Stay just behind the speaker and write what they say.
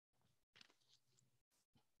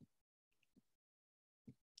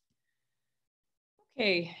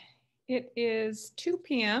Okay, it is 2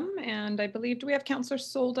 p.m. and I believe, do we have Councillor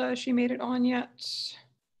Solda? Has she made it on yet?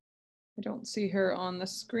 I don't see her on the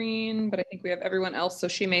screen, but I think we have everyone else, so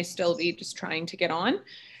she may still be just trying to get on.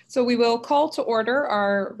 So we will call to order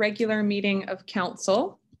our regular meeting of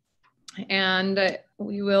council. And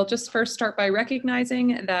we will just first start by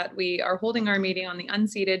recognizing that we are holding our meeting on the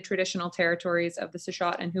unceded traditional territories of the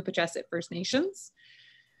Sept and Hupachesit First Nations.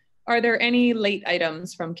 Are there any late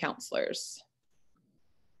items from councillors?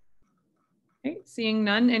 Okay, seeing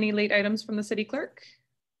none, any late items from the city clerk?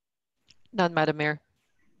 None, Madam Mayor.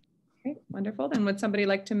 Okay, wonderful. Then would somebody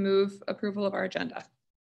like to move approval of our agenda?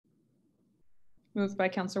 Moved by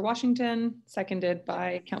Councillor Washington, seconded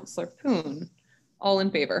by Councillor Poon. All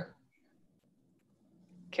in favor?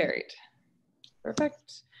 Carried.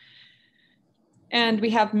 Perfect. And we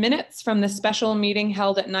have minutes from the special meeting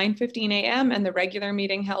held at 9:15 a.m. and the regular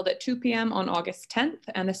meeting held at 2 p.m. on August 10th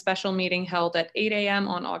and the special meeting held at 8 a.m.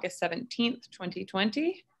 on August 17th,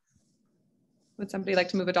 2020. Would somebody like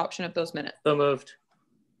to move adoption of those minutes? So moved.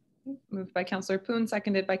 Moved by Councillor Poon,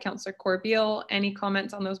 seconded by Councillor Corbeil. Any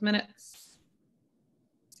comments on those minutes?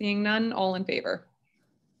 Seeing none, all in favor?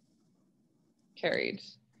 Carried.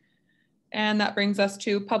 And that brings us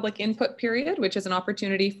to public input period, which is an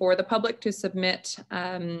opportunity for the public to submit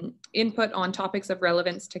input on topics of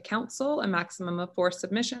relevance to council. A maximum of 4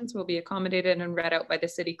 submissions will be accommodated and read out by the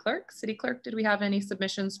city clerk. City clerk, did we have any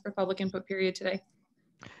submissions for public input period today?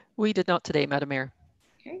 We did not today, Madam Mayor.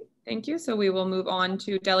 Okay, thank you. So we will move on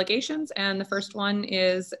to delegations. And the first one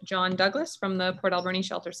is John Douglas from the Port Alberni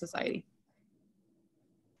Shelter Society.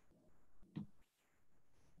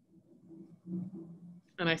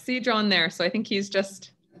 And I see John there, so I think he's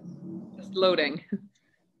just loading.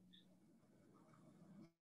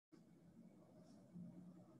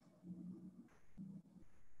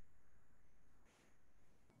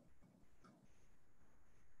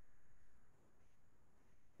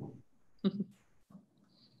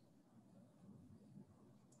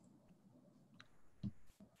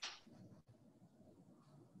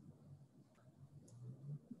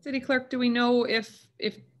 City Clerk, do we know if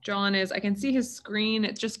John is, I can see his screen,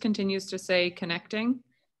 it just continues to say connecting.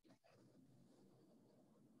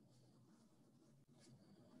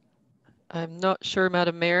 I'm not sure,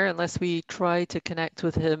 Madam Mayor, unless we try to connect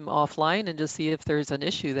with him offline and just see if there's an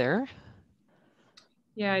issue there.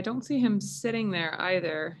 Yeah, I don't see him sitting there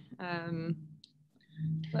either.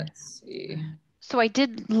 Let's see. So I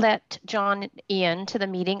did let John in to the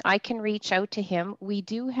meeting. I can reach out to him. We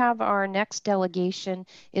do have our next delegation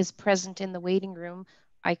is present in the waiting room.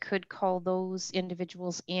 I could call those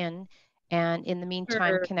individuals in and in the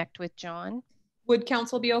meantime, Sure. Connect with John. Would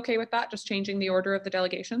council be okay with that? Just changing the order of the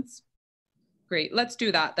delegations? Great, let's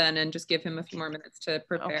do that then and just give him a few more minutes to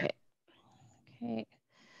prepare. Okay. Okay.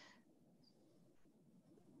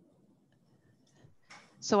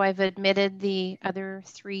 So I've admitted the other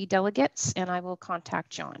 3 delegates and I will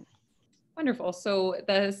contact John. Wonderful. So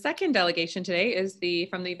the second delegation today is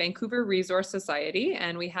from the Vancouver Resource Society,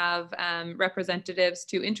 and we have representatives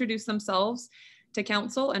to introduce themselves to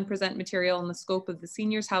council and present material on the scope of the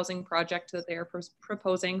seniors housing project that they are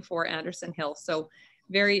proposing for Anderson Hill. So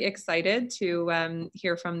very excited to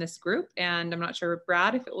hear from this group, and I'm not sure,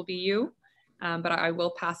 Brad, if it will be you, but I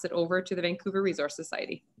will pass it over to the Vancouver Resource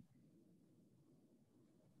Society.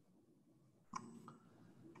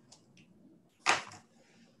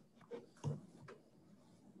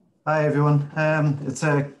 Hi everyone, it's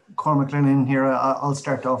Cormac Lennon here. I'll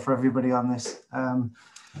start off for everybody on this.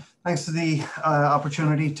 Thanks for the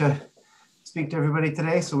opportunity to speak to everybody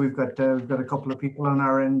today. So we've got a couple of people on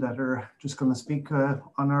our end that are just going to speak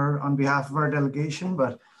on behalf of our delegation,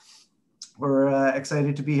 but we're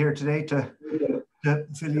excited to be here today to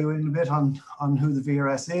fill you in a bit on who the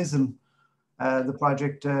VRS is and the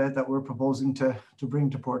project that we're proposing to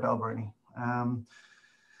bring to Port Alberni.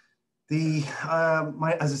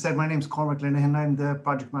 As I said, my name is Cormac Linehan. I'm the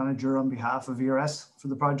project manager on behalf of VRS for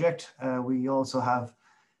the project. We also have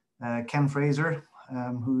Ken Fraser,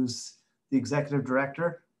 who's the executive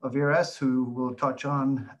director of VRS, who will touch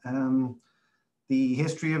on the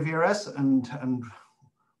history of VRS and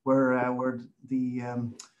where the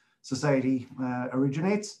society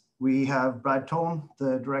originates. We have Brad Tone,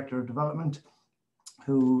 the director of development,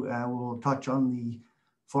 who will touch on the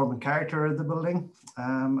form and character of the building.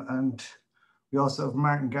 And we also have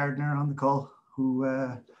Martin Gardner on the call, who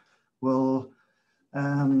will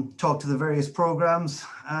talk to the various programs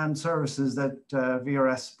and services that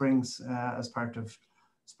VRS brings as part of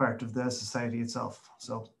the society itself.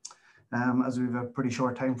 So as we have a pretty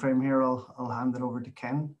short time frame here, I'll hand it over to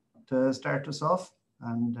Ken to start us off.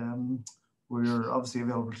 And we're obviously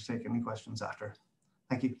available to take any questions after.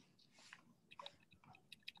 Thank you.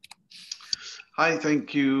 Hi,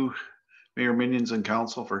 thank you, Mayor Minions and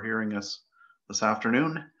Council, for hearing us this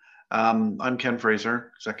afternoon. I'm Ken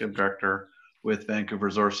Fraser, Executive Director with Vancouver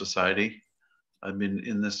Resource Society. I've been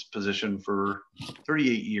in this position for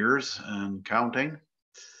 38 years and counting.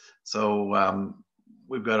 So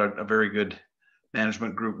we've got a very good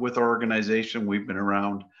management group with our organization. We've been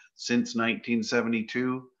around since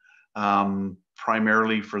 1972.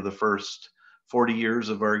 Primarily for the first 40 years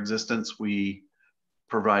of our existence, we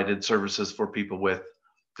provided services for people with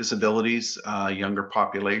disabilities, younger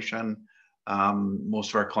population.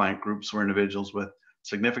 Most of our client groups were individuals with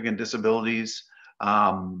significant disabilities,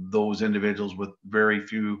 those individuals with very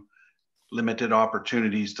few limited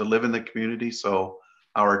opportunities to live in the community. So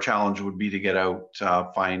our challenge would be to get out,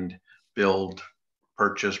 find, build,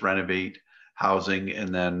 purchase, renovate housing.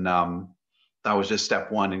 And then that was just step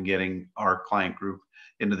one in getting our client group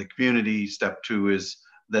into the community. Step two is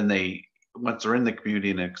then once they're in the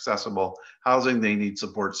community and accessible housing, they need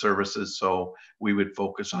support services. So we would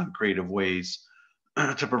focus on creative ways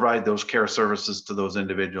to provide those care services to those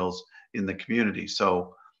individuals in the community.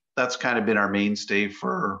 So that's kind of been our mainstay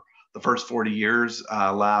for the first 40 years.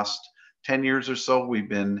 Last 10 years or so, we've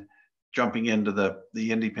been jumping into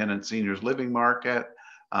the independent seniors living market.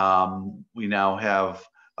 We now have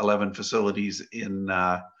 11 facilities in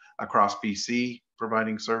across BC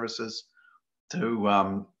providing services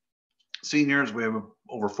to seniors. We have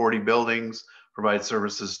over 40 buildings, provide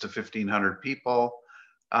services to 1,500 people.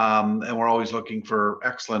 And we're always looking for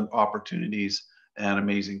excellent opportunities and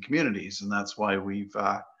amazing communities. And that's why we've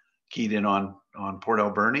keyed in on Port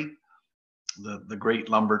Alberni, the great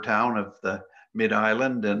lumber town of the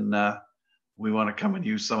Mid-Island. And we want to come and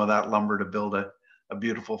use some of that lumber to build a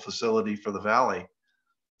beautiful facility for the Valley.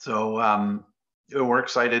 So we're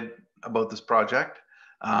excited about this project.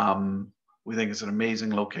 We think it's an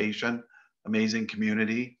amazing location, amazing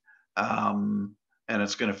community, and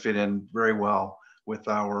it's going to fit in very well with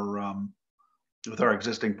our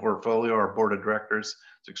existing portfolio. Our board of directors is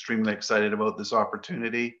extremely excited about this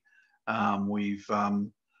opportunity. We've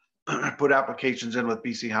put applications in with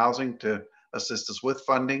BC Housing to assist us with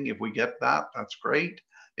funding. If we get that, that's great.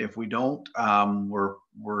 If we don't, our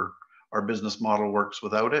business model works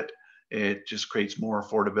without it. It just creates more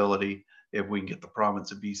affordability if we can get the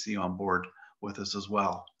province of BC on board with us as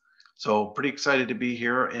well. So pretty excited to be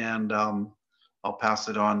here, and I'll pass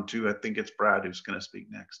it on to, I think it's Brad who's going to speak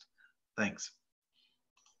next. Thanks.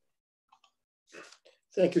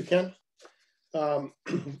 Thank you, Ken.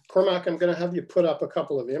 Cormac, I'm going to have you put up a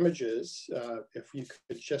couple of images. If you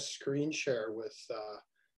could just screen share with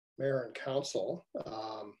Mayor and Council.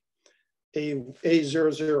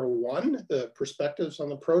 A001, the perspectives on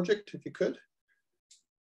the project, if you could.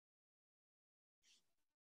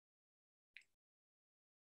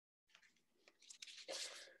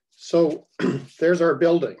 So there's our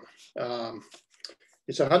building.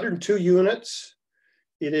 It's 102 units.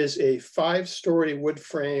 It is a 5-story wood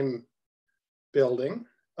frame building.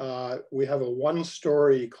 We have a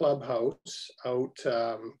 1-story clubhouse out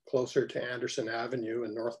closer to Anderson Avenue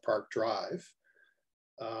and North Park Drive.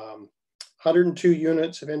 102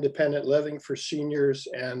 units of independent living for seniors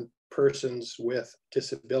and persons with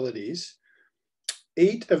disabilities.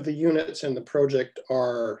 8 of the units in the project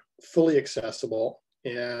are fully accessible,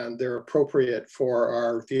 and they're appropriate for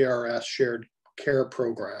our VRS shared care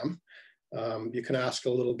program. You can ask a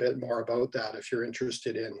little bit more about that if you're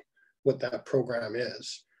interested in what that program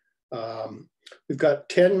is. We've got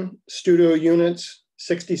 10 studio units,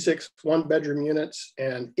 66 1-bedroom units,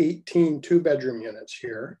 and 18 2-bedroom units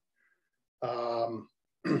here.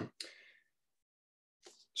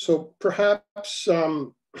 So perhaps,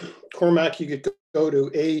 Cormac, you could go to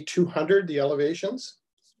A200, the elevations.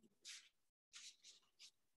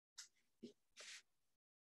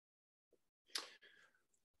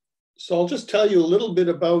 So I'll just tell you a little bit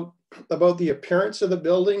about the appearance of the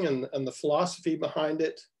building and the philosophy behind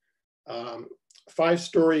it.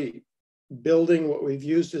 5-story building, what we've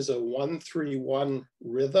used is a 1-3-1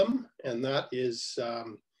 rhythm, and that is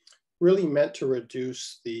really meant to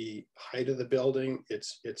reduce the height of the building.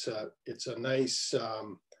 It's a nice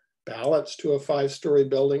balance to a 5-story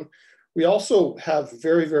building. We also have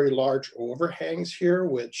very, very large overhangs here,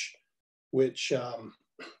 which we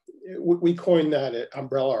coined that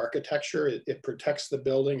umbrella architecture. It protects the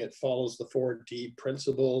building. It follows the 4D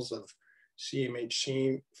principles of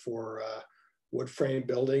CMHC for wood frame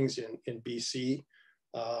buildings in BC.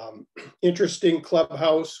 Interesting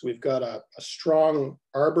clubhouse. We've got a strong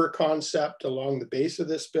arbor concept along the base of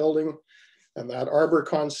this building. And that arbor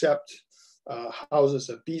concept houses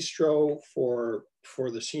a bistro for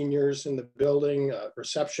for the seniors in the building, a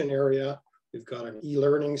reception area. We've got an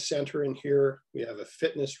e-learning center in here. We have a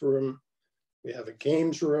fitness room. We have a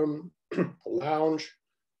games room, a lounge,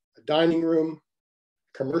 a dining room,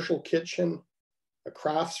 commercial kitchen, a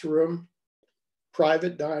crafts room,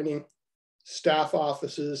 private dining, staff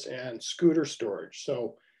offices, and scooter storage.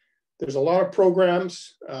 So there's a lot of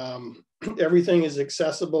programs. Everything is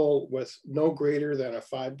accessible with no greater than a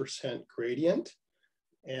 5% gradient.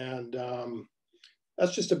 And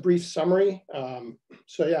that's just a brief summary.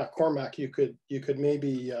 So yeah, Cormac, you could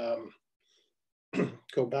maybe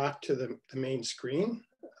go back to the main screen.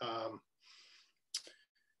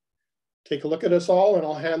 Take a look at us all, and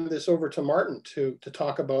I'll hand this over to Martin to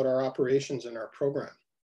talk about our operations and our program.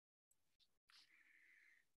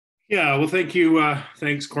 Yeah, well, thank you.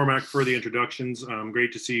 Thanks, Cormac, for the introductions.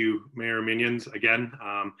 Great to see you, Mayor Minions, again.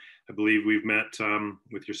 I believe we've met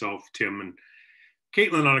with yourself, Tim, and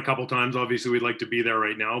Caitlin on a couple times. Obviously, we'd like to be there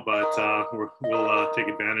right now, but we'll take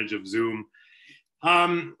advantage of Zoom.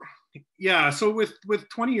 Yeah, so with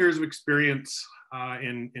 20 years of experience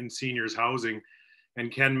in seniors housing, and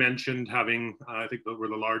Ken mentioned having, I think that we're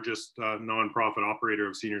the largest nonprofit operator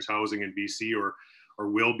of seniors housing in BC, or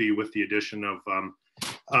will be with the addition of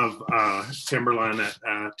Timberline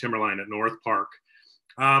at North Park.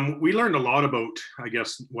 We learned a lot about, I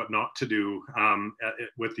guess, what not to do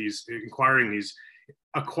with these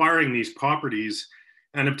acquiring these properties,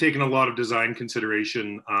 and have taken a lot of design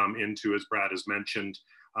consideration into, as Brad has mentioned,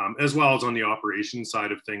 as well as on the operations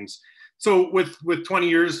side of things. So with 20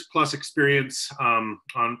 years plus experience on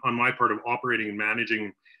my part of operating and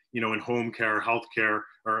managing, in home care, healthcare,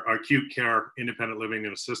 or acute care, independent living,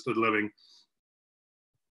 and assisted living,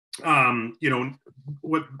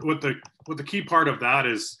 what the key part of that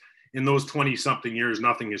is, in those 20 something years,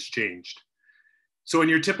 nothing has changed. So in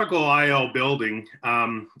your typical IL building,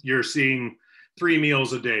 you're seeing 3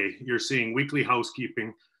 meals a day. You're seeing weekly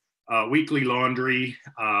housekeeping, weekly laundry,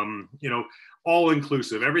 all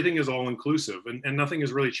inclusive. Everything is all inclusive, and nothing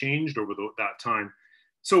has really changed over that time.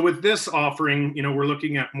 So with this offering, we're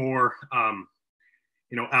looking at more, a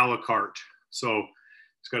la carte. So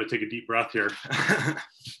just got to take a deep breath here.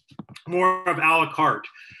 More of a la carte.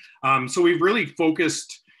 So we've really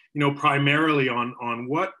focused, primarily on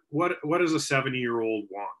what does a 70-year-old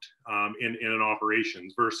want in an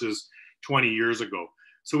operations versus 20 years ago.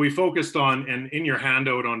 So we focused on, and in your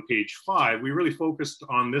handout on page 5, we really focused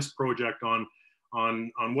on this project on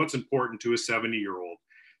what's important to a 70-year-old.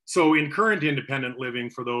 So in current independent living,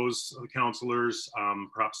 for those counselors,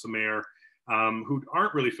 perhaps the mayor, who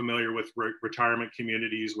aren't really familiar with retirement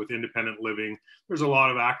communities, with independent living, there's a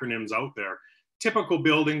lot of acronyms out there. Typical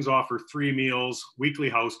buildings offer 3 meals, weekly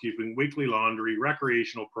housekeeping, weekly laundry,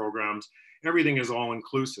 recreational programs. Everything is all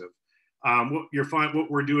inclusive. What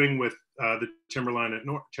we're doing with the Timberline at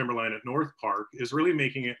North Park is really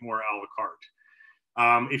making it more a la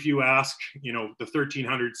carte. If you ask, the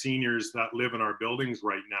 1,300 seniors that live in our buildings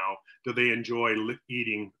right now, do they enjoy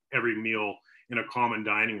eating every meal in a common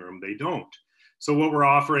dining room? They don't. So what we're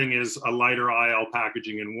offering is a lighter IL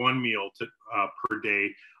packaging in 1 meal per day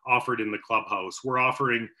offered in the clubhouse. We're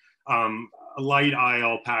offering a light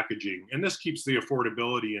IL packaging, and this keeps the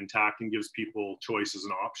affordability intact and gives people choices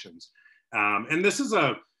and options. And this is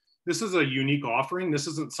a unique offering. This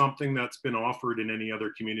isn't something that's been offered in any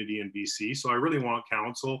other community in BC. So I really want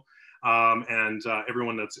council and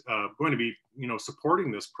everyone that's going to be,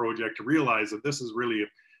 supporting this project to realize that this is really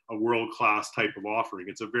a world-class type of offering.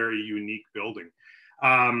 It's a very unique building.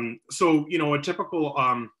 So, a typical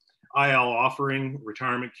IL offering,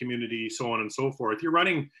 retirement community, so on and so forth, you're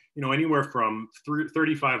running, anywhere from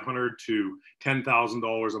 $3,500 to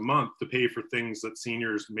 $10,000 a month to pay for things that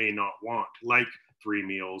seniors may not want, like 3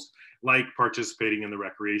 meals, like participating in the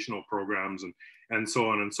recreational programs, and so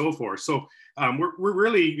on and so forth. So we're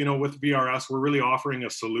really, with VRS, we're really offering a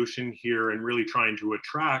solution here and really trying to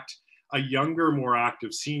attract a younger, more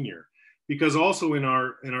active senior. Because also in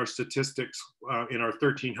our statistics, in our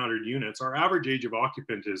 1,300 units, our average age of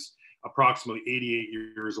occupant is approximately 88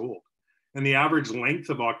 years old. And the average length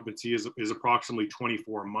of occupancy is approximately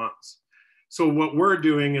 24 months. So what we're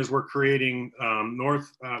doing is we're creating 20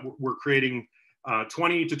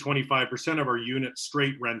 to 25% of our units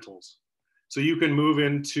straight rentals. So you can move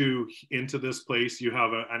into this place. You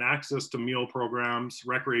have an access to meal programs,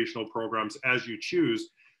 recreational programs as you choose,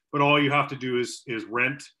 but all you have to do is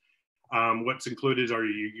rent. What's included are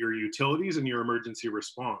your utilities and your emergency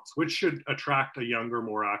response, which should attract a younger,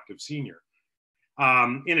 more active senior.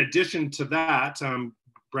 In addition to that,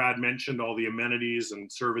 Brad mentioned all the amenities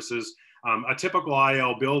and services. A typical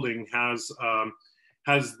IL building has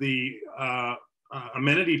the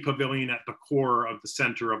amenity pavilion at the core of the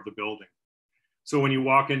center of the building. So when you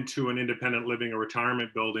walk into an independent living or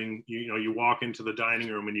retirement building, you walk into the dining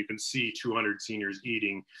room and you can see 200 seniors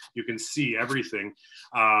eating. You can see everything.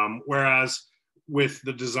 Whereas with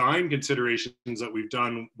the design considerations that we've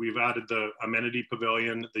done, we've added the amenity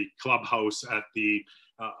pavilion, the clubhouse at the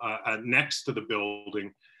next to the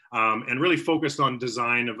building, and really focused on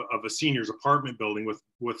design of a seniors apartment building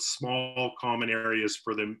with small common areas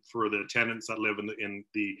for the tenants that live in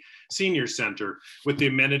the senior center, with the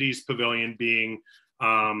amenities pavilion being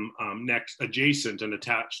next adjacent and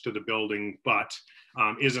attached to the building, but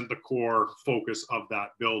isn't the core focus of that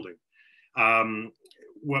building.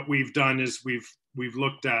 What we've done is we've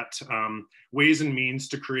looked at ways and means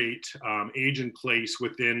to create age in place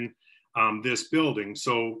within this building.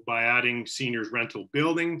 So by adding seniors rental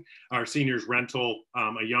building, our seniors rental,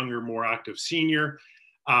 a younger, more active senior,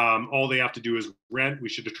 all they have to do is rent. We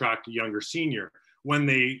should attract a younger senior. When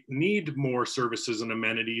they need more services and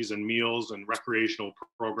amenities and meals and recreational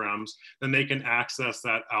programs, then they can access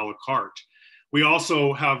that a la carte. We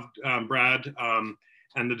also have Brad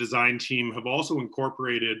and the design team have also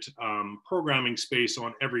incorporated programming space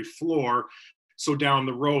on every floor. So down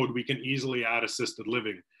the road, we can easily add assisted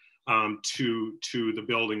living to the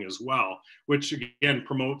building as well, which again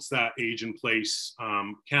promotes that age in place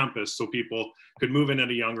campus, so people could move in at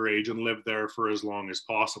a younger age and live there for as long as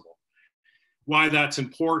possible. Why that's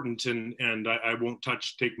important, and I won't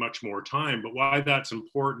take much more time, but why that's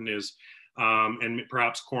important is, and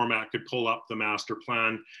perhaps Cormac could pull up the master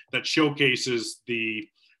plan that showcases the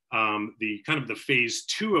kind of the phase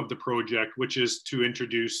 2 of the project, which is to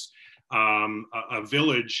introduce a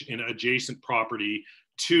village in adjacent property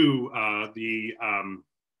to the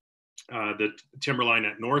timberline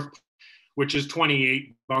at North, which is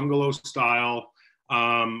 28 bungalow style.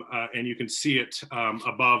 And you can see it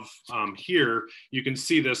above here. You can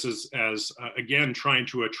see this as again, trying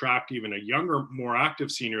to attract even a younger, more active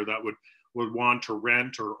senior that would want to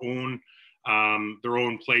rent or own their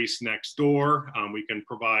own place next door. We can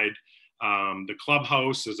provide the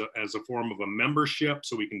clubhouse as a form of a membership,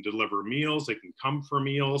 so we can deliver meals. They can come for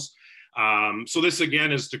meals. So this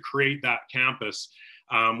again is to create that campus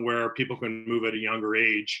where people can move at a younger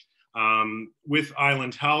age. With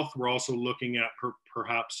Island Health, we're also looking at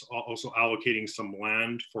perhaps also allocating some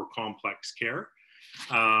land for complex care,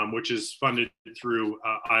 which is funded through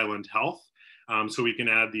Island Health. So we can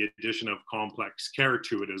add the addition of complex care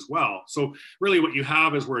to it as well. So really what you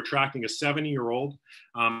have is we're attracting a 70-year-old.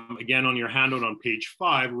 Again, on your handout on page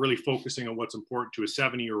 5, we're really focusing on what's important to a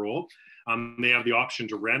 70-year-old. They have the option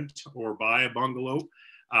to rent or buy a bungalow.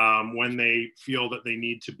 When they feel that they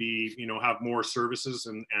need to be, have more services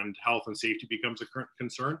and health and safety becomes a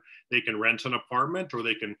concern, they can rent an apartment, or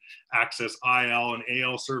they can access IL and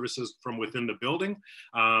AL services from within the building.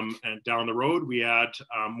 And down the road, we add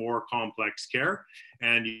more complex care,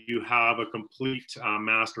 and you have a complete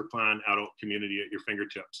master plan adult community at your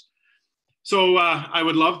fingertips. So I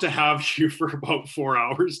would love to have you for about 4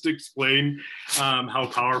 hours to explain how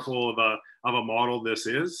powerful of a model this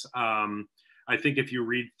is. I think if you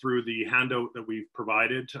read through the handout that we've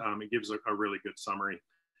provided, it gives a really good summary.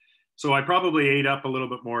 So I probably ate up a little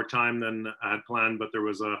bit more time than I had planned, but there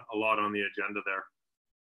was a lot on the agenda there.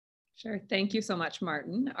 Sure. Thank you so much,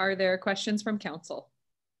 Martin. Are there questions from council?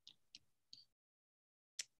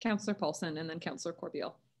 Councillor Paulson and then Councillor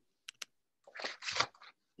Corbeil.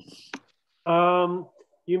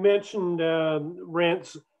 You mentioned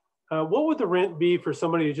rents. What would the rent be for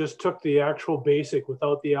somebody who just took the actual basic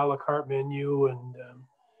without the a la carte menu? And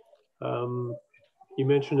you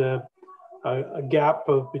mentioned a gap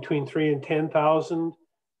of between 3,000 and 10,000.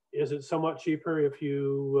 Is it somewhat cheaper if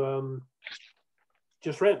you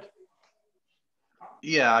just rent?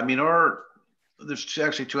 Yeah, I mean, there's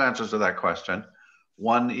actually 2 answers to that question.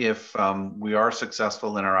 One, if we are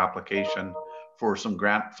successful in our application for some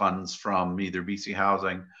grant funds from either BC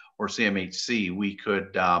Housing or CMHC,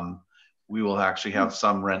 we will actually have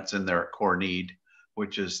some rents in there at core need,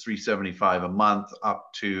 which is $375 a month,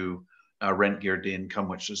 up to rent geared to income,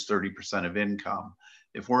 which is 30% of income.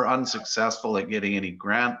 If we're unsuccessful at getting any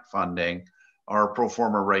grant funding, our pro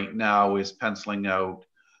forma right now is penciling out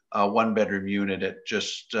a 1-bedroom unit at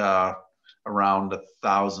just around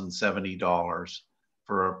 $1,070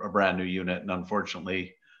 for a brand new unit. And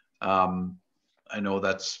unfortunately, I know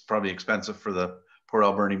that's probably expensive for the Port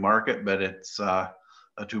Alberni market, but it's a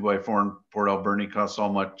 2x4 in Port Alberni costs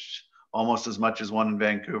almost as much as one in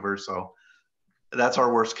Vancouver. So that's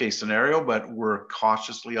our worst case scenario, but we're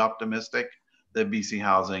cautiously optimistic that BC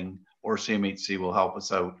Housing or CMHC will help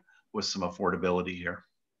us out with some affordability here.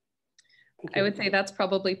 I would say that's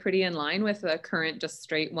probably pretty in line with the current just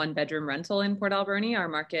straight 1-bedroom rental in Port Alberni. Our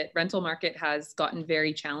rental market has gotten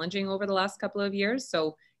very challenging over the last couple of years.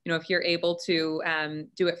 So, you know, if you're able to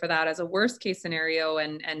do it for that as a worst case scenario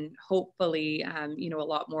and hopefully, you know, a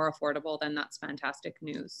lot more affordable, then that's fantastic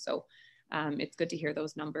news. So it's good to hear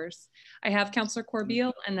those numbers. I have Councillor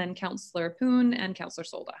Corbeil and then Councillor Poon and Councillor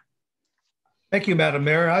Solda. Thank you, Madam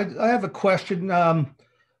Mayor. I have a question.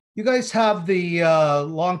 You guys have the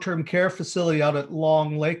long-term care facility out at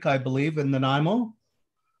Long Lake, I believe, in Nanaimo.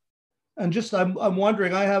 And just, I'm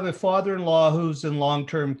wondering, I have a father-in-law who's in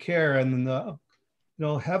long-term care, and you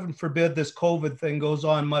know, heaven forbid this COVID thing goes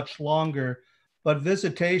on much longer, but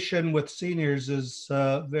visitation with seniors is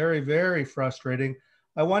very, very frustrating.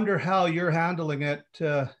 I wonder how you're handling it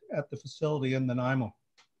at the facility in Nanaimo.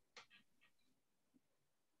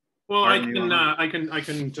 Well, I can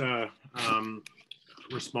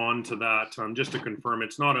respond to that. Just to confirm,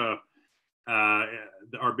 it's not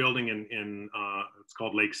our building in it's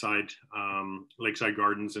called Lakeside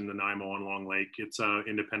Gardens in Nanaimo on Long Lake. It's a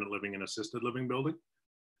independent living and assisted living building.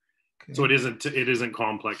 Okay. So it isn't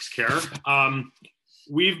complex care.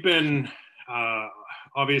 We've been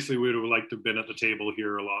obviously we would have liked to have been at the table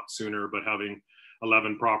here a lot sooner, but having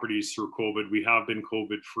 11 properties through COVID, we have been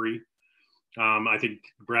COVID free. I think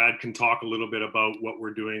Brad can talk a little bit about what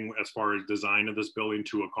we're doing as far as design of this building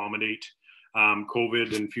to accommodate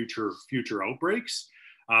COVID and future outbreaks.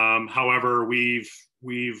 However, we've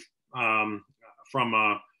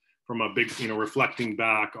from a big, you know, reflecting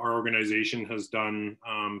back, our organization has done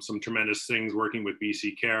some tremendous things working with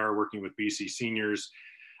BC Care, working with BC Seniors.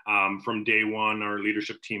 From day one, our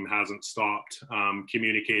leadership team hasn't stopped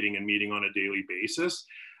communicating and meeting on a daily basis.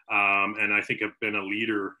 And I think have been a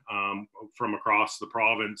leader from across the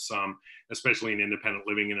province, especially in independent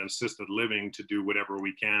living and assisted living, to do whatever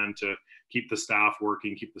we can to keep the staff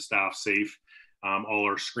working, keep the staff safe. All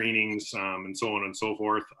our screenings and so on and so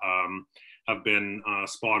forth have been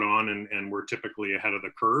spot on, and we're typically ahead of the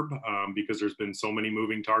curve because there's been so many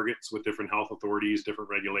moving targets with different health authorities, different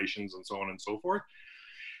regulations, and so on and so forth.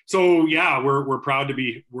 So yeah, we're proud to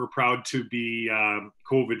be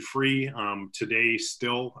COVID free today.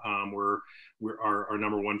 Still, our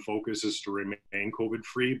number one focus is to remain COVID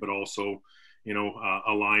free, but also, you know,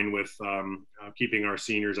 align with keeping our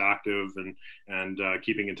seniors active and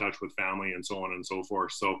keeping in touch with family and so on and so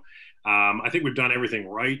forth. So I think we've done everything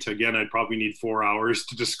right. Again, I'd probably need 4 hours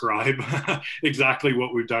to describe exactly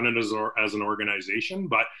what we've done as an organization,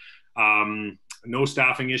 but no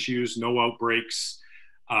staffing issues, no outbreaks.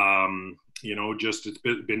 You know, just it's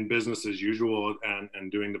been business as usual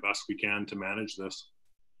and doing the best we can to manage this.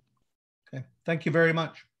 Okay, thank you very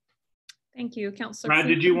much. Thank you, Councillor. Brad,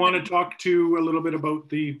 did you want to talk to a little bit about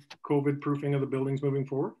the COVID proofing of the buildings moving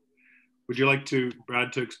forward? Would you like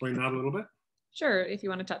Brad to explain that a little bit? Sure, if you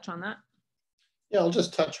want to touch on that. Yeah, I'll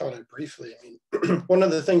just touch on it briefly. I mean, one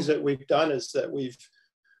of the things that we've done is that we've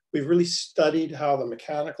really studied how the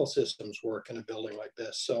mechanical systems work in a building like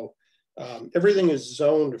this. So everything is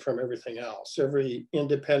zoned from everything else. Every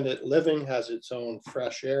independent living has its own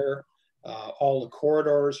fresh air. All the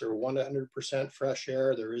corridors are 100% fresh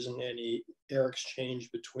air. There isn't any air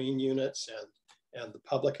exchange between units and the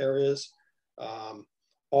public areas.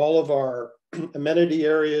 All of our amenity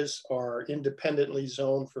areas are independently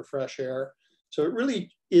zoned for fresh air. So it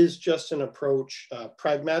really is just an approach,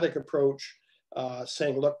 pragmatic approach,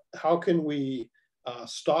 saying, look, how can we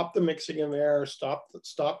stop the mixing of air, stop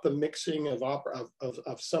the mixing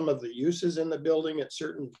of some of the uses in the building at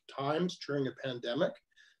certain times during a pandemic.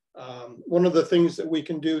 One of the things that we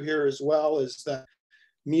can do here as well is that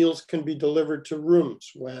meals can be delivered to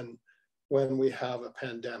rooms when we have a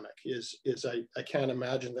pandemic. I can't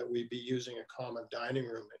imagine that we'd be using a common dining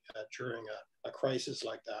room during a crisis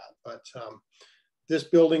like that. But this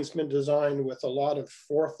building's been designed with a lot of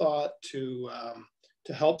forethought to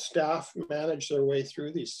help staff manage their way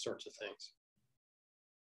through these sorts of things.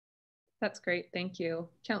 That's great, thank you.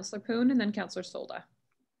 Councillor Poon and then Councillor Solda.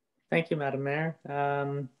 Thank you, Madam Mayor.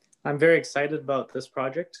 I'm very excited about this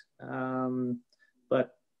project,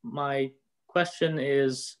 but my question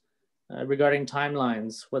is regarding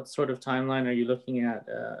timelines. What sort of timeline are you looking at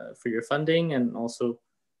for your funding? And also,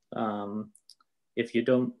 if you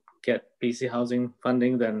don't get BC Housing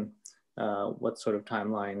funding, then what sort of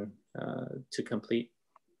timeline to complete?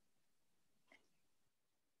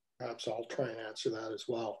 Perhaps I'll try and answer that as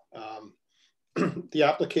well. The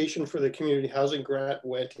application for the community housing grant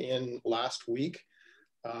went in last week.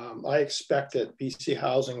 I expect that BC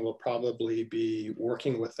Housing will probably be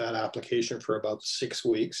working with that application for about 6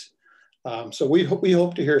 weeks. So we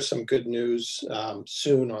hope to hear some good news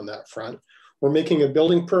soon on that front. We're making a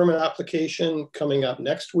building permit application coming up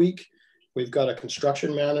next week. We've got a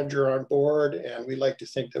construction manager on board, and we like to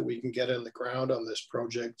think that we can get in the ground on this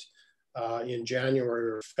project in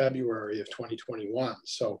January or February of 2021.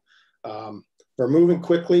 So we're moving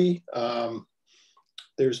quickly.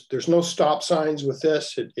 There's no stop signs with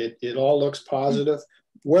this. It all looks positive.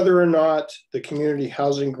 Whether or not the community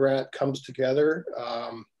housing grant comes together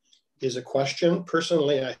is a question.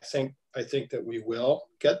 Personally, I think that we will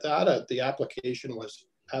get that. The application was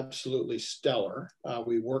absolutely stellar.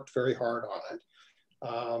 We worked very hard on it.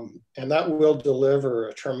 And that will deliver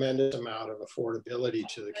a tremendous amount of affordability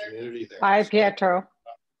to the community there. Hi, Pietro.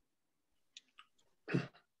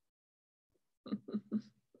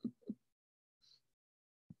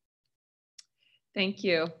 Thank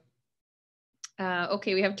you.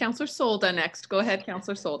 Okay, we have Councillor Solda next. Go ahead,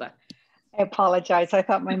 Councillor Solda. I apologize. I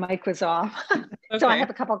thought my mic was off. Okay. So I have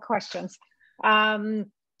a couple of questions.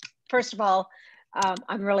 First of all,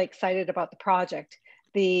 I'm really excited about the project.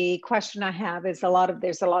 The question I have is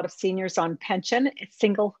there's a lot of seniors on pension,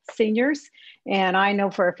 single seniors. And I know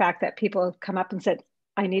for a fact that people have come up and said,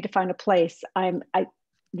 I need to find a place. The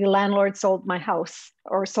landlord sold my house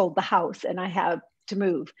or sold the house and I have to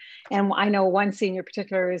move. And I know one senior in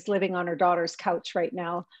particular is living on her daughter's couch right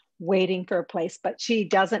now, waiting for a place, but she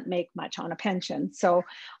doesn't make much on a pension. So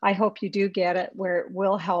I hope you do get it where it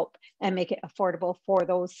will help and make it affordable for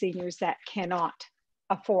those seniors that cannot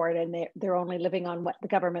afford and they're only living on what the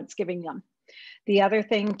government's giving them. The other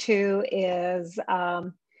thing too is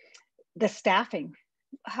the staffing.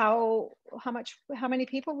 How many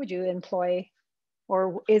people would you employ,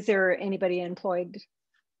 or is there anybody employed?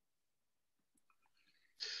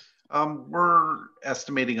 We're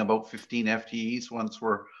estimating about 15 FTEs once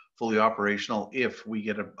we're fully operational, if we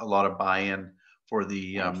get a lot of buy-in for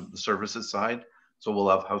the services side. So we'll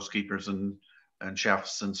have housekeepers and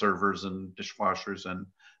chefs and servers and dishwashers, and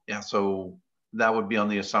yeah, so that would be on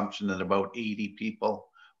the assumption that about 80 people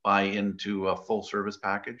buy into a full service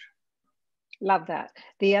package. Love that.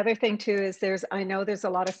 The other thing too is I know there's a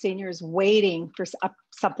lot of seniors waiting for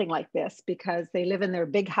something like this because they live in their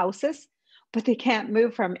big houses, but they can't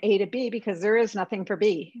move from A to B because there is nothing for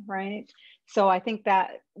B, right? So I think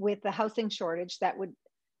that with the housing shortage, that would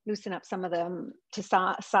loosen up some of them to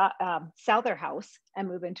sell their house and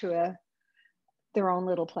move into their own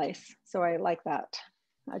little place. So I like that.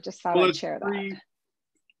 I just thought I'd share that.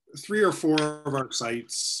 3 or 4 of our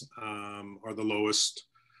sites are the lowest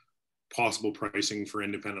possible pricing for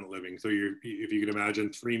independent living. So if you can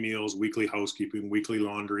imagine 3 meals, weekly housekeeping, weekly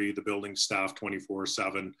laundry, the building staff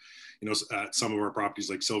 24/7. You know, at some of our properties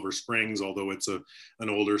like Silver Springs, although it's an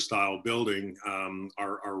older style building,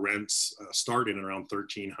 our rents start in around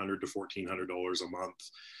 $1,300 to $1,400 a month.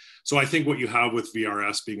 So I think what you have with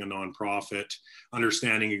VRS being a nonprofit,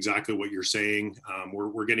 understanding exactly what you're saying,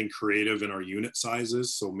 we're getting creative in our unit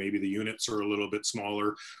sizes. So maybe the units are a little bit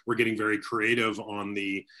smaller. We're getting very creative on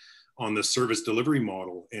the service delivery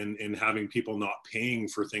model and having people not paying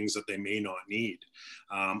for things that they may not need.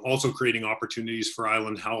 Also creating opportunities for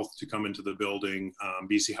Island Health to come into the building,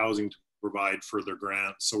 BC Housing to provide further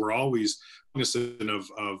grants. So we're always cognizant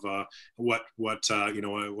of what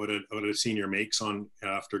a senior makes on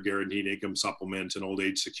after guaranteed income supplement and old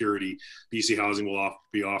age security. BC Housing will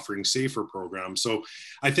be offering safer programs. So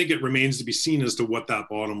I think it remains to be seen as to what that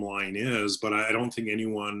bottom line is, but I don't think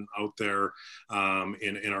anyone out there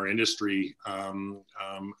in our industry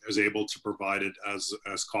is able to provide it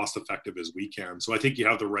as cost effective as we can. So I think you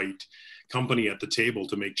have the right company at the table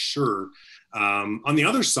to make sure. On the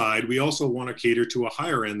other side, we also want to cater to a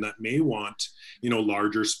higher end that may want,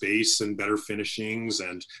 larger space and better finishings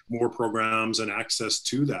and more programs and access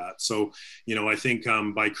to that. So, I think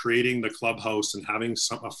by creating the clubhouse and having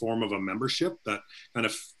a form of a membership that kind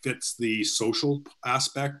of fits the social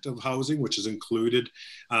aspect of housing, which is included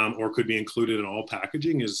or could be included in all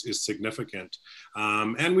packaging, is significant.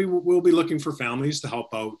 And we will be looking for families to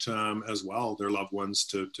help out as well, their loved ones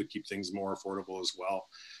to keep things more affordable as well.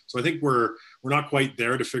 So I think we're not quite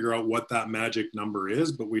there to figure out what that magic number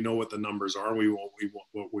is, but we know what the numbers are.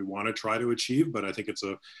 What we want to try to achieve, but I think it's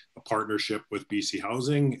a partnership with BC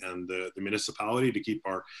Housing and the municipality to keep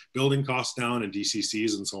our building costs down and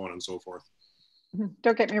DCCs and so on and so forth.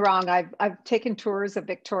 Don't get me wrong. I've taken tours of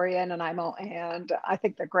Victoria and Nanaimo, and I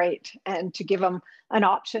think they're great. And to give them an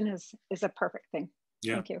option is a perfect thing.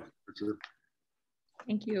 Yeah, thank you. For sure.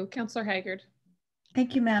 Thank you, Councillor Haggard.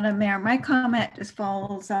 Thank you, Madam Mayor. My comment just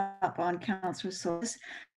follows up on Councillor Solda's.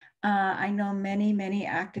 I know many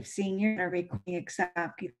active seniors are requesting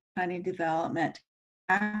executive planning development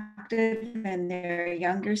active and they're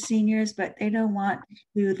younger seniors, but they don't want to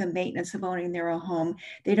do the maintenance of owning their own home.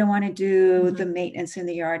 They don't want to do the maintenance in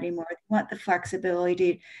the yard anymore. They want the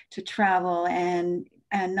flexibility to travel and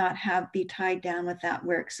not be tied down with that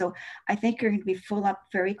work. So I think you're going to be full up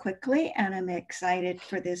very quickly, and I'm excited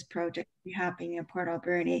for this project to be happening in Port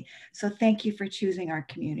Alberni. So thank you for choosing our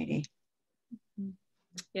community.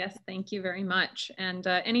 Yes, thank you very much. And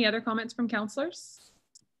any other comments from councillors?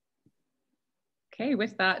 Okay,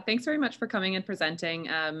 with that, thanks very much for coming and presenting.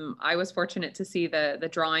 I was fortunate to see the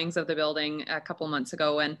drawings of the building a couple months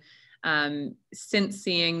ago, and since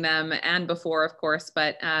seeing them and before, of course,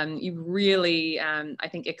 but you've really, I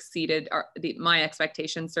think, exceeded my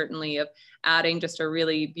expectations, certainly, of adding just a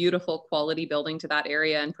really beautiful quality building to that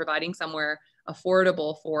area and providing somewhere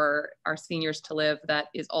affordable for our seniors to live that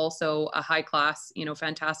is also a high class,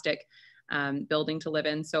 fantastic building to live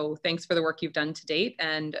in. So thanks for the work you've done to date,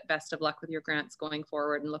 and best of luck with your grants going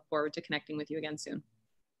forward, and look forward to connecting with you again soon.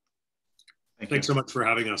 Thanks so much for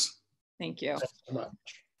having us. Thank you. Thanks so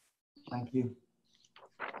much. Thank you.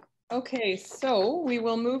 Okay, so we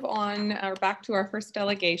will move on back to our first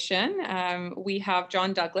delegation. We have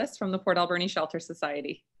John Douglas from the Port Alberni Shelter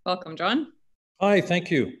Society. Welcome, John. Hi,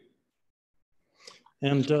 thank you.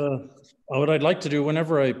 And what I'd like to do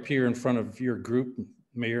whenever I appear in front of your group,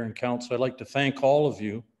 Mayor and Council, I'd like to thank all of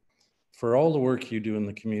you for all the work you do in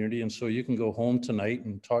the community. And so you can go home tonight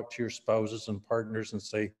and talk to your spouses and partners and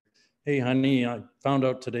say, hey, honey, I found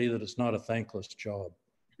out today that it's not a thankless job.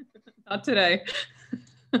 Not today.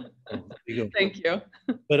 You Thank you.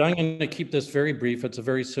 But I'm going to keep this very brief. It's a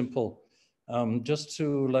very simple, just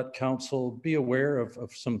to let Council be aware of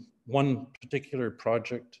one particular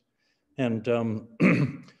project and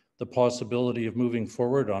the possibility of moving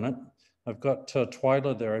forward on it. I've got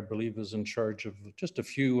Twyla there, I believe, is in charge of just a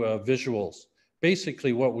few visuals.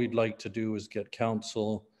 Basically, what we'd like to do is get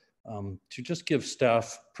Council to just give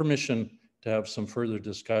staff permission to have some further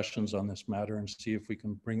discussions on this matter and see if we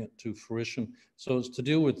can bring it to fruition. So it's to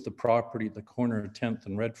do with the property at the corner of 10th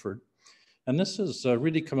and Redford. And this has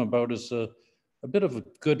really come about as a bit of a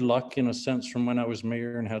good luck, in a sense, from when I was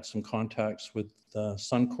mayor and had some contacts with the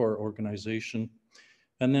Suncor organization.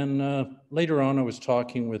 And then later on, I was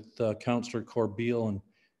talking with Councillor Corbeil and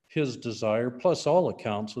his desire, plus all the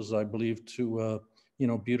councils, I believe, to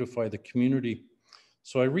beautify the community.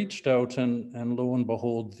 So I reached out, and lo and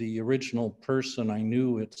behold, the original person I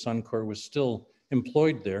knew at Suncor was still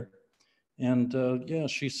employed there. And yeah,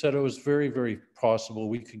 she said it was very, very possible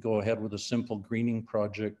we could go ahead with a simple greening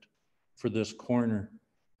project for this corner.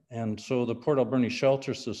 And so the Port Alberni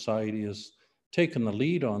Shelter Society has taken the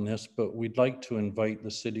lead on this, but we'd like to invite the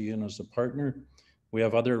city in as a partner. We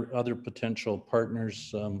have other potential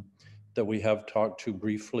partners that we have talked to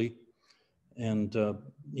briefly. And,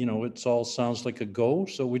 it all sounds like a go.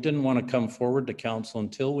 So we didn't want to come forward to council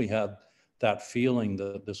until we had that feeling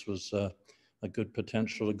that this was a good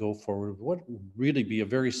potential to go forward. What would really be a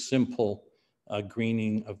very simple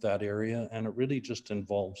greening of that area. And it really just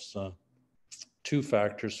involves two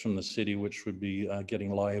factors from the city, which would be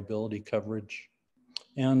getting liability coverage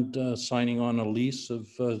and signing on a lease of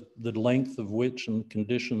the length of which and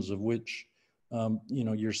conditions of which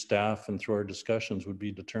your staff and through our discussions would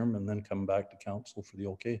be determined, then come back to council for the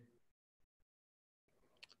okay.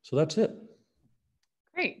 So that's it.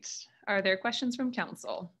 Great. Are there questions from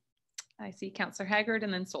council? I see Councillor Haggard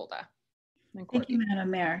and then Solda. Thank you,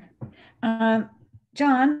 Madam Mayor.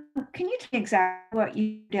 John, can you tell me exactly what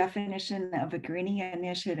your definition of a greening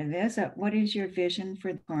initiative is? What is your vision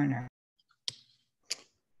for the corner?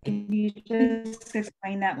 Can you just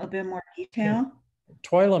explain that in a little bit more detail?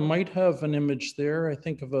 Twyla might have an image there. I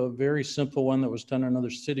think of a very simple one that was done in another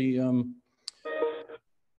city.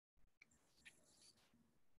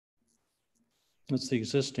 That's the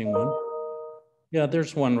existing one. Yeah,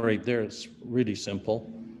 there's one right there. It's really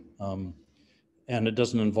simple. And it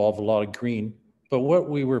doesn't involve a lot of green. But what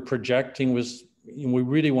we were projecting was, we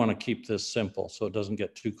really want to keep this simple so it doesn't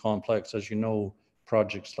get too complex. As you know,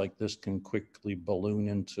 projects like this can quickly balloon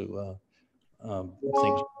into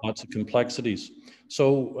things, lots of complexities.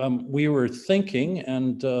 So we were thinking,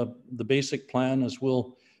 and the basic plan is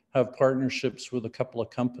we'll have partnerships with a couple of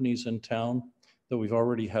companies in town that we've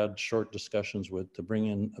already had short discussions with to bring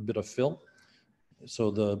in a bit of fill.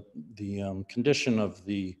 So the condition of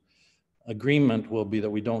the agreement will be that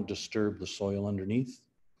we don't disturb the soil underneath.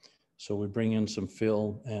 So we bring in some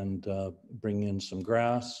fill and bring in some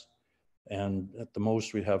grass. And at the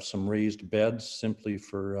most, we have some raised beds simply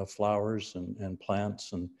for flowers and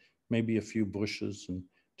plants and maybe a few bushes, and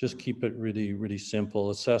just keep it really, really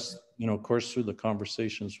simple. Assess, of course, through the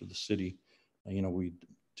conversations with the city, we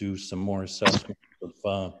do some more assessment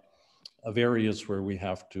of areas where we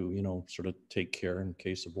have to, you know, sort of take care in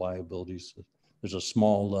case of liabilities. There's a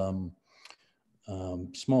small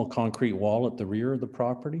small concrete wall at the rear of the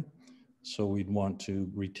property. So we'd want to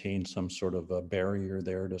retain some sort of a barrier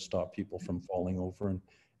there to stop people from falling over,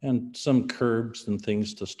 and some curbs and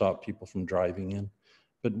things to stop people from driving in.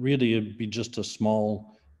 But really it'd be just a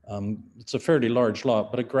small, it's a fairly large lot,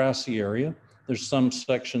 but a grassy area. There's some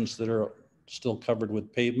sections that are still covered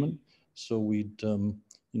with pavement. So we'd,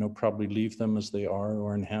 you know, probably leave them as they are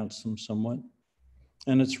or enhance them somewhat.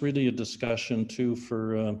 And it's really a discussion too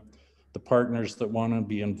for the partners that want to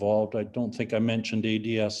be involved. I don't think I mentioned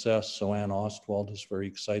ADSS, so Ann Ostwald is very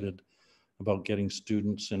excited about getting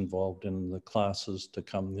students involved in the classes to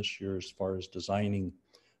come this year as far as designing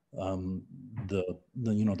the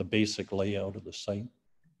you know, the basic layout of the site.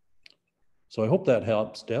 So I hope that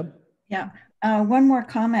helps, Deb. Yeah. One more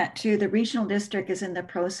comment too. The regional district is in the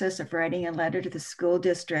process of writing a letter to the school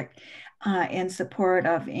district in support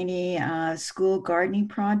of any school gardening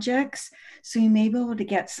projects. So you may be able to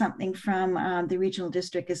get something from the regional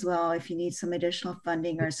district as well if you need some additional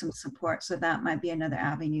funding or some support. So that might be another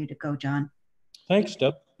avenue to go, John. Thanks,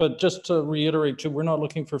 Deb. But just to reiterate too, we're not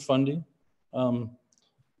looking for funding.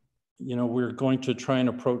 You know, we're going to try and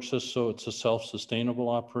approach this so it's a self-sustainable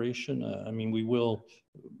operation. I mean, we will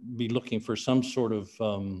be looking for some sort of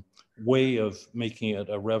way of making it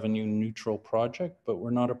a revenue neutral project, but we're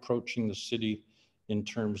not approaching the city in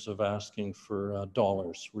terms of asking for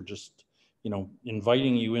dollars. We're just, you know,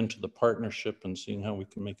 inviting you into the partnership and seeing how we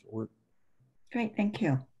can make it work. Great, thank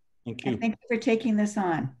you. Thank you. And thank you for taking this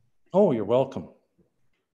on. Oh, you're welcome.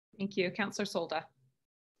 Thank you. Councillor Solda.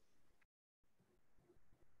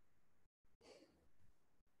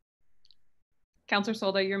 Councillor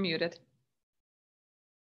Solda, you're muted.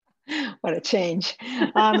 What a change.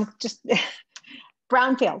 Just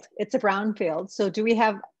brownfield. It's a brownfield. So do we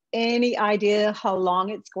have any idea how long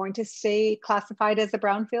it's going to stay classified as a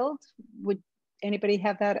brownfield? Would anybody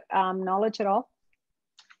have that knowledge at all?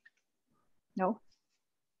 No?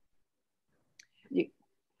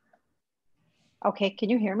 Okay, can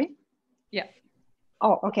you hear me? Yeah.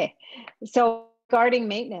 Oh, okay. So regarding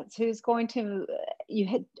maintenance, who's going to, you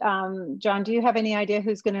had, John, do you have any idea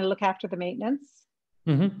who's going to look after the maintenance?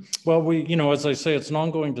 Mm-hmm. Well, we, you know, as I say, it's an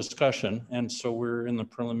ongoing discussion. And so we're in the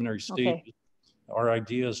preliminary stage. Okay. Our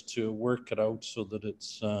idea is to work it out so that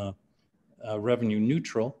it's revenue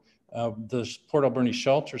neutral. The Port Alberni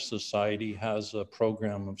Shelter Society has a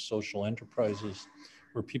program of social enterprises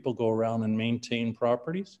where people go around and maintain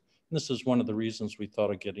properties. And this is one of the reasons we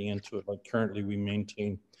thought of getting into it. Like currently we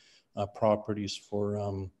maintain properties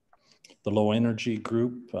for the low energy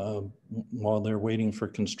group while they're waiting for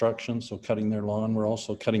construction. So cutting their lawn. We're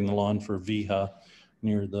also cutting the lawn for VIHA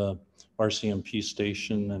near the RCMP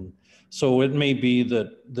station. And so it may be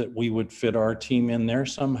that we would fit our team in there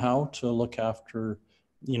somehow to look after,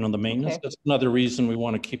 you know, the maintenance. Okay. That's another reason we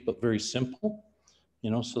want to keep it very simple,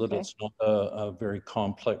 you know, so that Okay. it's not a very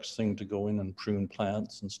complex thing to go in and prune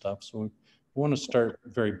plants and stuff. So we want to start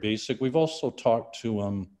very basic. We've also talked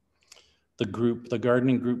to the group, the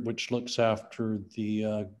gardening group, which looks after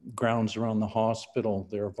the grounds around the hospital.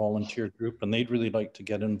 They're a volunteer group, and they'd really like to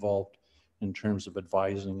get involved in terms of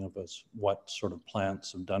advising of us what sort of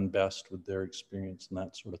plants have done best with their experience and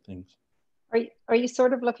that sort of things. Are you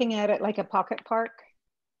sort of looking at it like a pocket park,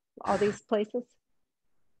 all these places?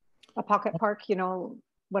 A pocket park, you know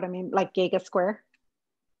what I mean, like Giga Square?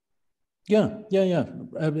 Yeah.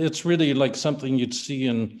 It's really like something you'd see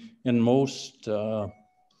in most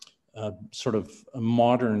sort of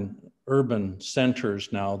modern urban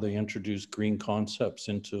centers now. They introduce green concepts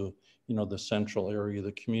into, you know, the central area of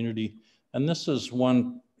the community. And this is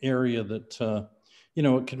one area that, you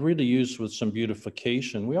know, it could really use with some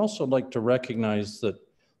beautification. We also like to recognize that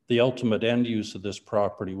the ultimate end use of this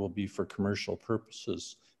property will be for commercial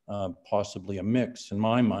purposes, possibly a mix, in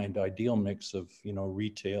my mind, ideal mix of, you know,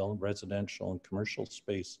 retail, residential and commercial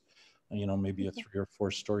space, you know, maybe a 3 or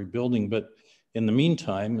 4 story building. But in the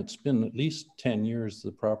meantime, it's been at least 10 years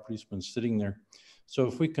the property's been sitting there. So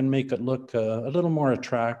if we can make it look a little more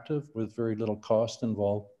attractive with very little cost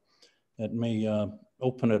involved, it may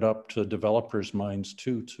open it up to developers' minds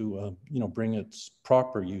too, to you know, bring its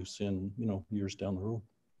proper use in, you know, years down the road.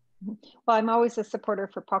 Well, I'm always a supporter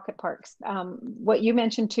for pocket parks. What you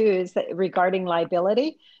mentioned too is that regarding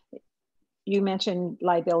liability, you mentioned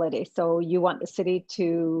liability. So you want the city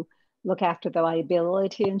to look after the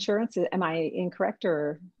liability insurance. Am I incorrect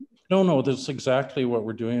or? No, that's exactly what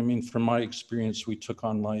we're doing. I mean, from my experience, we took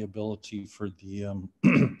on liability for the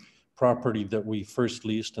property that we first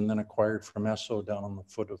leased and then acquired from Esso down on the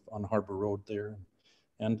foot of on Harbor Road there.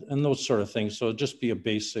 and those sort of things. So it'd just be a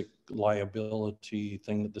basic liability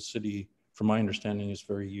thing that the city, from my understanding, is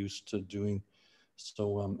very used to doing.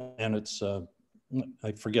 So, and it's,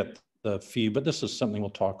 I forget the fee, but this is something we'll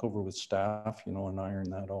talk over with staff, you know, and iron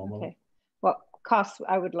that all out. Okay. Well, costs,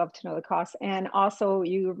 I would love to know the costs. And also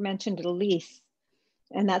you mentioned a lease,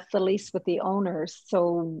 and that's the lease with the owners.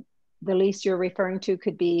 So the lease you're referring to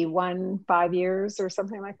could be 5 years or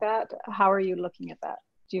something like that. How are you looking at that?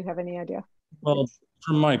 Do you have any idea? Well,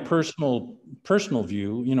 from my personal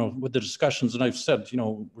view, you know, with the discussions, and I've said, you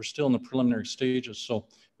know, we're still in the preliminary stages, so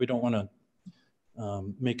we don't want to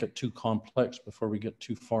make it too complex before we get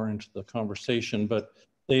too far into the conversation. But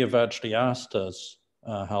they have actually asked us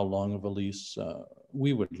how long of a lease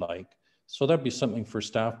we would like. So that'd be something for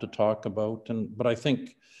staff to talk about. But I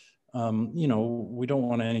think, you know, we don't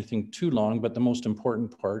want anything too long, but the most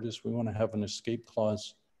important part is we want to have an escape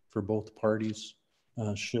clause for both parties.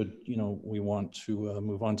 Should, you know, we want to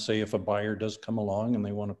move on, say if a buyer does come along and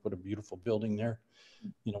they want to put a beautiful building there,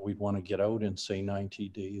 you know, we'd want to get out in say 90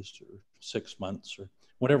 days or 6 months or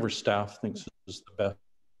whatever staff thinks is the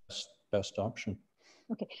best option.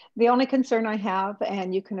 Okay. The only concern I have,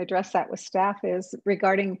 and you can address that with staff, is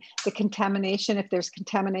regarding the contamination. If there's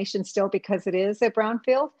contamination still because it is a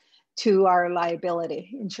brownfield, to our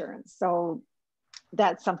liability insurance. So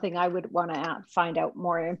that's something I would want to find out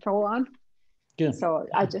more info on. Yeah. So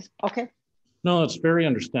I just, okay. No, it's very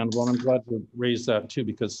understandable. And I'm glad you raised that too,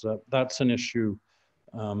 because that's an issue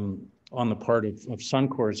on the part of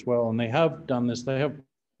Suncor as well. And they have done this. They have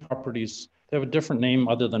properties, they have a different name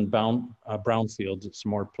other than brownfields. It's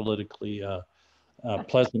more politically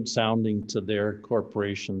pleasant sounding to their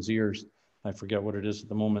corporation's ears. I forget what it is at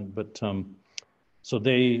the moment, but so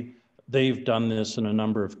they've done this in a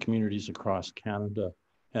number of communities across Canada.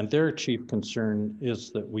 And their chief concern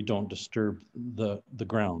is that we don't disturb the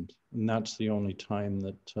ground. And that's the only time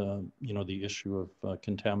that, you know, the issue of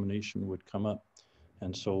contamination would come up.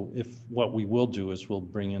 And so what we will do is we'll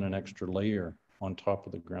bring in an extra layer on top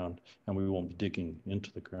of the ground, and we won't be digging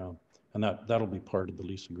into the ground. And that'll be part of the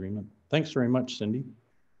lease agreement. Thanks very much, Cindy.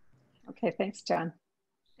 Okay, thanks, John.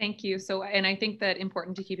 Thank you. So, and I think that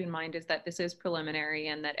important to keep in mind is that this is preliminary,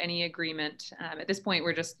 and that any agreement at this point,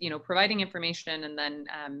 we're just, you know, providing information, and then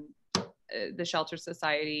the Shelter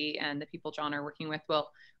Society and the people John are working with will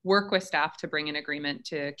work with staff to bring an agreement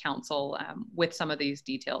to council with some of these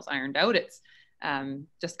details ironed out. It's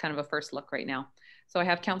just kind of a first look right now. So I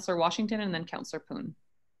have Councillor Washington and then Councillor Poon.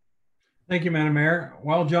 Thank you, Madam Mayor.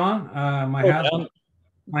 Well, John,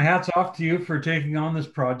 my hat's off to you for taking on this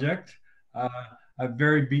project. I'm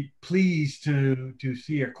very pleased to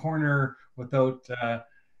see a corner without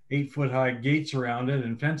 8-foot-high gates around it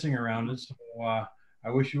and fencing around it. So I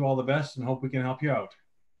wish you all the best and hope we can help you out.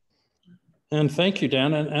 And thank you,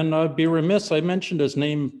 Dan. And I'd be remiss, I mentioned his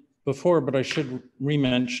name before, but I should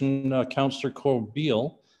re-mention Councillor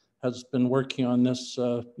Corbeil has been working on this,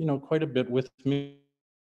 you know, quite a bit with me.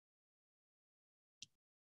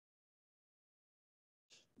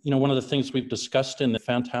 You know, one of the things we've discussed in the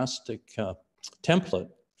fantastic template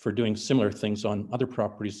for doing similar things on other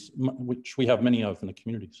properties, which we have many of in the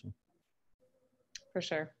community. So. For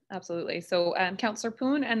sure, absolutely. So Councillor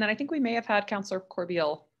Poon, and then I think we may have had Councillor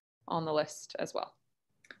Corbeil on the list as well.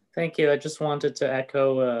 Thank you. I just wanted to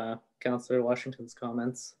echo Councillor Washington's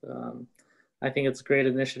comments. I think it's a great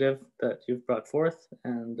initiative that you've brought forth,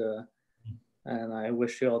 and I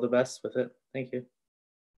wish you all the best with it. Thank you.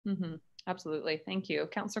 Mm-hmm. Absolutely. Thank you.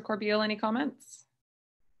 Councillor Corbeil, any comments?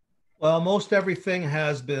 Well, most everything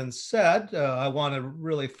has been said. I want to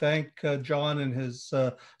really thank John and his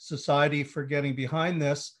society for getting behind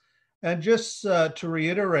this. And just to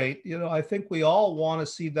reiterate, you know, I think we all want to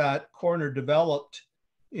see that corner developed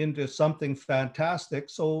into something fantastic.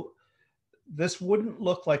 So this wouldn't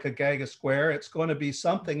look like a Gaga Square. It's going to be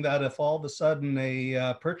something that if all of a sudden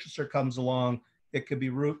a purchaser comes along, it could be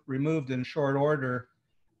removed in short order.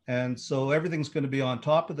 And so everything's going to be on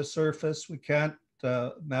top of the surface. We can't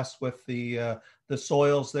mess with the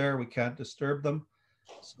soils there. We can't disturb them.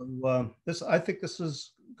 So I think this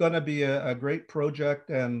is going to be a great project.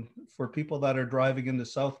 And for people that are driving into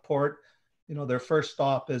Southport, you know, their first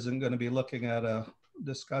stop isn't going to be looking at a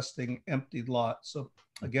disgusting empty lot. So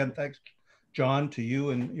again, thanks, John, to you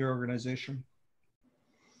and your organization.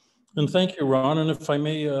 And thank you, Ron. And if I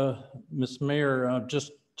may, Ms. Mayor,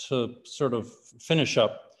 just to sort of finish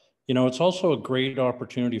up, you know, it's also a great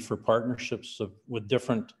opportunity for partnerships with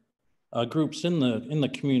different groups in the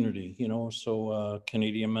community, you know, so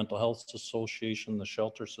Canadian Mental Health Association, the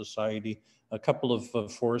Shelter Society, a couple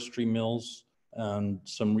of forestry mills, and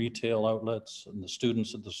some retail outlets, and the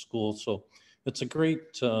students at the school. So it's a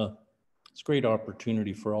great it's a great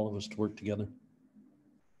opportunity for all of us to work together.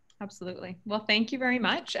 Absolutely. Well, thank you very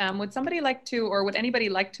much. Would somebody like to, or would anybody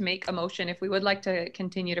like to make a motion if we would like to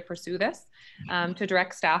continue to pursue this, to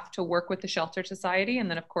direct staff to work with the Shelter Society, and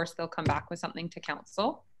then of course they'll come back with something to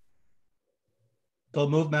council? So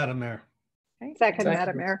move, Madam Mayor. Okay. Second,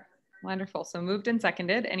 Madam Mayor. Wonderful. So moved and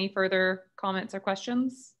seconded. Any further comments or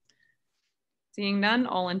questions? Seeing none,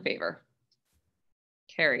 all in favor?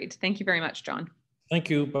 Carried. Thank you very much, John. Thank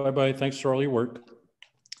you. Bye-bye. Thanks for all your work.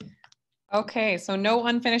 Okay, so no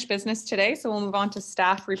unfinished business today, so we'll move on to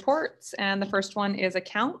staff reports. And the first one is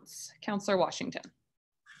accounts. Councillor Washington.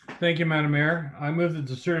 Thank you, Madam Mayor. I move that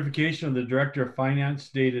the certification of the Director of Finance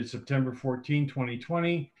dated September 14,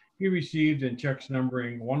 2020 be received and checks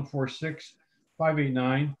numbering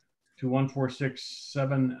 146589 to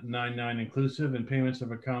 146799 inclusive, and payments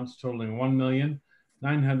of accounts totaling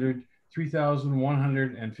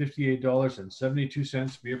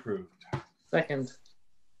 $1,903,158.72 be approved. Second.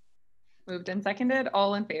 Moved and seconded.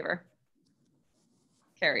 All in favor?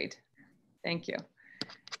 Carried. Thank you.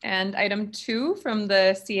 And item 2 from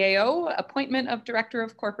the CAO, appointment of Director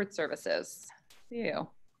of Corporate Services. CAO.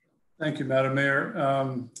 Thank you, Madam Mayor.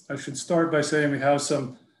 I should start by saying we have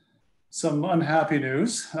some unhappy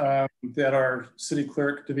news that our City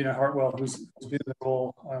Clerk, Davina Hartwell, who's been in the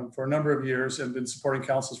role for a number of years and been supporting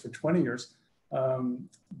councils for 20 years.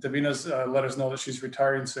 Davina's let us know that she's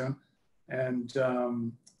retiring soon, and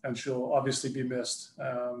she'll obviously be missed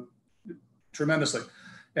tremendously.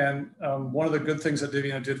 And one of the good things that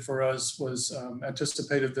Davina did for us was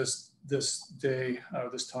anticipated this day,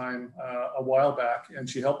 this time a while back, and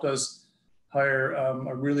she helped us hire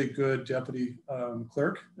a really good deputy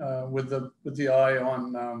clerk with the eye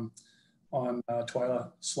on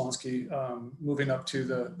Twyla Slonsky moving up to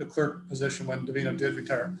the clerk position when Davina did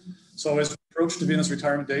retire. So as we approach Davina's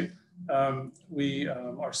retirement date, we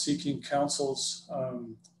are seeking council's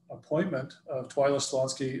appointment of Twyla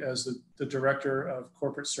Slonsky as the Director of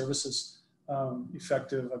Corporate Services,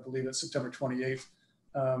 effective, I believe, it's September 28th.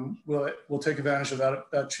 We'll take advantage of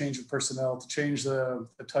that change of personnel to change the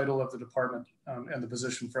title of the department and the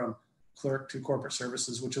position from clerk to corporate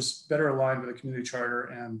services, which is better aligned with the community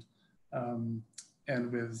charter and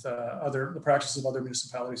with the practice of other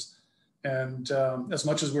municipalities. And as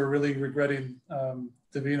much as we're really regretting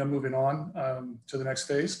Davina moving on to the next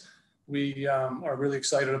phase, we are really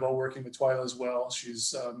excited about working with Twyla as well.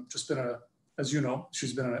 She's just been as you know,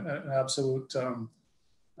 she's been an absolute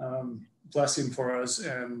blessing for us,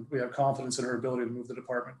 and we have confidence in her ability to move the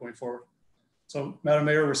department going forward. So, Madam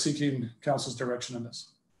Mayor, we're seeking council's direction on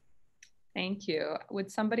this. Thank you. Would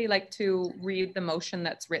somebody like to read the motion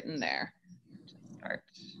that's written there? To start.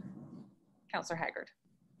 Councillor Haggard.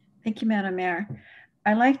 Thank you, Madam Mayor.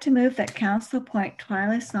 I'd like to move that council appoint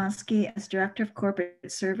Twyla Slonsky as Director of Corporate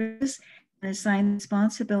Services and assign the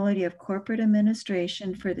responsibility of corporate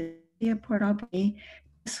administration for the City of Port Alberni,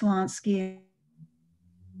 Slonsky,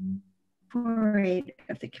 4(8)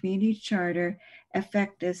 of the Community Charter,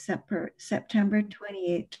 effective September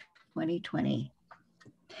 28, 2020.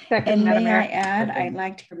 And may I add, I'd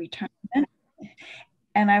like to retirement,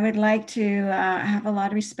 and I would like to have a lot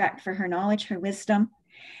of respect for her knowledge, her wisdom,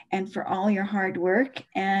 and for all your hard work.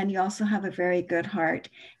 And you also have a very good heart.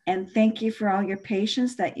 And thank you for all your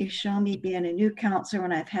patience that you show me being a new counselor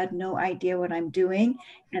when I've had no idea what I'm doing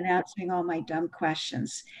and answering all my dumb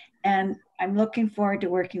questions. And I'm looking forward to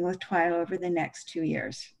working with Twyla over the next 2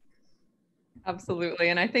 years. Absolutely.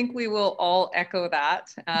 And I think we will all echo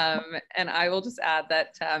that. And I will just add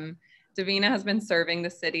that Davina has been serving the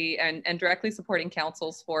city and directly supporting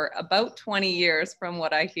councils for about 20 years from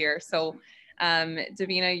what I hear. So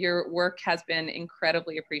Davina, your work has been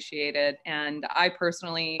incredibly appreciated. And I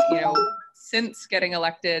personally, since getting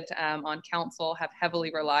elected on council, have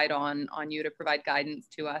heavily relied on you to provide guidance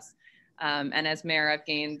to us. And as mayor, I've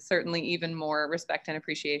gained certainly even more respect and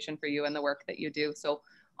appreciation for you and the work that you do. So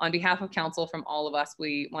on behalf of council, from all of us,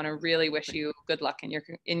 we want to really wish you good luck in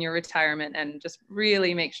your retirement, and just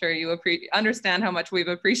really make sure you understand how much we've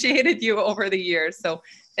appreciated you over the years. So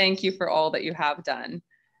thank you for all that you have done.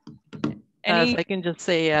 If I can just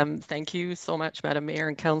say thank you so much, Madam Mayor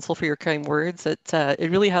and Council, for your kind words. It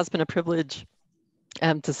really has been a privilege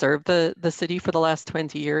to serve the city for the last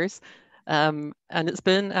 20 years. And it's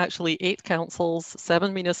been actually 8 councils,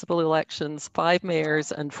 7 municipal elections, 5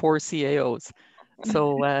 mayors, and 4 CAOs.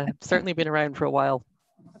 So certainly been around for a while.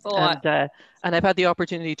 That's a lot. And I've had the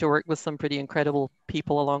opportunity to work with some pretty incredible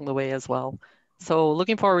people along the way as well. So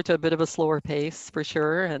looking forward to a bit of a slower pace for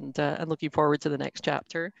sure, and looking forward to the next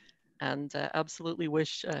chapter. And absolutely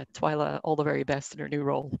wish Twyla all the very best in her new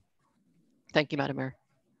role. Thank you, Madam Mayor.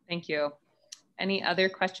 Thank you. Any other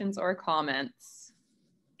questions or comments?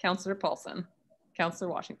 Councillor Paulson, Councillor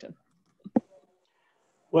Washington.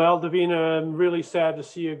 Well, Davina, I'm really sad to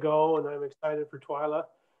see you go, and I'm excited for Twyla.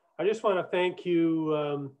 I just want to thank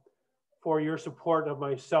you for your support of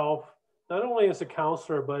myself, not only as a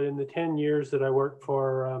councillor, but in the 10 years that I worked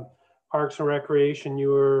for Parks and Recreation. You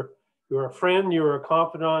were a friend, you were a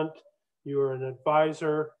confidant, you were an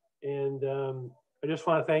advisor, and I just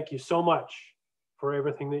want to thank you so much for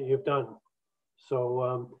everything that you've done.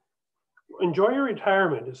 So enjoy your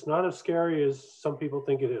retirement. It's not as scary as some people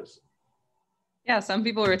think it is. Yeah, some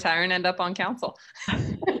people retire and end up on council.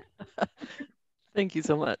 Thank you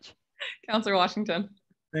so much. Councillor Washington.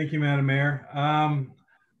 Thank you, Madam Mayor.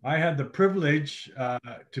 I had the privilege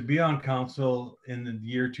to be on council in the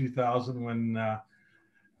year 2000 when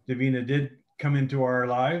Davina did come into our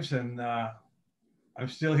lives, and I'm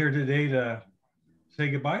still here today to say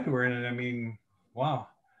goodbye to her. And I mean, wow,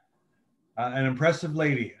 an impressive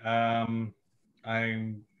lady. I'm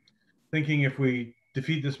thinking if we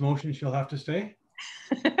defeat this motion, she'll have to stay.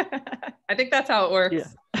 I think that's how it works. Yeah.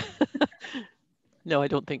 No, I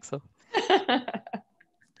don't think so.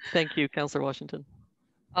 Thank you, Councillor Washington.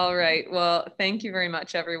 All right. Well, thank you very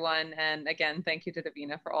much, everyone. And again, thank you to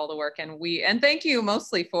Davina for all the work. And thank you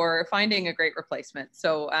mostly for finding a great replacement.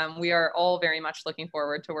 So we are all very much looking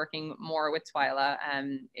forward to working more with Twyla.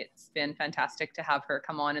 It's been fantastic to have her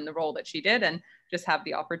come on in the role that she did and just have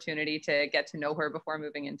the opportunity to get to know her before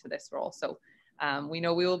moving into this role. So we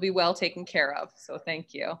know we will be well taken care of. So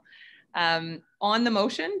thank you. On the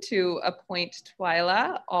motion to appoint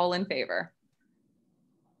Twyla, all in favor?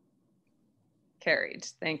 Carried.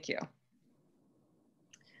 Thank you.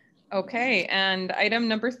 Okay, and item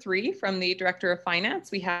number 3 from the Director of Finance,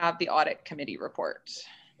 we have the Audit Committee report.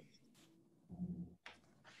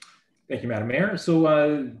 Thank you, Madam Mayor. So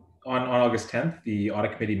on August 10th, the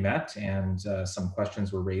Audit Committee met and some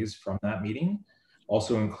questions were raised from that meeting.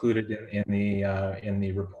 Also included in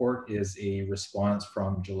the report is a response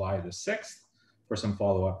from July the 6th for some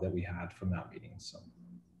follow-up that we had from that meeting. So.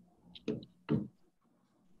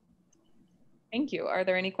 Thank you. Are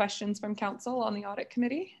there any questions from Council on the Audit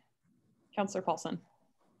Committee? Councillor Paulson.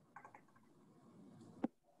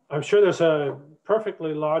 I'm sure there's a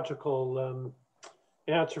perfectly logical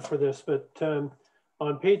answer for this, but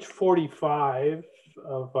on page 45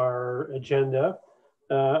 of our agenda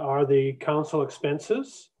are the council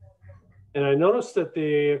expenses. And I noticed that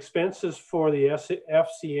the expenses for the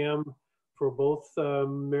FCM for both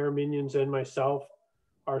Mayor Minions and myself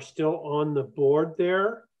are still on the board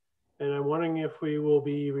there. And I'm wondering if we will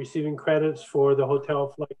be receiving credits for the hotel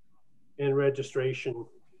flight and registration.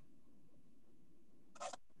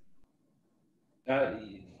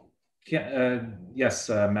 Yes,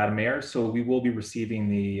 Madam Mayor. So we will be receiving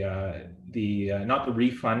not the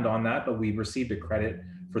refund on that, but we received a credit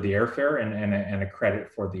for the airfare and a credit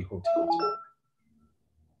for the hotel.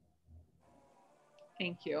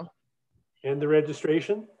 Thank you. And the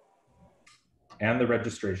registration? And the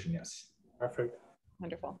registration, yes. Perfect.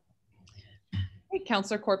 Wonderful. Hey,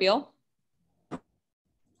 Councillor Corbeil.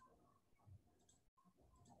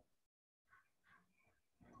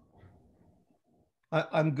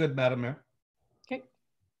 I'm good, Madam Mayor. Okay.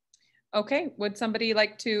 Okay. Would somebody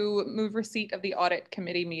like to move receipt of the Audit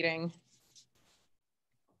Committee meeting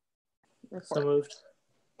report? So moved.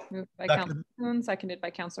 Moved by Councillor Kuhn, seconded by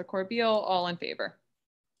Councillor Corbeil. All in favor?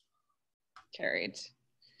 Carried.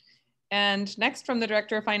 And next from the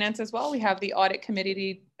Director of Finance as well, we have the Audit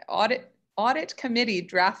Committee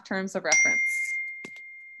draft terms of reference.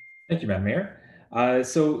 Thank you, Madam Mayor.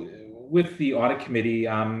 So with the Audit Committee,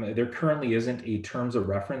 there currently isn't a terms of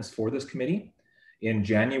reference for this committee. In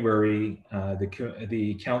January,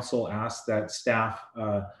 the council asked that staff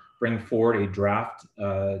bring forward a draft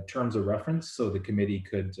terms of reference so the committee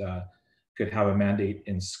could have a mandate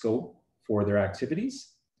in scope for their activities.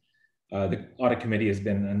 The Audit Committee has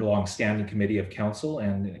been a long-standing committee of council,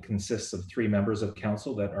 and it consists of 3 members of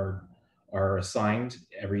council that are assigned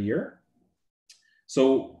every year.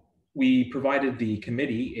 So we provided the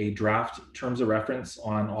committee a draft terms of reference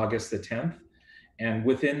on August the 10th. And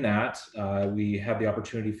within that, we had the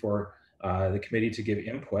opportunity for the committee to give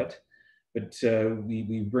input. But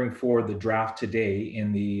we bring forward the draft today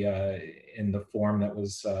in the form that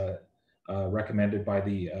was recommended by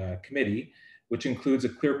the committee, which includes a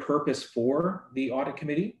clear purpose for the Audit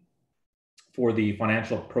Committee, for the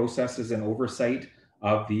financial processes and oversight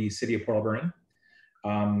of the City of Port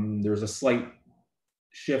Alberni. There's a slight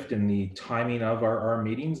shift in the timing of our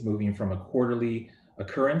meetings, moving from a quarterly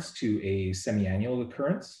occurrence to a semi-annual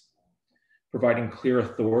occurrence, providing clear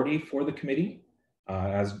authority for the committee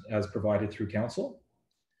as provided through council.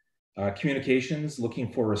 Communications,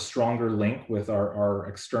 looking for a stronger link with our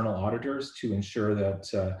external auditors to ensure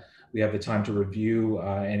that we have the time to review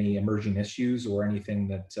any emerging issues or anything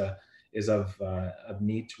that is of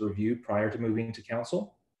need to review prior to moving to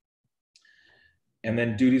council. And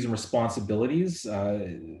then duties and responsibilities.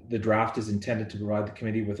 The draft is intended to provide the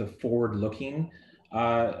committee with a forward-looking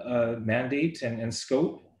mandate and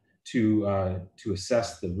scope to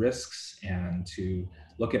assess the risks and to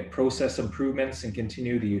look at process improvements and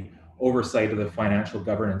continue the oversight of the financial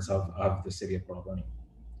governance of the city of Port Alberni.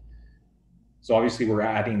 So obviously we're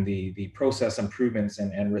adding the process improvements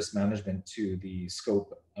and risk management to the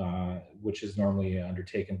scope, which is normally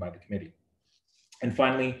undertaken by the committee. And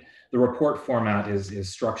finally, the report format is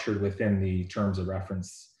structured within the terms of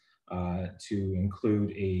reference to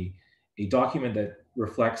include a document that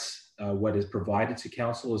reflects what is provided to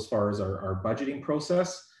council as far as our budgeting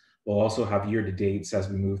process. We'll also have year-to-dates as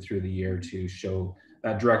we move through the year to show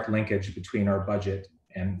that direct linkage between our budget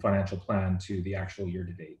and financial plan to the actual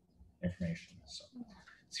year-to-date information. So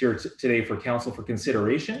it's here today for council for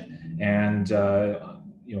consideration, and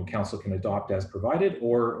council can adopt as provided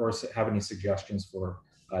or have any suggestions for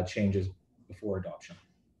changes before adoption.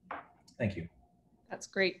 Thank you. That's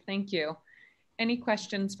great. Thank you. Any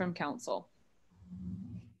questions from council?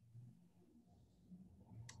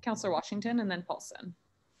 Councillor Washington and then Paulson.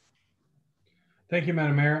 Thank you,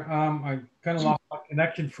 Madam Mayor. I kind of lost my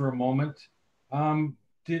connection for a moment. In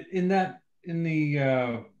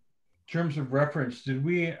the terms of reference, did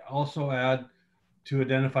we also add to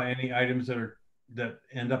identify any items that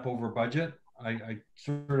end up over budget? I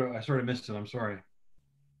sort of missed it. I'm sorry.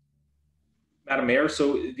 Madam Mayor,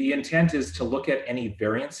 so the intent is to look at any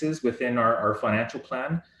variances within our financial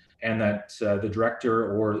plan, and that the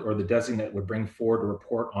director or the designate would bring forward a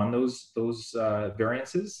report on those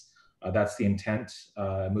variances. That's the intent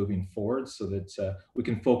moving forward, so that we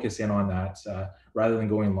can focus in on that rather than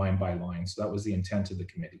going line by line. So that was the intent of the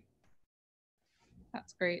committee.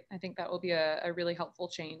 That's great. I think that will be a really helpful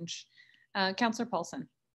change. Councillor Paulson.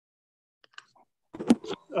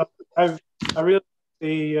 I really like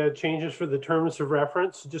the changes for the terms of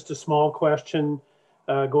reference. Just a small question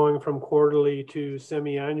going from quarterly to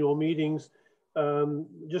semi-annual meetings.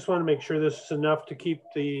 Just want to make sure this is enough to keep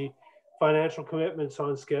the financial commitments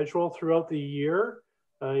on schedule throughout the year,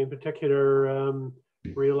 in particular,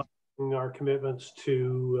 realizing our commitments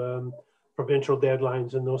to provincial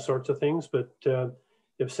deadlines and those sorts of things. But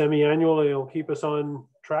if semi-annual, it'll keep us on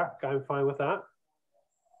track, I'm fine with that.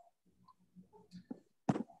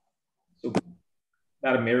 So,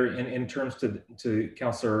 Madam Mayor, in terms to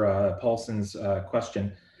Councillor Paulson's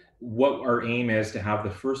question, what our aim is to have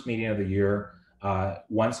the first meeting of the year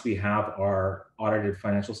once we have our audited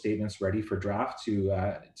financial statements ready for draft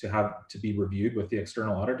to be reviewed with the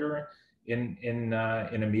external auditor in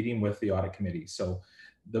a meeting with the audit committee. So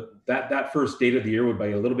that first date of the year would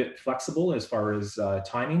be a little bit flexible as far as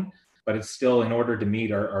timing, but it's still in order to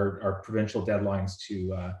meet our provincial deadlines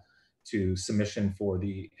to submission for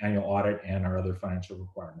the annual audit and our other financial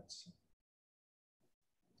requirements.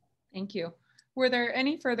 Thank you. Were there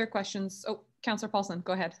any further questions? Oh, Councillor Paulson,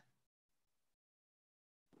 go ahead.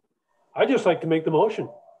 I'd just like to make the motion.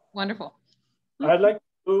 Wonderful. I'd like to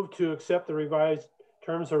move to accept the revised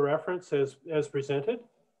terms of reference as presented.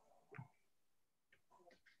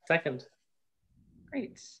 Second.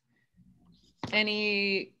 Great.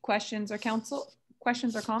 Any questions or comments?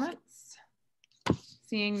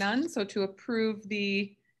 Seeing none, so to approve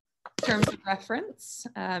the terms of reference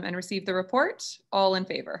and receive the report, all in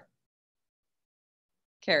favor?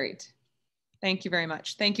 Carried. Thank you very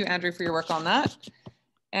much. Thank you, Andrew, for your work on that.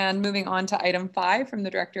 And moving on to item 5 from the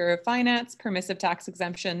Director of Finance, permissive tax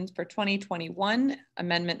exemptions for 2021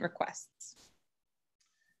 amendment requests.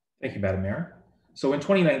 Thank you, Madam Mayor. So in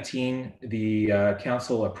 2019, the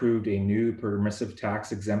Council approved a new permissive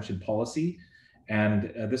tax exemption policy,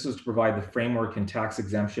 and this was to provide the framework and tax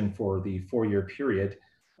exemption for the 4-year period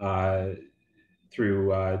through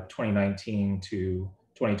 2019 to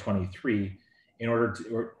 2023 in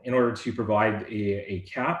order to provide a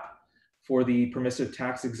cap for the permissive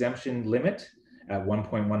tax exemption limit at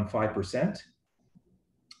 1.15%,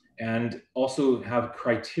 and also have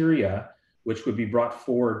criteria which would be brought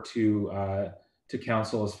forward to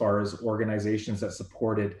council as far as organizations that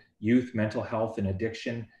supported youth, mental health and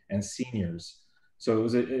addiction, and seniors. So it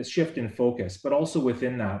was a shift in focus, but also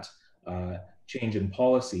within that change in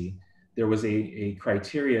policy, there was a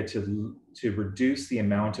criteria to reduce the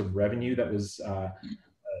amount of revenue that was,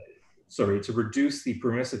 to reduce the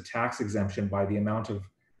permissive tax exemption by the amount of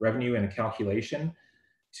revenue in a calculation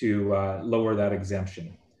to lower that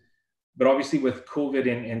exemption. But obviously with COVID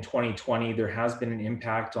in 2020, there has been an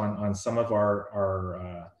impact on some of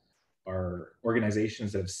our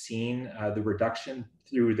organizations that have seen the reduction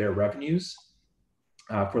through their revenues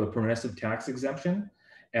for the permissive tax exemption.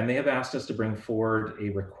 And they have asked us to bring forward a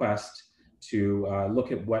request to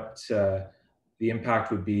look at what the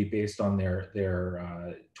impact would be based on their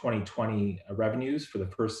 2020 revenues for the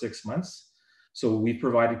first 6 months. So we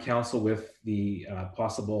provided council with the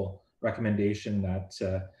possible recommendation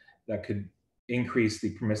that could increase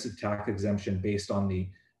the permissive tax exemption based on the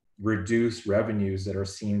reduced revenues that are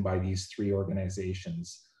seen by these three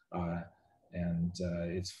organizations.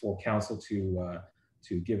 It's for council to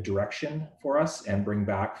give direction for us and bring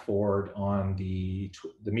back forward on the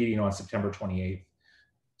meeting on September 28th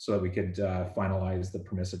so that we could finalize the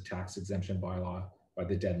permissive tax exemption bylaw by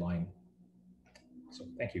the deadline. So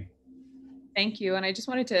thank you. Thank you. And I just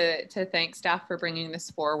wanted to thank staff for bringing this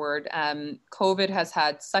forward. COVID has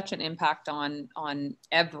had such an impact on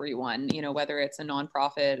everyone, you know, whether it's a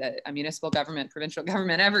nonprofit, a municipal government, provincial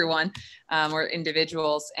government, everyone, or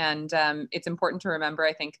individuals. And it's important to remember,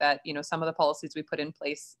 I think, that, you know, some of the policies we put in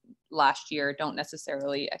place last year don't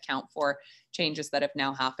necessarily account for changes that have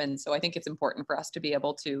now happened. So I think it's important for us to be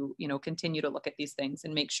able to, you know, continue to look at these things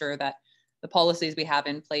and make sure that the policies we have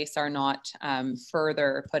in place are not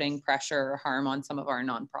further putting pressure or harm on some of our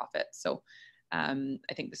nonprofits. So I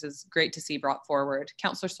think this is great to see brought forward.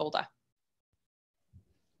 Councillor Solda.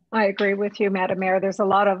 I agree with you, Madam Mayor. There's a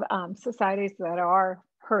lot of societies that are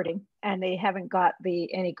hurting and they haven't got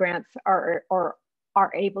any grants or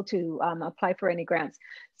are able to apply for any grants.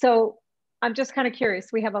 So I'm just kind of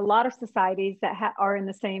curious. We have a lot of societies that are in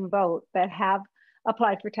the same boat that have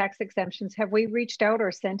applied for tax exemptions. Have we reached out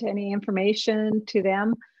or sent any information to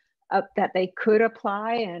them that they could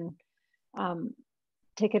apply and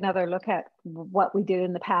take another look at what we did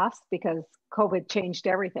in the past, because COVID changed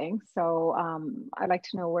everything. So I'd like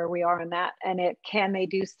to know where we are on that, and can they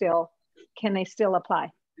still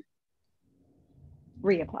apply,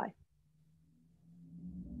 reapply?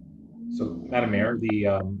 So, Madam Mayor, the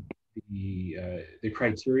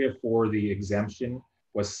criteria for the exemption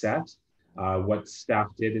was set. What staff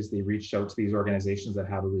did is they reached out to these organizations that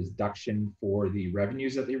have a reduction for the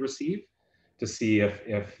revenues that they receive to see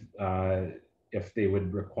if they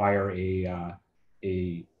would require a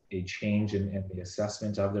change in the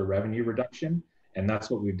assessment of their revenue reduction. And that's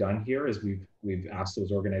what we've done here is we've asked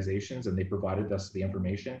those organizations and they provided us the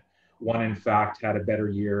information. One, in fact, had a better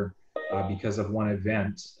year because of one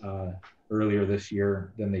event earlier this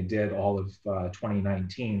year than they did all of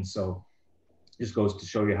 2019. So just goes to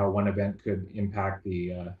show you how one event could impact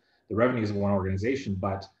the revenues of one organization.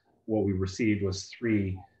 But what we received was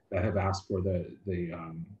 3 that have asked for the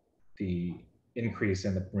increase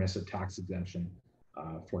in the permissive tax exemption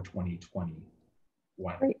for 2021.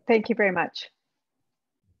 Great. Thank you very much.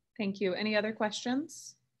 Thank you. Any other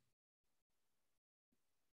questions?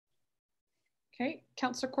 Okay,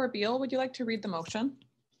 Councillor Corbeil, would you like to read the motion?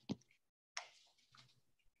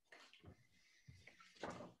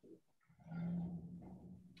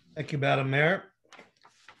 Thank you, Madam Mayor.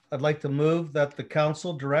 I'd like to move that the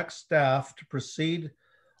council direct staff to proceed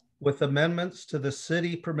with amendments to the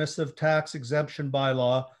city permissive tax exemption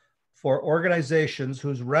bylaw for organizations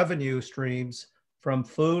whose revenue streams from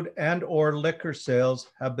food and or liquor sales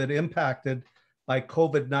have been impacted by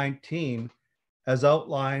COVID-19 as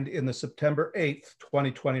outlined in the September 8th,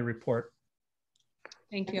 2020 report.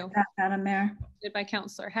 Thank you. Madam Mayor. Seconded by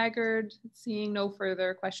Councillor Haggard. Seeing no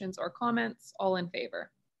further questions or comments, all in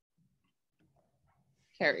favor?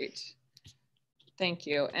 Carried. Thank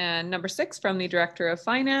you. And number 6 from the Director of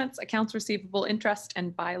Finance, accounts receivable interest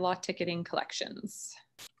and bylaw ticketing collections.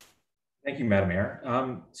 Thank you, Madam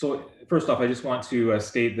Mayor. So first off, I just want to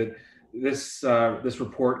state that this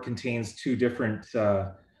report contains 2 different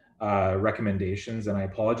recommendations, and I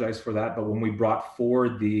apologize for that. But when we brought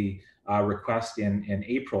forward the request in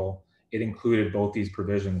April, it included both these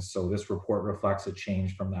provisions. So this report reflects a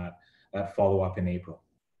change from that follow-up in April.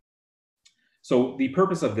 So the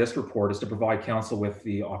purpose of this report is to provide council with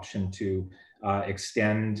the option to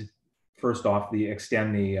extend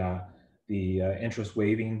the interest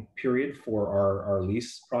waiving period for our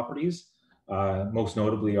lease properties, most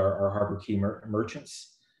notably our Harbor Key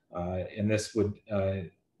merchants. And this would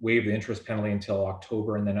waive the interest penalty until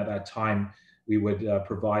October. And then at that time, we would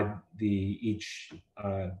provide each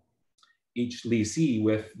leasee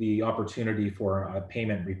with the opportunity for a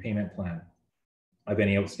repayment plan of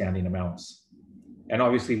any outstanding amounts. And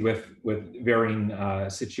obviously with varying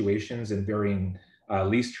situations and varying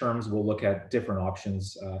lease terms, we'll look at different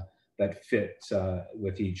options that fit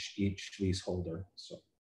with each leaseholder. So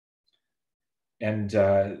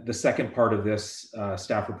the second part of this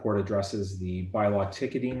staff report addresses the bylaw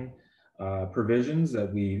ticketing provisions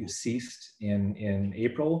that we ceased in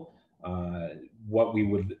April. What we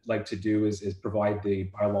would like to do is provide the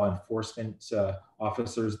bylaw enforcement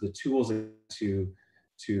officers the tools to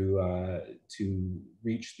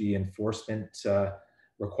reach the enforcement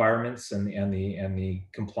requirements and the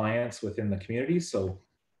compliance within the community. So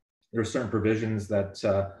there are certain provisions that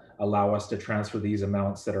allow us to transfer these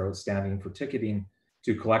amounts that are outstanding for ticketing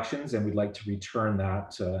to collections, and we'd like to return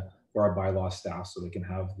that for our bylaw staff so they can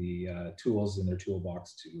have the tools in their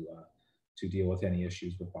toolbox to deal with any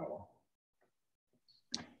issues with bylaw.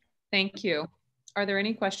 Thank you. Are there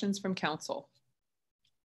any questions from council?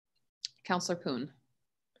 Councillor Poon.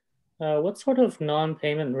 What sort of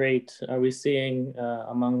non-payment rate are we seeing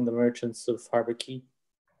among the merchants of Harbour Quay?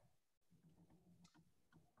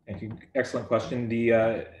 Thank you. Excellent question.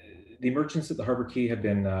 The merchants at the Harbour Quay have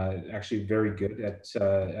been actually very good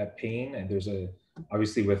at paying, and there's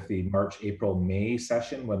obviously with the March, April, May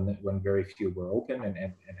session when very few were open and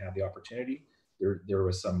had the opportunity, there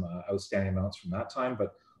was some outstanding amounts from that time.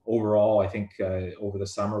 But overall, I think over the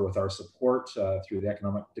summer with our support through the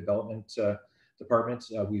Economic Development Department,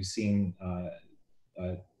 we've seen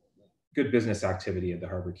good business activity at the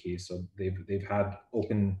Harbour Quay. So they've had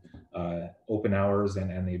open hours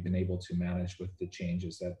and they've been able to manage with the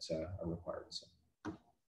changes that are required. So.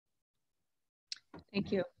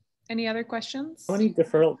 Thank you. Any other questions? How many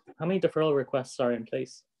deferral requests are in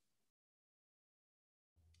place?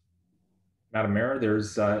 Madam Mayor,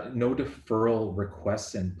 there's no deferral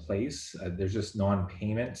requests in place. There's just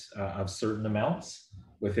non-payment of certain amounts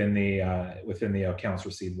within the accounts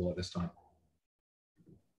receivable at this time.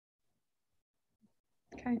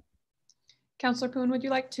 Okay. Councillor Poon, would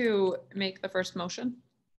you like to make the first motion?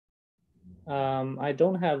 I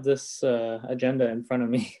don't have this agenda in front of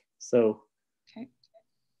me, so. Okay.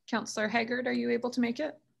 Councillor Haggard, are you able to make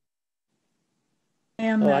it?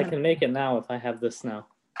 I can make it now if I have this now.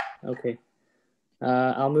 Okay.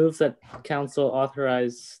 I'll move that council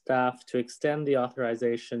authorize staff to extend the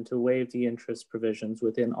authorization to waive the interest provisions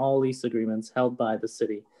within all lease agreements held by the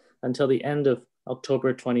city until the end of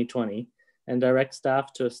October 2020 and direct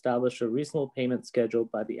staff to establish a reasonable payment schedule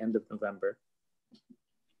by the end of November.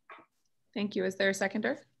 Thank you. Is there a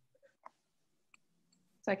seconder?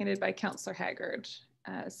 Seconded by Councillor Haggard.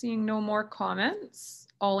 Seeing no more comments,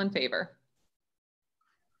 all in favor?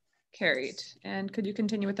 Carried. And could you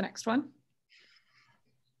continue with the next one?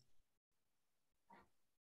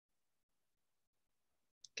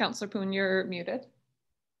 Councillor Poon, you're muted.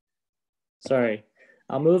 Sorry.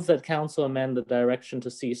 I'll move that council amend the direction to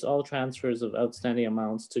cease all transfers of outstanding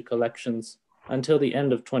amounts to collections until the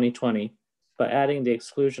end of 2020 by adding the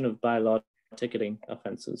exclusion of bylaw ticketing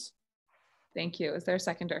offenses. Thank you. Is there a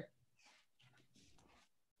seconder?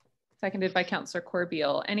 Seconded by Councillor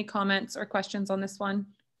Corbeil. Any comments or questions on this one?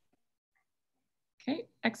 Okay,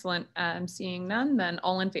 excellent. I'm seeing none, then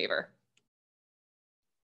all in favor?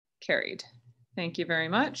 Carried. Thank you very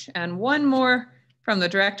much. And one more from the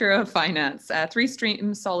Director of Finance, Three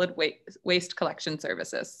Stream Solid Waste Collection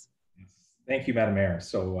Services. Thank you, Madam Mayor.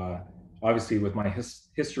 So obviously with my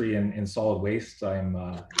history in solid waste,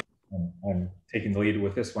 I'm taking the lead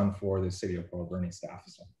with this one for the City of Alberni staff.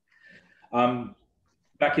 So,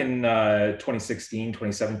 back in 2016,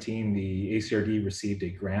 2017, the ACRD received a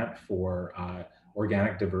grant for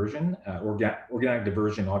organic diversion. Organic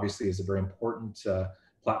diversion obviously is a very important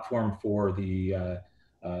platform for the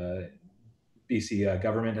BC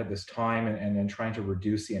government at this time, and then trying to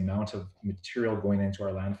reduce the amount of material going into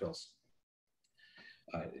our landfills.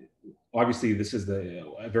 Obviously, this is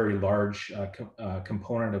a very large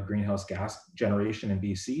component of greenhouse gas generation in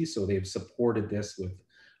BC, so they've supported this with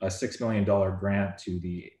a $6 million grant to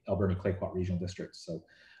the Alberni Clayoquot Regional District. So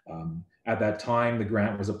at that time, the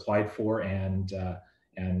grant was applied for, and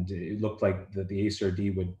it looked like the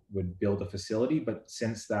ACRD would build a facility. But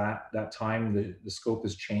since that time, the scope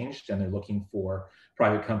has changed, and they're looking for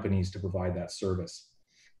private companies to provide that service.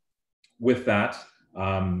 With that,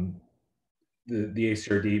 the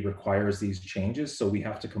ACRD requires these changes, so we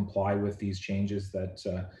have to comply with these changes that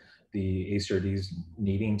the ACRD is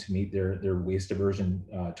needing to meet their waste diversion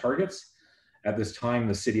targets. At this time,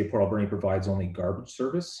 the City of Port Alberni provides only garbage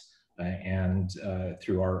service and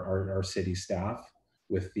through our city staff,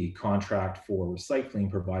 with the contract for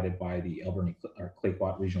recycling provided by the Alberni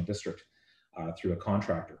Clayoquot Regional District through a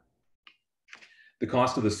contractor. The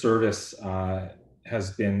cost of the service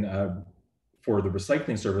has been, for the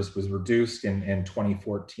recycling service, was reduced in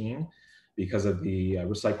 2014 because of the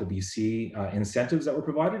Recycle BC incentives that were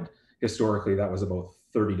provided. Historically, that was about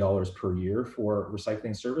 $30 per year for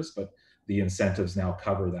recycling service, but the incentives now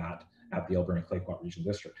cover that at the Alberni Clayoquot Regional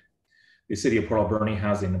District. The City of Port Alberni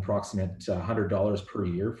has an approximate $100 per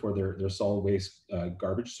year for their solid waste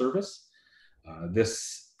garbage service.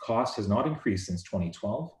 This cost has not increased since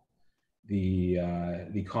 2012.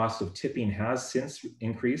 The cost of tipping has since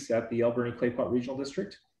increased at the Alberni Clayoquot Regional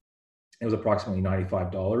District. It was approximately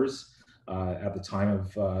 $95 at the time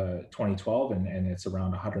of 2012, and it's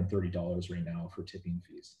around $130 right now for tipping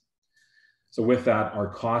fees. So with that, our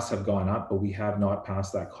costs have gone up, but we have not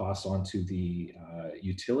passed that cost on to the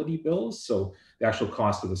utility bills. So the actual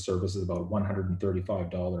cost of the service is about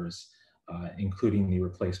 $135, including the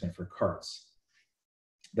replacement for carts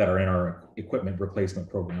that are in our equipment replacement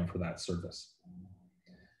program for that service.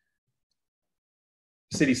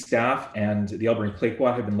 City staff and the Alberni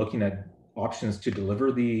Clayoquot have been looking at options to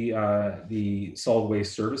deliver the solid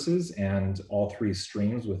waste services and all three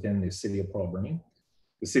streams within the City of Port Alberni.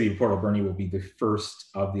 The City of Port Alberni will be the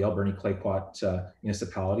first of the Alberni Clayoquot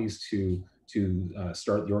municipalities to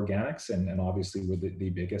start the organics, and obviously we're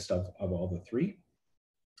the biggest of all the three.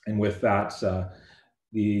 And with that,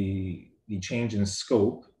 the change in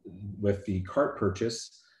scope with the cart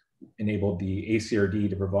purchase enabled the ACRD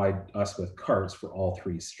to provide us with carts for all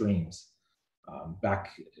three streams.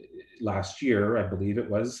 Back last year, I believe it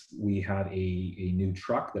was, we had a new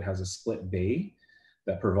truck that has a split bay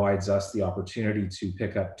that provides us the opportunity to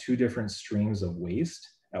pick up two different streams of waste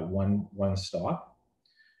at one stop.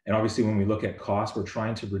 And obviously when we look at cost, we're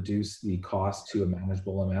trying to reduce the cost to a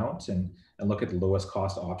manageable amount and look at the lowest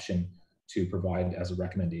cost option to provide as a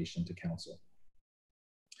recommendation to council.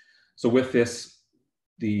 So with this,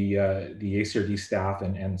 the ACRD staff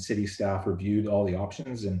and city staff reviewed all the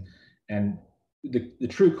options, and the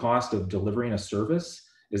true cost of delivering a service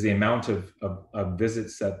is the amount of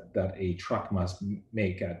visits that a truck must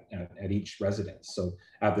make at each residence. So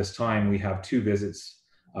at this time, we have 2 visits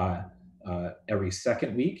every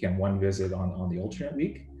second week and 1 visit on the alternate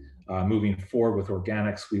week. Moving forward with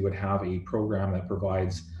organics, we would have a program that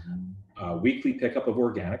provides weekly pickup of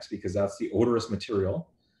organics, because that's the odorous material,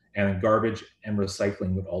 and garbage and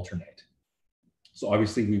recycling would alternate. So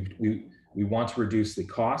obviously we want to reduce the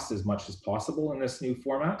cost as much as possible in this new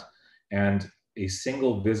format, and a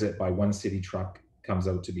single visit by 1 city truck comes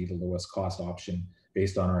out to be the lowest cost option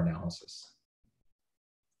based on our analysis.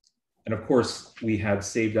 And of course, we had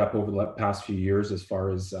saved up over the past few years as far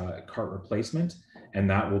as cart replacement, and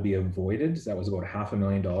that will be avoided. That was about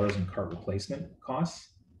 $500,000 in cart replacement costs.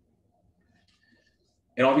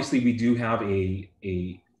 And obviously we do have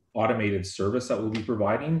a automated service that we'll be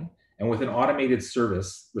providing. And with an automated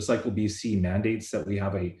service, Recycle BC mandates that we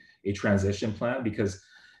have a transition plan, because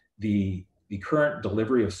the current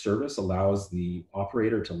delivery of service allows the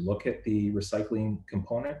operator to look at the recycling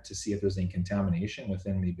component to see if there's any contamination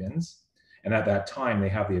within the bins. And at that time, they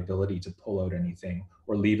have the ability to pull out anything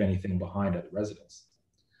or leave anything behind at the residence.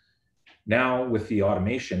 Now, with the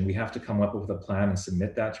automation, we have to come up with a plan and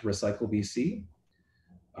submit that to Recycle BC.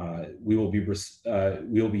 We will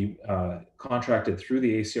be contracted through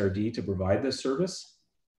the ACRD to provide this service,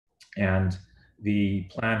 and the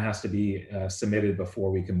plan has to be submitted before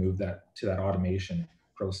we can move that to that automation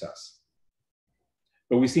process.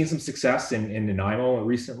 But we've seen some success in Nanaimo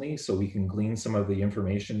recently, so we can glean some of the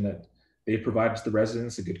information that they provided to the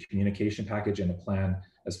residents, a good communication package and a plan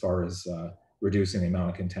as far as reducing the amount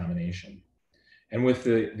of contamination. And with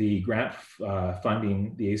the grant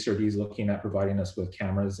funding, the ACRD is looking at providing us with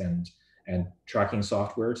cameras and tracking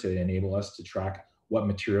software to enable us to track what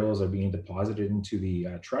materials are being deposited into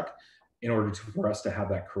the truck, in order for us to have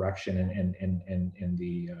that correction and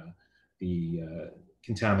the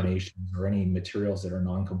contaminations or any materials that are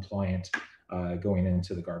non-compliant going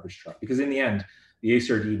into the garbage truck. Because in the end, the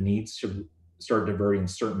ACRD needs to start diverting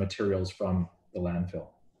certain materials from the landfill.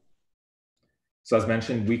 So as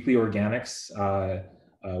mentioned, weekly organics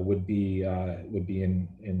would be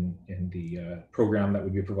in the program that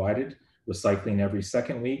would be provided, recycling every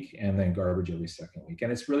second week, and then garbage every second week.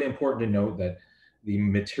 And it's really important to note that the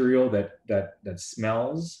material that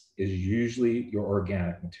smells is usually your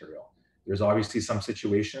organic material. There's obviously some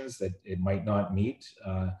situations that it might not meet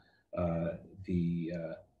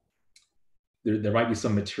there might be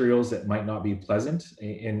some materials that might not be pleasant,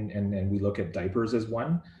 and we look at diapers as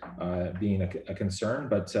one being a concern,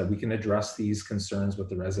 but we can address these concerns with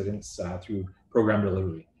the residents through program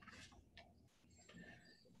delivery.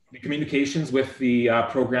 The communications with the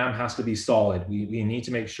program has to be solid. We need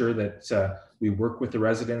to make sure that we work with the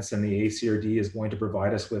residents, and the ACRD is going to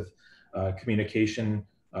provide us with communication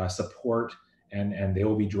support, and they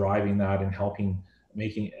will be driving that and helping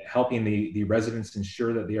the residents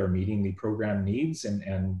ensure that they are meeting the program needs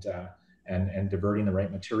and diverting the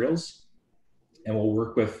right materials. And we'll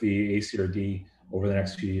work with the ACRD over the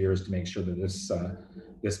next few years to make sure that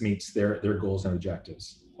this meets their goals and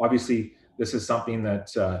objectives. Obviously, this is something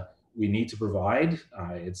that we need to provide.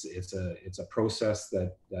 It's a process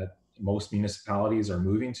that most municipalities are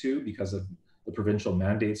moving to because of the provincial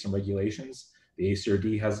mandates and regulations. The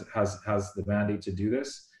ACRD has the mandate to do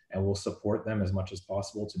this, and we'll support them as much as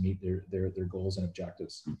possible to meet their goals and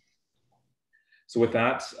objectives. So with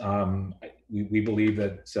that, we believe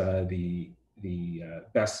that the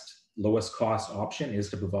best, lowest cost option is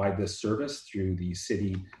to provide this service through the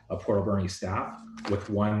City of Port Alberni staff with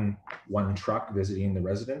one truck visiting the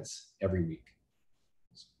residents every week.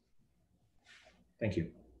 Thank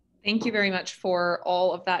you. Thank you very much for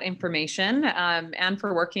all of that information and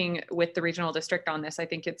for working with the regional district on this. I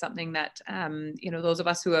think it's something that, you know, those of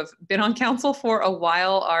us who have been on council for a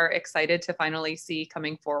while are excited to finally see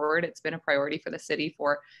coming forward. It's been a priority for the city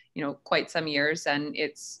for, you know, quite some years, and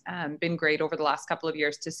it's been great over the last couple of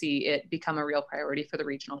years to see it become a real priority for the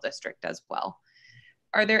regional district as well.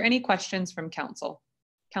 Are there any questions from council?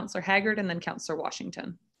 Councillor Haggard and then Councillor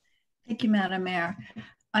Washington. Thank you, Madam Mayor.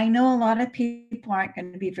 I know a lot of people aren't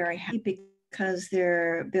going to be very happy because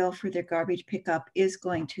their bill for their garbage pickup is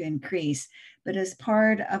going to increase. But as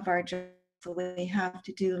part of our job, we have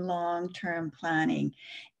to do long-term planning.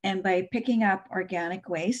 And by picking up organic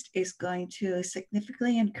waste is going to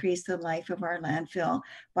significantly increase the life of our landfill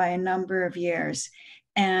by a number of years.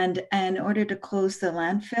 And in order to close the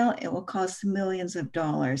landfill, it will cost millions of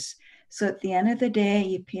dollars. So at the end of the day,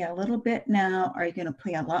 you pay a little bit now, or you're going to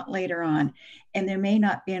pay a lot later on. And there may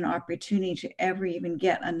not be an opportunity to ever even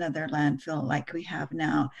get another landfill like we have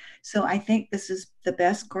now. So I think this is the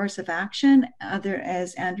best course of action.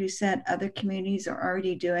 As Andrew said, other communities are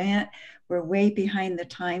already doing it. We're way behind the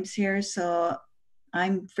times here. So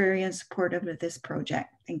I'm very supportive of this project.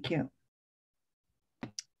 Thank you.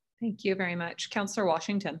 Thank you very much. Councillor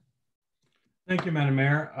Washington. Thank you, Madam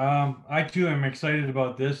Mayor. I too am excited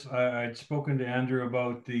about this. I'd spoken to Andrew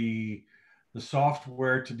about the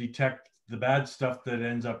software to detect the bad stuff that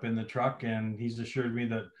ends up in the truck, and he's assured me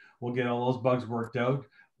that we'll get all those bugs worked out.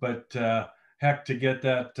 But heck, to get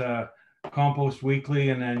that compost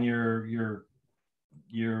weekly and then your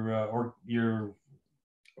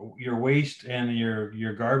waste and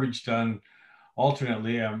your garbage done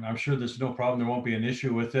alternately, I'm sure there's no problem. There won't be an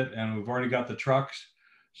issue with it, and we've already got the trucks,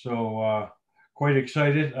 so quite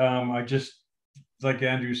excited. I just, like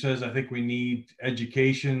Andrew says, I think we need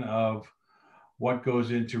education of what goes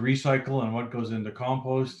into recycle and what goes into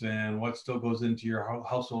compost and what still goes into your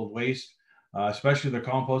household waste, especially the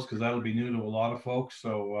compost, because that'll be new to a lot of folks.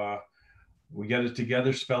 So we get it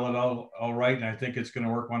together, spell it out all right, and I think it's going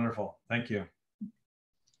to work wonderful. Thank you.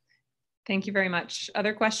 Thank you very much.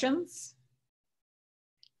 Other questions?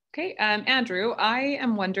 Okay, Andrew, I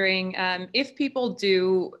am wondering if people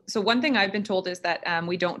do, so one thing I've been told is that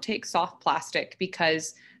we don't take soft plastic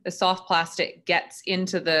because the soft plastic gets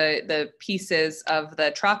into the pieces of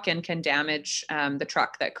the truck and can damage the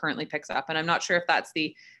truck that currently picks up. And I'm not sure if that's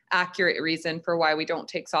the accurate reason for why we don't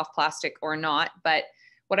take soft plastic or not, but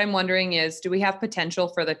what I'm wondering is, do we have potential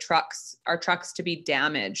for our trucks to be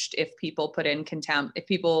damaged if people put in if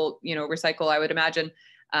people, you know, recycle? I would imagine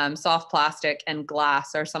soft plastic and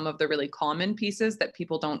glass are some of the really common pieces that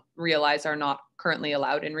people don't realize are not currently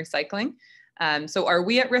allowed in recycling. So are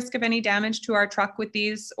we at risk of any damage to our truck with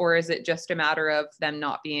these, or is it just a matter of them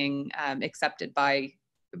not being accepted by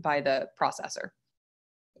the processor?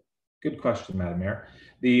 Good question, Madam Mayor.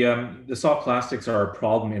 The soft plastics are a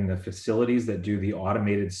problem in the facilities that do the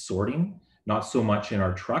automated sorting, not so much in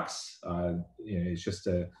our trucks. It's just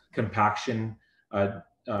a compaction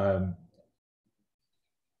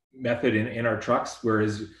method in our trucks,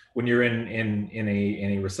 whereas when you're in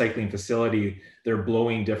a recycling facility, they're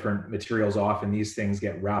blowing different materials off, and these things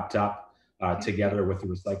get wrapped up together with the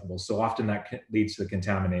recyclables. So often that leads to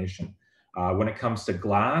contamination. When it comes to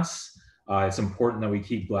glass, it's important that we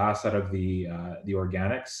keep glass out of the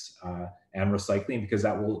organics and recycling, because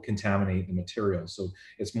that will contaminate the materials. So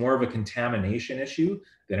it's more of a contamination issue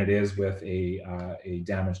than it is with a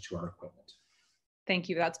damage to our equipment. Thank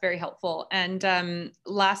you. That's very helpful. And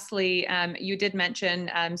lastly, you did mention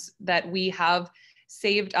that we have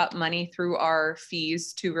saved up money through our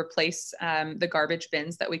fees to replace the garbage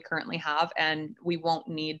bins that we currently have, and we won't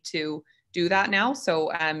need to do that now. So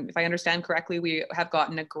if I understand correctly, we have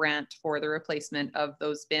gotten a grant for the replacement of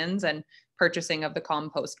those bins and purchasing of the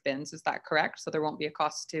compost bins. Is that correct? So there won't be a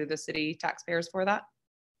cost to the city taxpayers for that?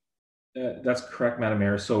 That's correct, Madam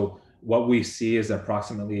Mayor. So what we see is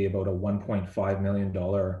approximately about a $1.5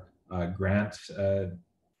 million grant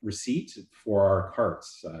receipt for our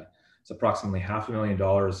carts. It's approximately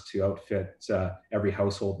 $500,000 to outfit every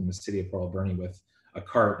household in the city of Port Alberni with a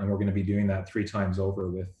cart, and we're going to be doing that 3 times over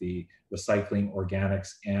with the recycling,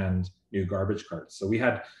 organics, and new garbage carts. So we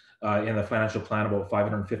had in the financial plan about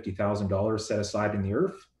 $550,000 set aside in the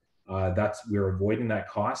IRF. We're avoiding that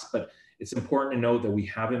cost, but it's important to note that we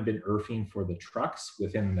haven't been IRFing for the trucks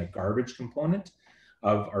within the garbage component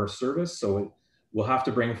of our service. So we'll have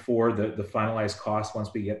to bring forward the finalized cost once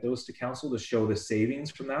we get those to council to show the savings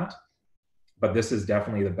from that. But this is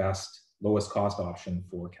definitely the best, lowest cost option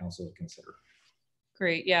for council to consider.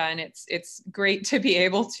 Great, yeah, and it's great to be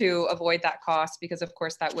able to avoid that cost, because of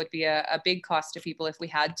course that would be a big cost to people if we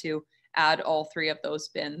had to add all 3 of those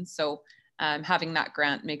bins. So having that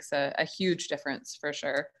grant makes a huge difference for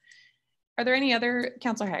sure. Are there any other,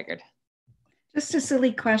 Councillor Haggard? Just a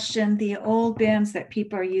silly question. The old bins that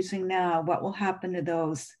people are using now, what will happen to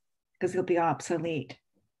those? Because they'll be obsolete.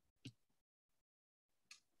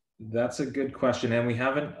 That's a good question. And we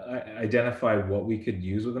haven't identified what we could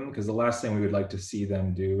use with them, because the last thing we would like to see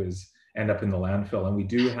them do is end up in the landfill. And we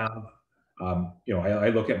do have, you know, I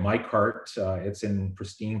look at my cart, it's in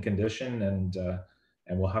pristine condition, and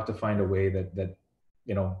we'll have to find a way that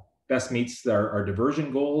you know, best meets our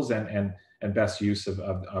diversion goals and best use of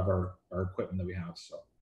our equipment that we have. So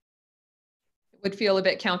it would feel a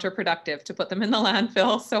bit counterproductive to put them in the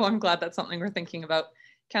landfill. So I'm glad that's something we're thinking about.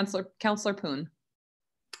 Councillor Poon.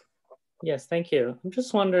 Yes, thank you. I'm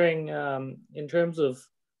just wondering, in terms of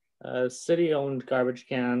city-owned garbage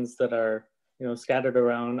cans that are, you know, scattered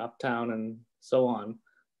around uptown and so on,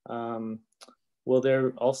 will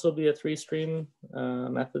there also be a 3-stream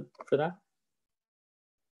method for that?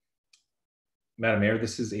 Madam Mayor,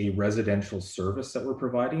 this is a residential service that we're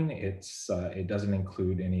providing. It doesn't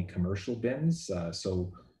include any commercial bins.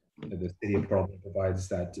 So the city of Port Alberni provides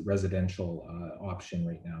that residential option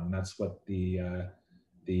right now, and that's what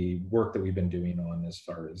the work that we've been doing on as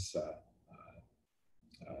far as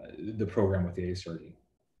the program with the ASRD.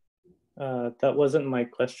 That wasn't my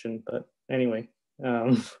question, but anyway,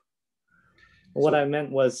 what I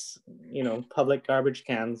meant was, you know, public garbage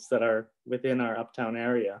cans that are within our uptown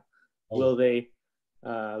area. Will they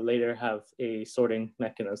later have a sorting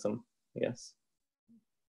mechanism? Yes.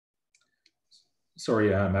 Sorry,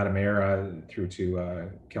 Madam Mayor, through to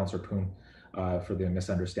Councillor Poon for the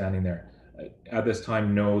misunderstanding there. At this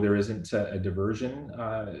time, no, there isn't a diversion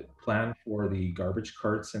plan for the garbage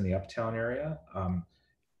carts in the uptown area.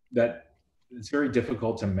 That it's very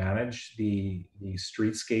difficult to manage the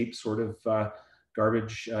streetscape sort of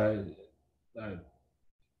garbage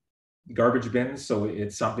bins. So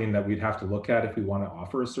it's something that we'd have to look at if we want to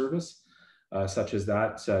offer a service such as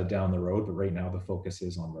that down the road. But right now, the focus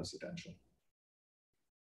is on residential.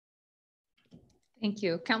 Thank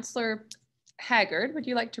you. Councillor Haggard, would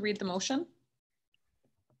you like to read the motion?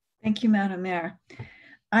 Thank you, Madam Mayor.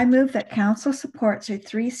 I move that council supports a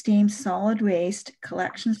 3-stream solid waste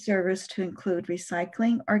collection service to include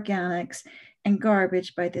recycling, organics, and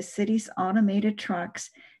garbage by the city's automated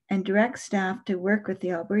trucks, and direct staff to work with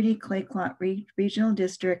the Alberni Clay Clot Regional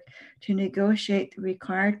District to negotiate the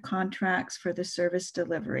required contracts for the service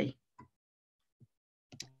delivery.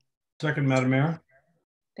 Second, Madam Mayor.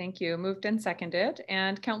 Thank you. Moved and seconded.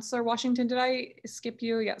 And Councillor Washington, did I skip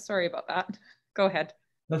you? Yeah, sorry about that. Go ahead.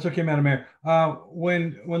 That's okay, Madam Mayor.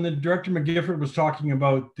 When the Director McGifford was talking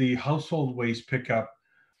about the household waste pickup,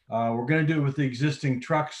 we're going to do it with the existing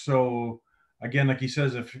trucks. So again, like he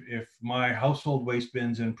says, if my household waste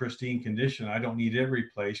bin's in pristine condition, I don't need it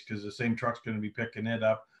replaced because the same truck's going to be picking it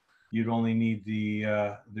up. You'd only need the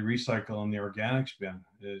recycle and the organics bin.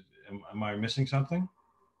 Am I missing something?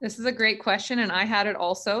 This is a great question, and I had it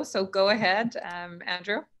also. So go ahead,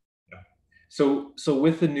 Andrew. So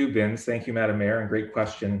with the new bins, thank you, Madam Mayor, and great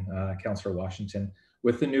question, Councillor Washington.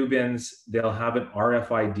 With the new bins, they'll have an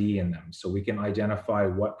RFID in them, so we can identify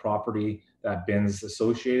what property that bin's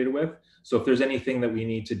associated with. So if there's anything that we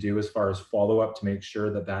need to do as far as follow-up to make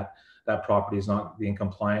sure that property is not being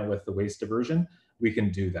compliant with the waste diversion, we can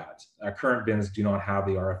do that. Current bins do not have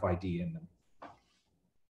the RFID in them.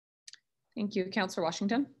 Thank you, Councillor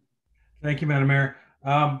Washington. Thank you, Madam Mayor.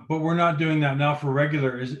 But we're not doing that now for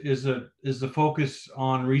regular. Is the focus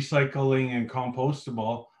on recycling and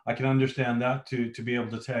compostable? I can understand that to be able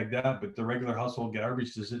to tag that, but the regular household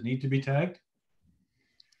garbage, does it need to be tagged?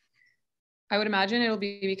 I would imagine it'll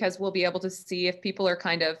be because we'll be able to see if people are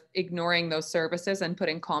kind of ignoring those services and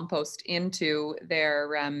putting compost into their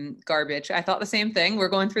garbage. I thought the same thing. We're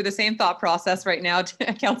going through the same thought process right now,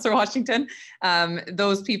 Councillor Washington.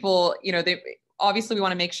 Those people, you know, obviously we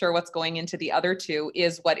want to make sure what's going into the other two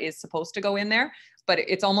is what is supposed to go in there, but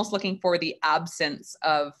it's almost looking for the absence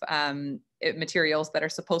of materials that are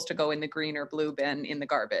supposed to go in the green or blue bin in the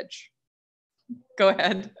garbage. Go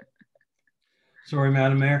ahead. Sorry,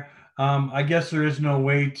 Madam Mayor. I guess there is no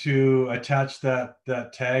way to attach that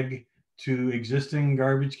tag to existing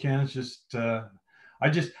garbage cans.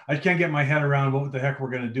 I can't get my head around what the heck we're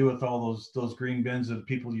going to do with all those green bins that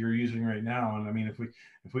people you're using right now. And I mean,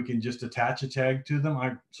 if we can just attach a tag to them,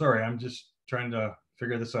 I'm just trying to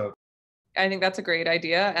figure this out. I think that's a great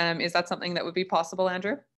idea. Is that something that would be possible,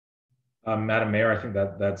 Andrew? Madam Mayor, I think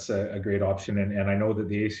that's a great option. And I know that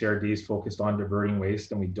the ACRD is focused on diverting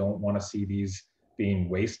waste, and we don't want to see these being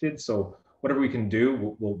wasted. So whatever we can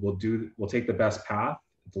do, we'll take the best path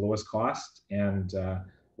at the lowest cost, and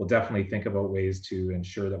we'll definitely think about ways to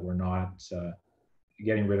ensure that we're not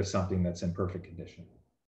getting rid of something that's in perfect condition.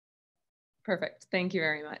 Perfect. Thank you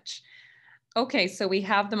very much. Okay, so we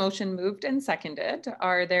have the motion moved and seconded.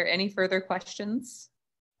 Are there any further questions?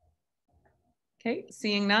 Okay,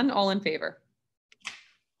 seeing none, all in favor?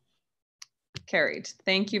 Carried.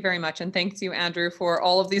 Thank you very much. And thanks you, Andrew, for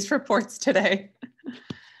all of these reports today.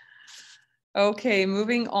 Okay,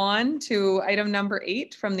 moving on to item number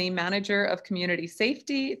 8 from the Manager of Community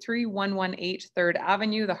Safety, 3118 3rd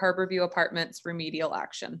Avenue, the Harborview Apartments remedial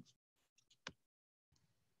action.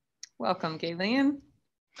 Welcome, Gayleen.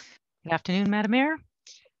 Good afternoon, Madam Mayor.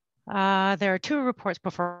 There are 2 reports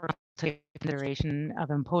before consideration of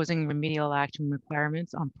imposing remedial action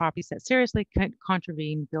requirements on properties that seriously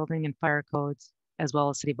contravene building and fire codes, as well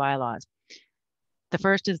as city bylaws. The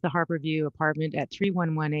first is the Harborview apartment at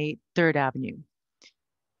 3118 3rd Avenue.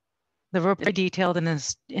 The report is detailed and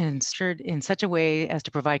is inserted in such a way as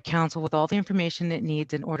to provide council with all the information it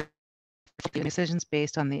needs in order to make decisions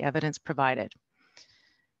based on the evidence provided.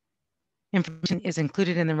 Information is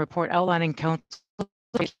included in the report outlining council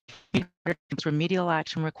remedial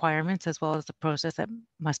action requirements, as well as the process that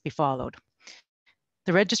must be followed.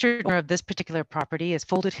 The registered owner of this particular property is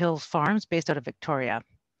Folded Hills Farms, based out of Victoria.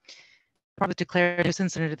 The property was declared a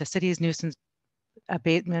nuisance under the city's nuisance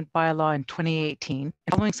abatement bylaw in 2018. And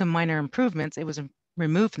following some minor improvements, it was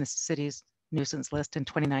removed from the city's nuisance list in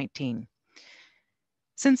 2019.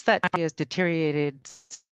 Since that time, it has deteriorated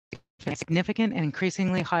significant and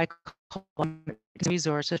increasingly high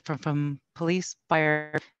resources from police,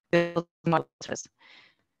 fire, building office.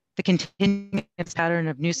 The continuing pattern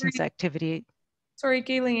of nuisance activity. Sorry,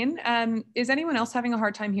 Gayleen. Is anyone else having a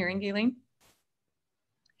hard time hearing Gayleen?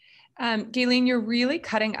 Gayleen, you're really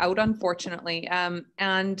cutting out, unfortunately.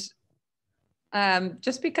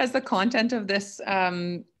 Just because the content of this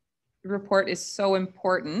report is so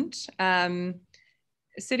important,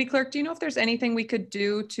 City Clerk, do you know if there's anything we could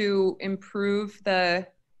do to improve the,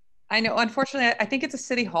 I know, unfortunately, I think it's a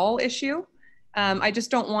City Hall issue. I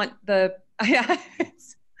just don't want the,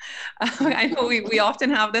 I know we often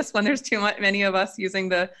have this when there's many of us using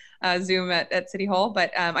the Zoom at City Hall,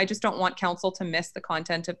 but I just don't want council to miss the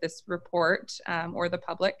content of this report or the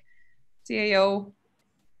public. CAO,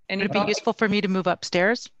 any Would it be useful for me to move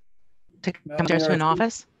upstairs to come upstairs to an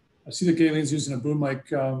office? I see that Gayleen's using a boom mic.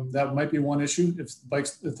 That might be one issue if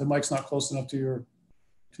the mic's not close enough to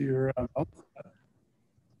your mouth.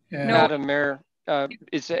 Madam Mayor,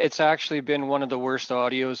 it's actually been one of the worst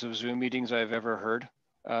audios of Zoom meetings I've ever heard.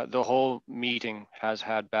 The whole meeting has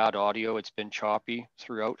had bad audio. It's been choppy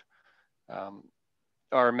throughout.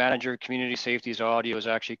 Our Manager of Community Safety's audio is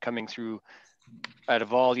actually coming through at a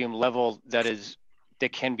volume level that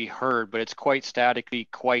can be heard, but it's quite statically,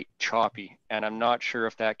 quite choppy. And I'm not sure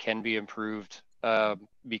if that can be improved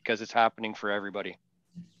because it's happening for everybody.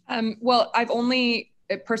 Well, I've only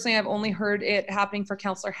heard it happening for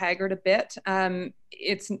Councillor Haggard a bit.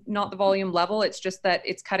 It's not the volume level, it's just that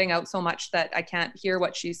it's cutting out so much that I can't hear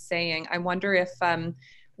what she's saying. I wonder if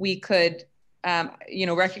we could,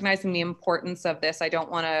 recognizing the importance of this, I don't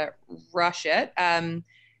want to rush it.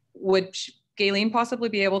 Would Gayleen possibly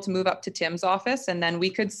be able to move up to Tim's office, and then we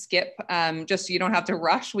could skip, just so you don't have to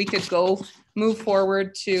rush, we could move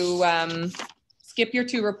forward to skip your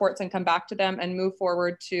 2 reports and come back to them and move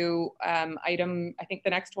forward to I think the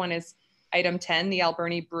next one is item 10, the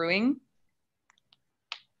Alberni Brewing.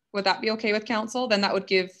 Would that be okay with council? Then that would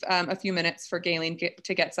give a few minutes for Gayleen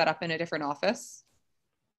to get set up in a different office.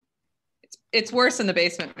 It's worse in the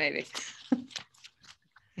basement, maybe.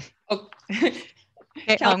 Okay.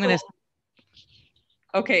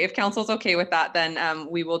 Okay, if council's okay with that, then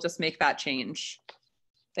we will just make that change.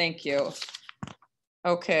 Thank you.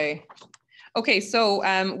 Okay. Okay,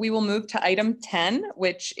 so we will move to item 10,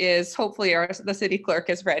 which is hopefully the City Clerk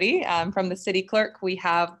is ready. From the City Clerk, we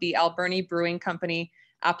have the Alberni Brewing Company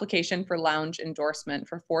application for lounge endorsement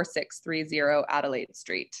for 4630 Adelaide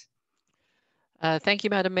Street. Thank you,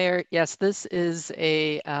 Madam Mayor. Yes, this is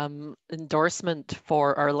a endorsement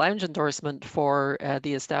for our lounge endorsement for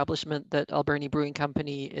the establishment that Alberni Brewing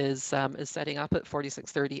Company is setting up at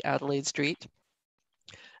 4630 Adelaide Street.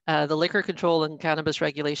 The Liquor Control and Cannabis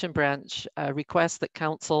Regulation Branch requests that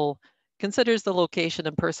Council considers the location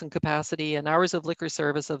and person capacity and hours of liquor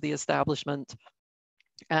service of the establishment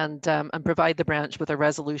and provide the branch with a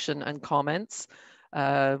resolution and comments,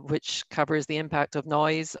 which covers the impact of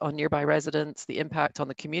noise on nearby residents, the impact on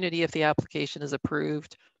the community if the application is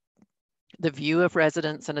approved, the view of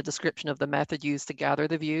residents and a description of the method used to gather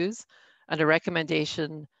the views, and a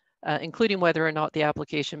recommendation including whether or not the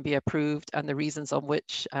application be approved and the reasons on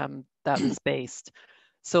which that is based.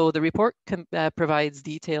 So the report provides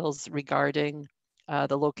details regarding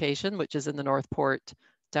the location, which is in the Northport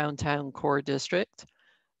Downtown Core District.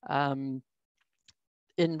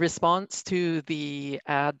 In response to the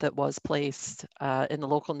ad that was placed in the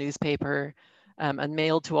local newspaper and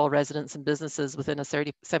mailed to all residents and businesses within a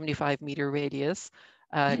 75-meter radius,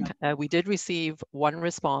 we did receive one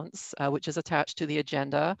response, which is attached to the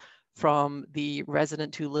agenda, from the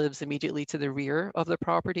resident who lives immediately to the rear of the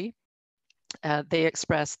property. They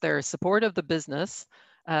expressed their support of the business,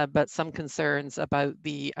 but some concerns about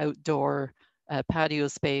the outdoor patio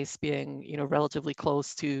space being, relatively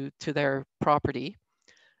close to their property.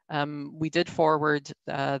 We did forward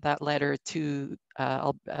that letter to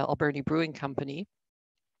Alberni Brewing Company,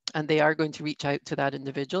 and they are going to reach out to that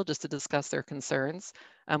individual just to discuss their concerns.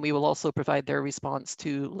 And we will also provide their response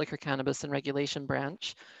to Liquor, Cannabis and Regulation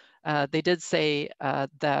Branch. They did say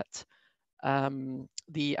that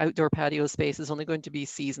the outdoor patio space is only going to be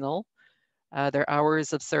seasonal. Their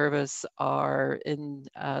hours of service are in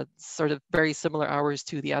sort of very similar hours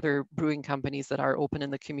to the other brewing companies that are open in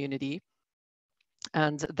the community.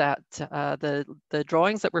 And that the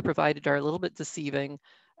drawings that were provided are a little bit deceiving,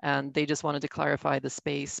 and they just wanted to clarify the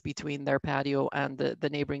space between their patio and the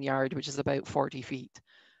neighboring yard, which is about 40 feet.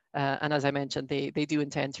 And as I mentioned, they do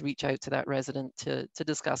intend to reach out to that resident to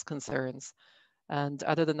discuss concerns. And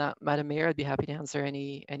other than that, Madam Mayor, I'd be happy to answer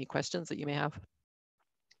any questions that you may have.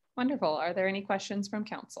 Wonderful. Are there any questions from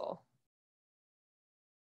Council?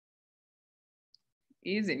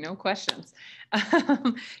 Easy, no questions.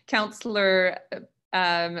 Councillor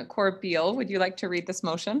Corbeil, would you like to read this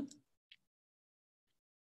motion?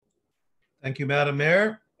 Thank you, Madam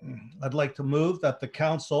Mayor. I'd like to move that the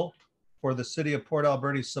Council for the City of Port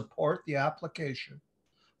Alberni support the application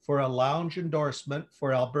for a lounge endorsement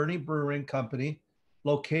for Alberni Brewing Company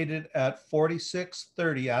located at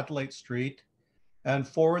 4630 Adelaide Street, and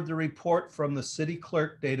forward the report from the City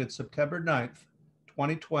Clerk dated September 9th,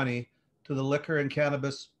 2020 to the Liquor and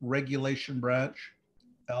Cannabis Regulation Branch,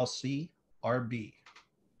 LCRB.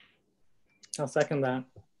 I'll second that.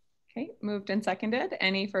 Okay, moved and seconded.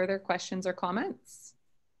 Any further questions or comments?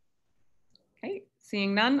 Okay,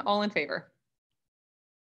 seeing none, all in favor?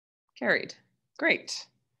 Carried. Great.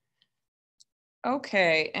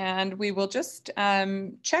 Okay, and we will just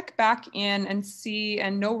check back in and see,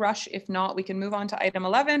 and no rush. If not, we can move on to item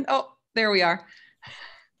 11. Oh, there we are.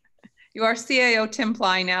 You are CAO Tim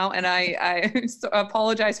Ply now, and I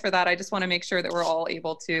apologize for that. I just want to make sure that we're all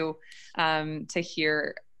able to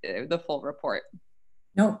hear the full report.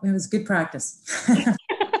 No, it was good practice.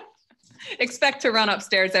 Expect to run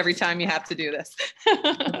upstairs every time you have to do this.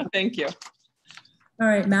 Thank you. All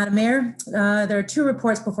right, Madam Mayor, there are two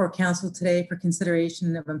reports before Council today for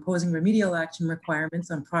consideration of imposing remedial action requirements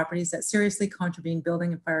on properties that seriously contravene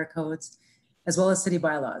building and fire codes, as well as city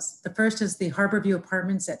bylaws. The first is the Harborview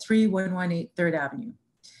Apartments at 3118 3rd Avenue.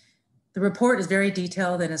 The report is very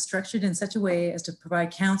detailed and is structured in such a way as to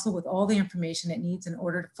provide Council with all the information it needs in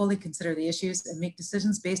order to fully consider the issues and make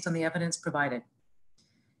decisions based on the evidence provided.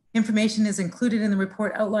 Information is included in the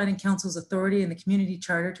report outlining Council's authority in the community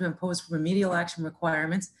charter to impose remedial action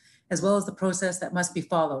requirements, as well as the process that must be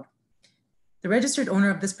followed. The registered owner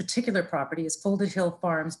of this particular property is Folded Hill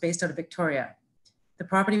Farms, based out of Victoria. The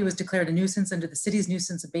property was declared a nuisance under the city's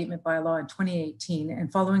nuisance abatement bylaw in 2018,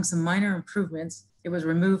 and following some minor improvements, it was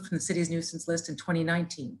removed from the city's nuisance list in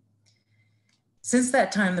 2019. Since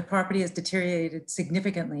that time, the property has deteriorated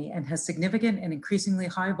significantly and has significant and increasingly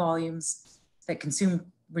high volumes that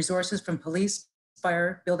consume resources from police,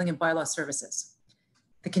 fire, building, and bylaw services.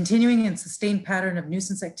 The continuing and sustained pattern of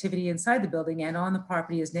nuisance activity inside the building and on the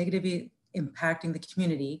property is negatively impacting the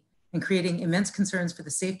community and creating immense concerns for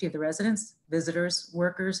the safety of the residents, visitors,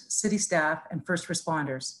 workers, city staff, and first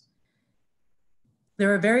responders.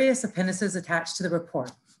 There are various appendices attached to the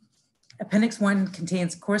report. Appendix 1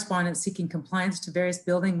 contains correspondence seeking compliance to various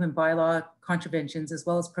building and bylaw contraventions, as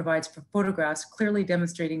well as provides for photographs clearly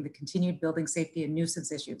demonstrating the continued building safety and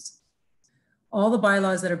nuisance issues. All the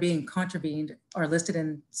bylaws that are being contravened are listed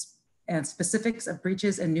and specifics of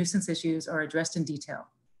breaches and nuisance issues are addressed in detail.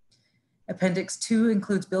 Appendix 2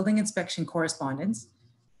 includes building inspection correspondence.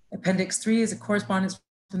 Appendix 3 is a correspondence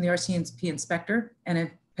from the RCMP inspector,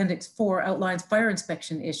 and Appendix 4 outlines fire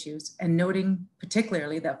inspection issues and noting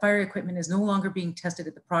particularly that fire equipment is no longer being tested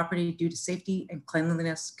at the property due to safety and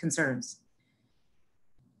cleanliness concerns.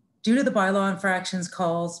 Due to the bylaw infractions,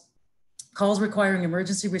 calls requiring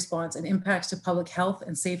emergency response and impacts to public health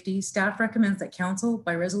and safety, staff recommends that council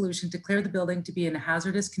by resolution declare the building to be in a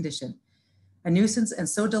hazardous condition, a nuisance and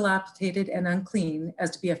so dilapidated and unclean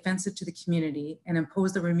as to be offensive to the community, and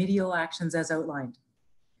impose the remedial actions as outlined.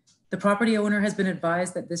 The property owner has been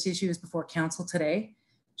advised that this issue is before council today.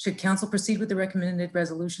 Should council proceed with the recommended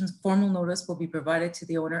resolutions, formal notice will be provided to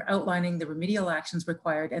the owner outlining the remedial actions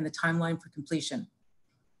required and the timeline for completion.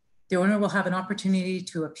 The owner will have an opportunity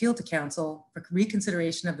to appeal to council for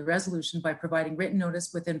reconsideration of the resolution by providing written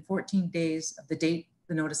notice within 14 days of the date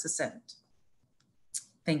the notice is sent.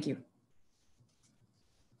 Thank you.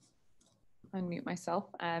 Unmute myself.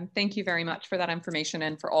 Thank you very much for that information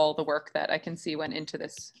and for all the work that I can see went into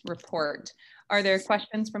this report. Are there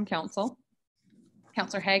questions from council?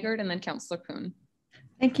 Councillor Haggard and then Councillor Poon.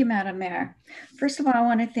 Thank you, Madam Mayor. First of all, I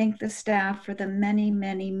want to thank the staff for the many,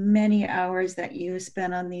 many, many hours that you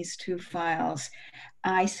spent on these two files.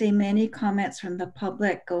 I see many comments from the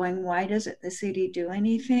public going, why doesn't the city do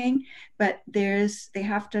anything? But they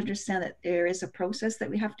have to understand that there is a process that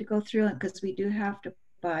we have to go through, because we do have to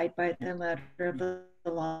abide by the letter of the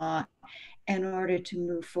law in order to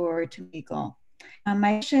move forward to legal.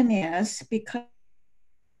 My question is, because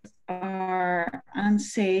are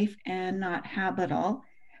unsafe and not habitable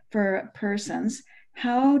for persons,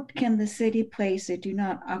 how can the city place a do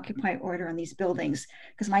not occupy order on these buildings?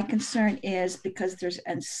 Because my concern is because they're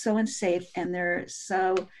so unsafe and they're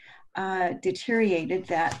so deteriorated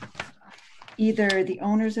that either the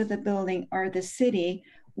owners of the building or the city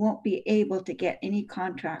won't be able to get any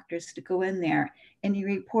contractors to go in there. In your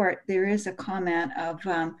report, there is a comment of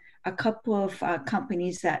a couple of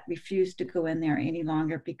companies that refused to go in there any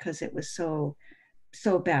longer because it was so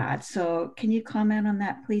bad. So can you comment on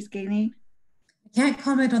that, please, Gayleen? I can't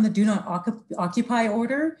comment on the do not occupy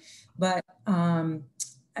order, but I'm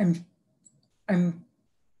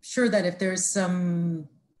sure that if there's some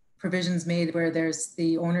provisions made where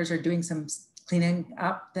the owners are doing some cleaning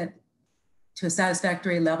up that to a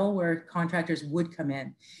satisfactory level where contractors would come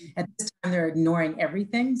in. At this time, they're ignoring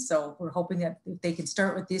everything. So we're hoping that if they can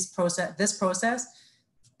start with this process,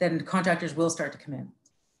 then contractors will start to come in.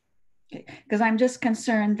 Because I'm just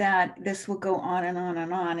concerned that this will go on and on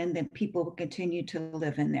and on, and then people will continue to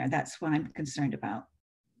live in there. That's what I'm concerned about.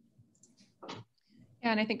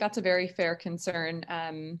 Yeah, and I think that's a very fair concern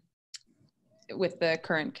with the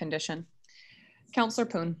current condition. Councillor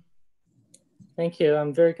Poon. Thank you.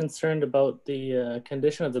 I'm very concerned about the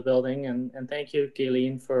condition of the building, and thank you,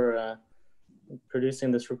 Gayleen, for producing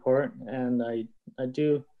this report. And I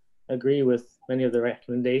do agree with many of the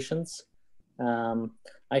recommendations.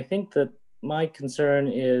 I think that my concern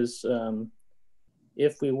is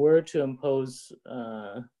if we were to impose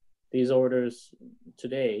these orders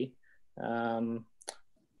today,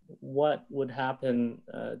 what would happen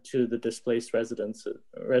to the displaced residents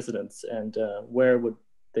and where would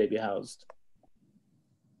they be housed?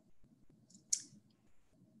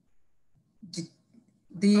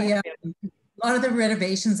 A lot of the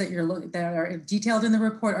renovations that that are detailed in the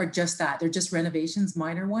report are just that. They're just renovations,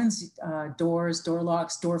 minor ones, doors, door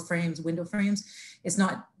locks, door frames, window frames. It's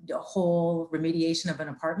not a whole remediation of an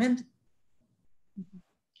apartment.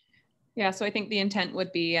 Yeah, so I think the intent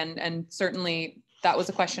would be, and certainly that was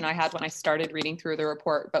a question I had when I started reading through the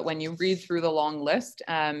report, but when you read through the long list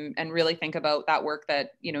and really think about that work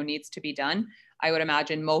that needs to be done, I would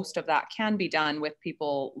imagine most of that can be done with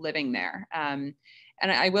people living there.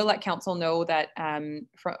 And I will let council know that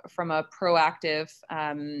from a proactive,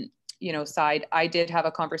 side, I did have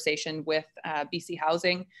a conversation with BC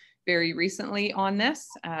Housing very recently on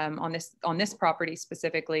this property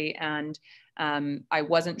specifically, and I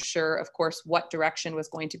wasn't sure, of course, what direction was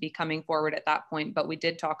going to be coming forward at that point, but we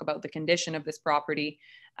did talk about the condition of this property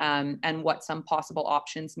and what some possible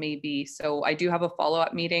options may be. So I do have a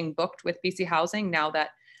follow-up meeting booked with BC Housing now that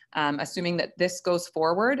assuming that this goes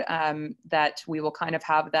forward, that we will kind of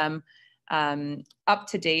have them up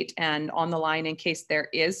to date and on the line in case there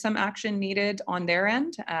is some action needed on their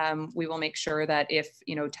end. We will make sure that if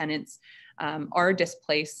tenants are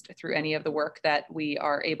displaced through any of the work, that we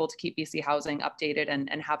are able to keep BC Housing updated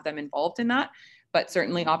and have them involved in that. But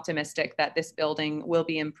certainly optimistic that this building will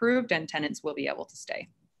be improved and tenants will be able to stay.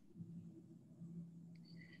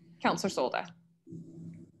 Councillor Solda.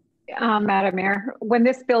 Madam Mayor, when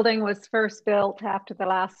this building was first built after the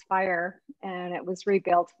last fire and it was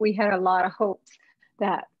rebuilt, we had a lot of hopes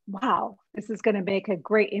that, wow, this is going to make a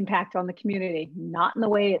great impact on the community, not in the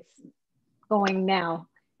way it's going now.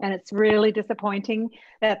 And it's really disappointing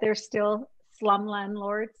that there's still slum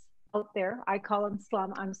landlords out there. I call them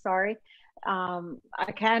slum, I'm sorry.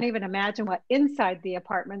 I can't even imagine what inside the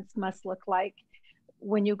apartments must look like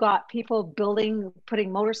when you got people building,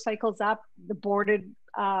 putting motorcycles up, the boarded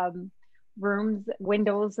rooms,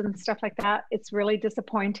 windows and stuff like that. It's really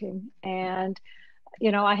disappointing. And,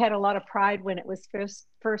 you know, I had a lot of pride when it was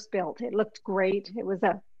first built. It looked great. It was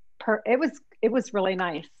it was really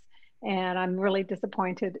nice. And I'm really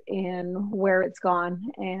disappointed in where it's gone.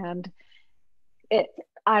 And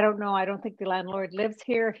I don't know. I don't think the landlord lives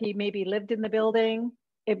here. If he maybe lived in the building,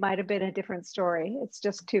 it might have been a different story. It's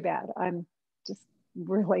just too bad. I'm just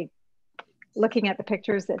really looking at the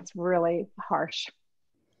pictures. It's really harsh.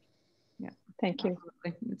 Yeah, thank you.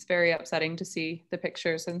 Absolutely. It's very upsetting to see the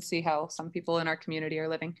pictures and see how some people in our community are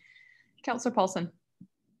living. Councillor Paulson.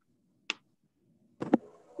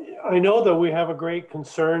 I know that we have a great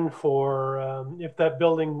concern for if that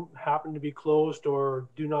building happened to be closed or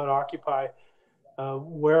do not occupy,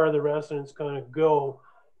 where are the residents going to go?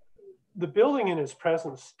 The building in its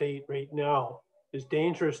present state right now is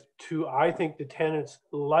dangerous to, I think, the tenant's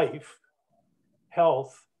life,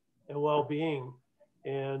 health, and well-being.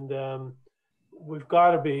 And there's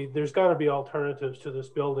got to be alternatives to this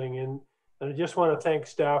building. And I just want to thank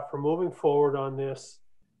staff for moving forward on this.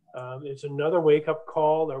 It's another wake-up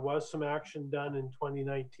call. There was some action done in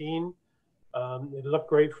 2019. It looked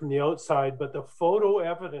great from the outside, but the photo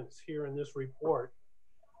evidence here in this report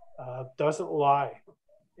doesn't lie.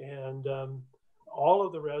 And all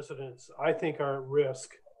of the residents, I think, are at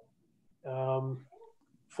risk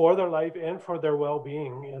for their life and for their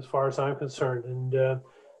well-being, as far as I'm concerned. And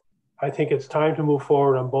I think it's time to move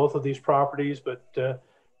forward on both of these properties. But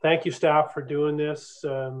thank you, staff, for doing this.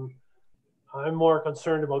 I'm more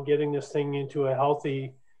concerned about getting this thing into a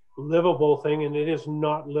healthy, livable thing, and it is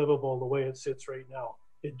not livable the way it sits right now.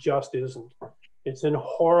 It just isn't. It's in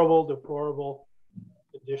horrible, deplorable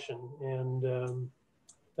condition. And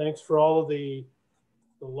thanks for all of the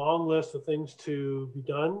long list of things to be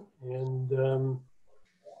done. And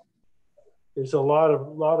there's a lot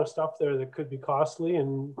of stuff there that could be costly,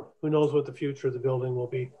 and who knows what the future of the building will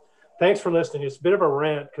be. Thanks for listening. It's a bit of a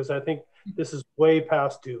rant because I think this is way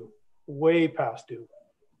past due. Way past due.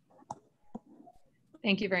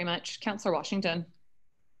 Thank you very much. Councillor Washington.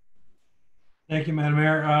 Thank you, Madam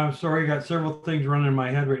Mayor. Sorry, I got several things running in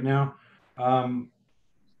my head right now.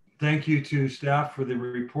 Thank you to staff for the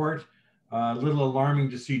report. A little alarming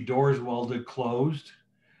to see doors welded closed.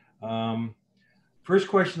 First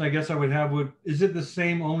question I guess I would have is it the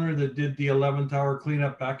same owner that did the 11th hour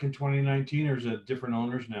cleanup back in 2019, or is it different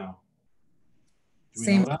owners now? Do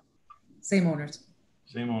we know that? Same owners.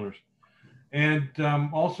 Same owners. And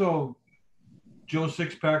also, Joe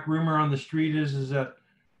Sixpack, rumor on the street is that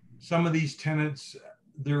some of these tenants,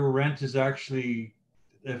 their rent is actually,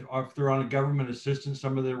 if they're on a government assistance,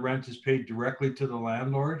 some of their rent is paid directly to the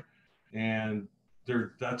landlord, and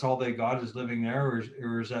that's all they got is living there,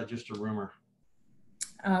 or is that just a rumor?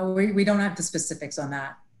 We don't have the specifics on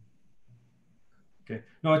that. Okay,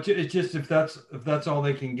 no, it's just if that's all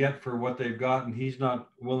they can get for what they've got, and he's not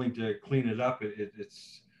willing to clean it up,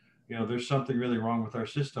 it's, you know, there's something really wrong with our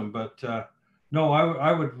system. But no,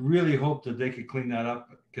 I would really hope that they could clean that up,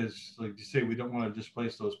 because, like you say, we don't want to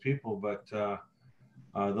displace those people. But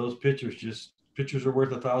those pictures are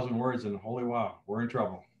worth 1,000 words, and holy wow, we're in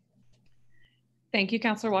trouble. Thank you,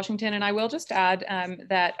 Councillor Washington. And I will just add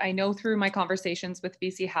that I know through my conversations with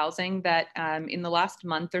BC Housing that in the last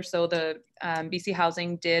month or so, the BC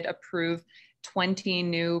Housing did approve 20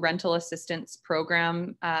 new rental assistance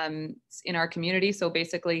program in our community. So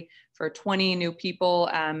basically for 20 new people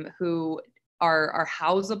who are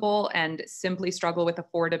housable and simply struggle with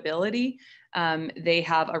affordability, they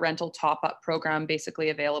have a rental top-up program basically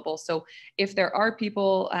available. So if there are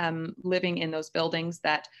people living in those buildings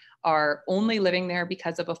that are only living there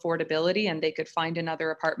because of affordability and they could find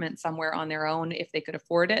another apartment somewhere on their own if they could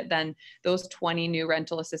afford it, then those 20 new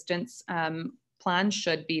rental assistance plans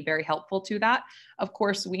should be very helpful to that. Of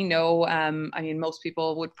course, we know, I mean, most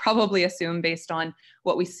people would probably assume based on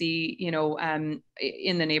what we see, you know,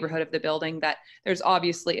 in the neighborhood of the building, that there's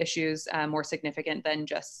obviously issues more significant than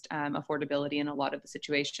just affordability in a lot of the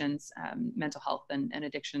situations, mental health and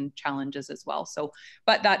addiction challenges as well. So,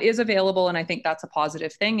 but that is available, and I think that's a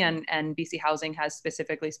positive thing. And BC Housing has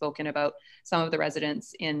specifically spoken about some of the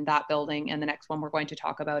residents in that building, and the next one we're going to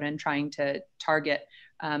talk about, and trying to target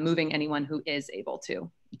moving anyone who is able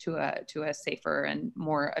to. to a safer and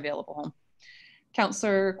more available home.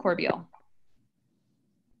 Councillor Corbeil.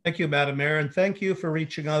 Thank you, Madam Mayor, and thank you for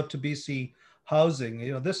reaching out to BC Housing.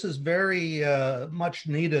 You know, this is very much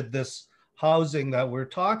needed, this housing that we're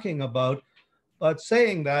talking about. But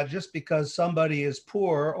saying that, just because somebody is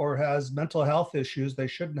poor or has mental health issues, they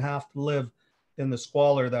shouldn't have to live in the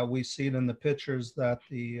squalor that we've seen in the pictures that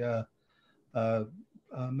the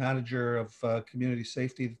manager of community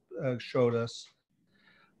safety showed us.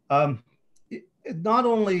 Not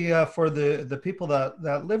only for the people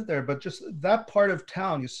that live there, but just that part of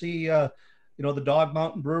town. You see, you know, the Dog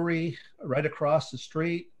Mountain Brewery right across the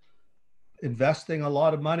street, investing a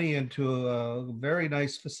lot of money into a very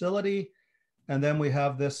nice facility. And then we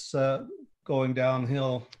have this going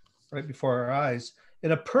downhill right before our eyes.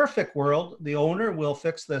 In a perfect world, the owner will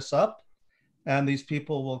fix this up and these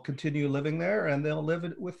people will continue living there and they'll live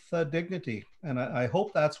it with dignity. And I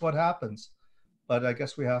hope that's what happens. But I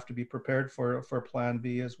guess we have to be prepared for Plan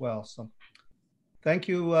B as well. So thank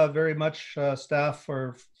you very much, staff,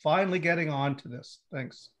 for finally getting on to this.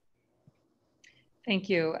 Thanks. Thank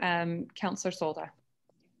you. Councillor Solda.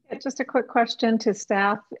 Just a quick question to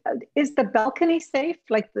staff. Is the balcony safe,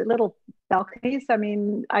 like the little balconies? I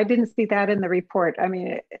mean, I didn't see that in the report. I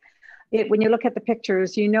mean, when you look at the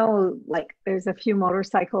pictures, you know, like there's a few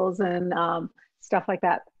motorcycles and stuff like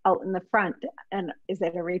that out in the front. And is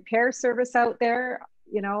it a repair service out there?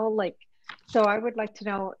 You know, like, so I would like to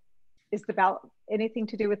know, is the anything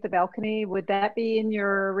to do with the balcony? Would that be in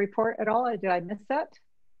your report at all? Or did I miss that?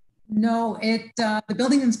 No, the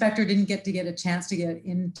building inspector didn't get a chance to get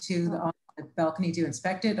into the balcony to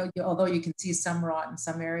inspect it, although you can see some rot in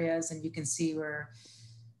some areas and you can see where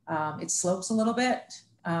it slopes a little bit.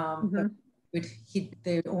 But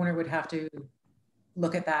the owner would have to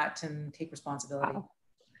look at that and take responsibility. Wow.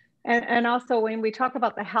 And also when we talk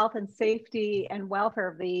about the health and safety and welfare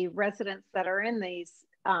of the residents that are in these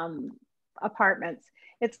apartments,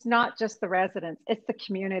 it's not just the residents, it's the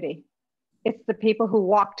community. It's the people who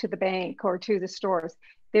walk to the bank or to the stores.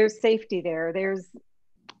 There's safety there.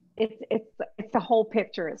 It's the whole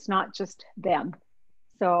picture. It's not just them.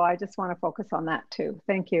 So I just want to focus on that too.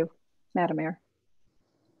 Thank you, Madam Mayor.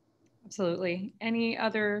 Absolutely. Any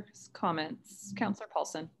other comments? Councillor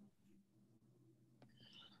Paulson.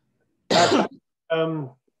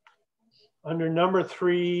 Under number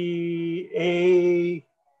 3A,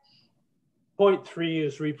 point 3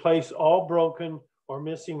 is replace all broken or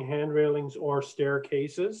missing hand railings or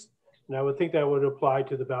staircases. And I would think that would apply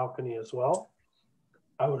to the balcony as well.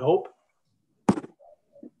 I would hope.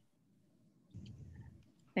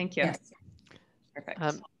 Thank you. Yes. Perfect.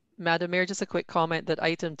 Madam Mayor, just a quick comment that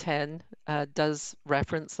item 10 does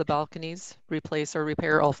reference the balconies. Replace or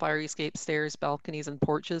repair all fire escape stairs, balconies, and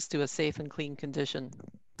porches to a safe and clean condition.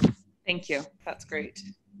 Thank you. That's great.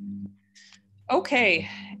 Okay.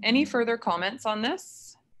 Any further comments on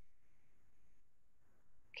this?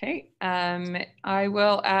 Okay. I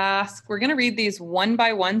will ask, we're going to read these one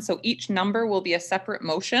by one. So each number will be a separate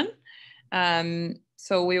motion.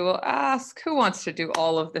 So we will ask, who wants to do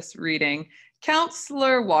all of this reading?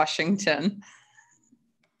 Councillor Washington.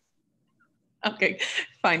 Okay,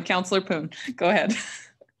 fine. Councillor Poon, go ahead.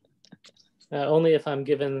 Only if I'm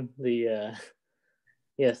given the,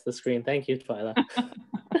 yes, the screen. Thank you, Twyla.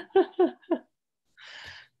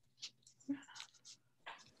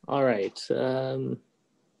 All right.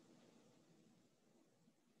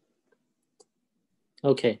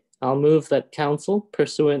 Okay, I'll move that council,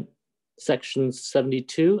 pursuant sections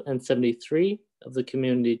 72 and 73 of the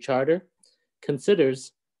Community Charter,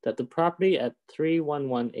 considers that the property at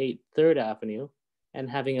 3118 3rd Avenue and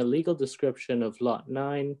having a legal description of Lot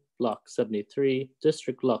 9, Block 73,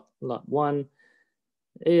 District Lot 1,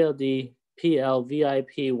 ALD PL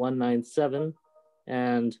VIP 197,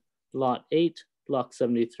 and Lot 8, Block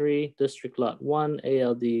 73, District Lot 1,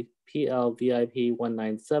 ALD PL VIP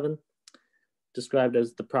 197, described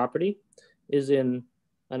as the property, is in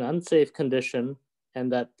an unsafe condition and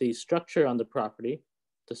that the structure on the property,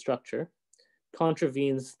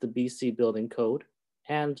 contravenes the BC Building Code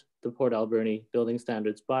and the Port Alberni Building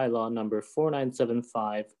Standards Bylaw number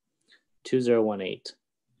 4975-2018.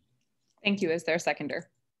 Thank you. Is there a seconder?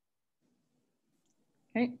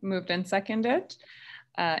 Okay, moved and seconded.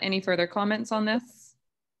 Any further comments on this?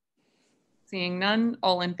 Seeing none,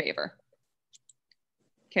 all in favor?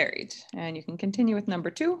 Carried. And you can continue with number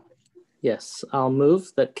 2. Yes, I'll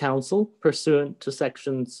move that council, pursuant to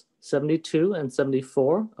sections 72 and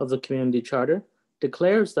 74 of the Community Charter,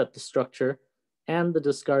 declares that the structure and the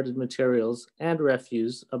discarded materials and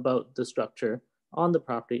refuse about the structure on the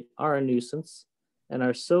property are a nuisance and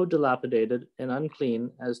are so dilapidated and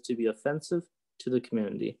unclean as to be offensive to the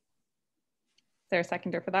community. Is there a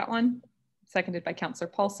seconder for that one? Seconded by Councillor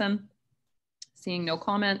Paulson. Seeing no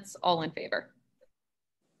comments, all in favor?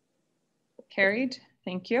 Carried.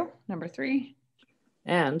 Thank you. Number 3.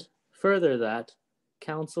 And further that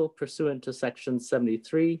Council, pursuant to sections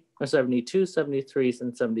 72, 73,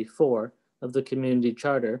 and 74 of the Community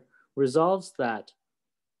Charter, resolves that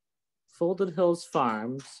Folded Hills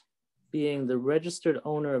Farms, being the registered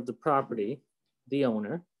owner of the property, the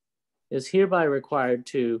owner, is hereby required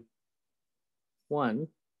to 1.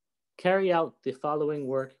 Carry out the following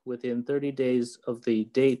work within 30 days of the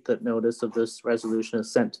date that notice of this resolution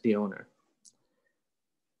is sent to the owner.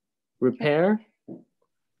 Repair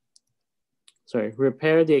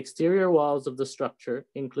the exterior walls of the structure,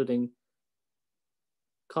 including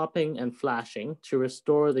copping and flashing, to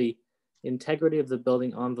restore the integrity of the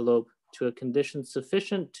building envelope to a condition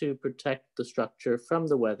sufficient to protect the structure from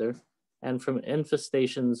the weather and from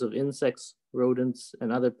infestations of insects, rodents,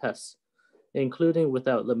 and other pests, including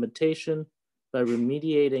without limitation by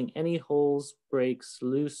remediating any holes, breaks,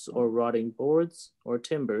 loose or rotting boards or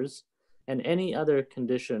timbers, and any other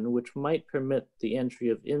condition which might permit the entry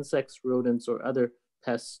of insects, rodents, or other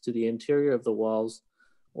pests to the interior of the walls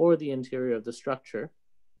or the interior of the structure.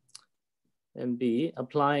 And B,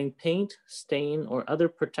 applying paint, stain, or other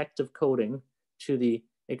protective coating to the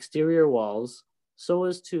exterior walls so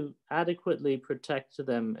as to adequately protect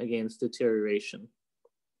them against deterioration.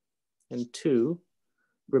 And 2,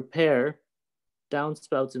 repair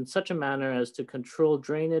downspouts in such a manner as to control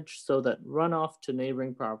drainage so that runoff to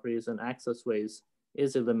neighboring properties and access ways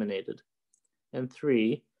is eliminated. And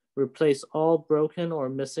 3, replace all broken or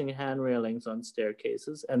missing hand railings on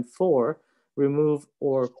staircases. And 4, remove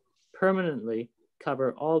or permanently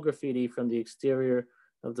cover all graffiti from the exterior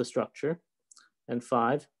of the structure. And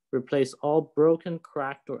 5, replace all broken,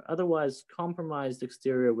 cracked, or otherwise compromised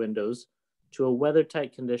exterior windows to a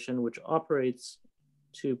weather-tight condition which operates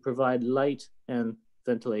to provide light and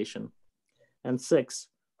ventilation. And 6,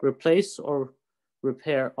 replace or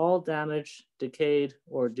repair all damaged, decayed,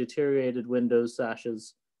 or deteriorated windows,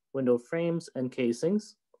 sashes, window frames, and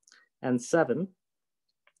casings. And 7,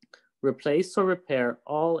 replace or repair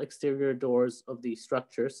all exterior doors of the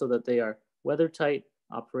structure so that they are weather-tight,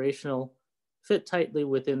 operational, fit tightly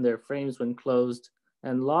within their frames when closed,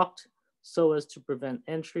 and locked so as to prevent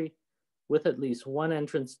entry, with at least one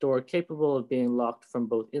entrance door capable of being locked from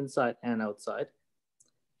both inside and outside.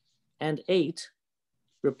 And 8,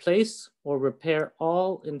 replace or repair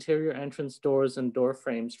all interior entrance doors and door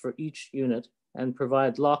frames for each unit and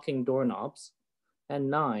provide locking doorknobs. And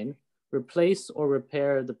 9, replace or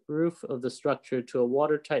repair the roof of the structure to a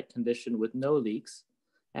watertight condition with no leaks.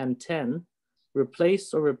 And 10,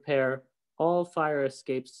 replace or repair all fire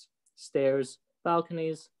escapes, stairs,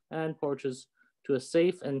 balconies, and porches to a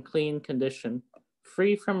safe and clean condition,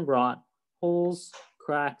 free from rot, holes,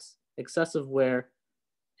 cracks, excessive wear,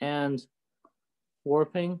 and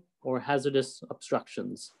warping or hazardous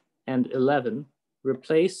obstructions. And 11,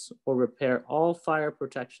 replace or repair all fire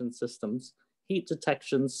protection systems, heat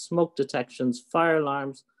detections, smoke detections, fire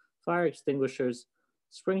alarms, fire extinguishers,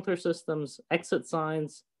 sprinkler systems, exit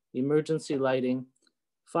signs, emergency lighting,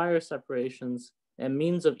 fire separations, and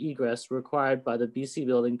means of egress required by the BC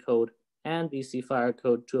Building Code and BC Fire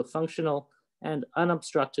Code to a functional and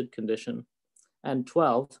unobstructed condition. And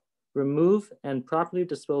 12, remove and properly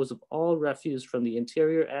dispose of all refuse from the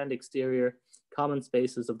interior and exterior common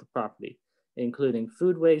spaces of the property, including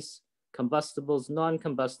food waste, combustibles,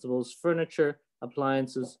 non-combustibles, furniture,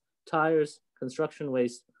 appliances, tires, construction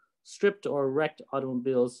waste, stripped or wrecked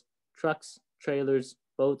automobiles, trucks, trailers,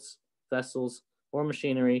 boats, vessels, or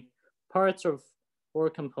machinery, parts or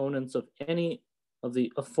components of any of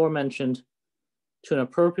the aforementioned to an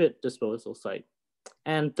appropriate disposal site.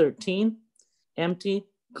 And 13, empty,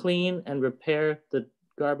 clean, and repair the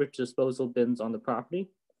garbage disposal bins on the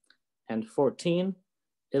property. And 14,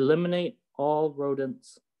 eliminate all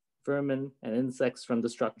rodents, vermin, and insects from the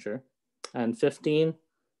structure. And 15,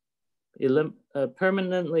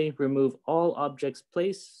 permanently remove all objects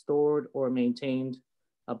placed, stored, or maintained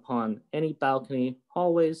upon any balcony,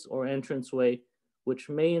 hallways, or entranceway which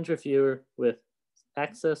may interfere with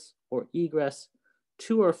access or egress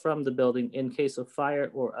to or from the building in case of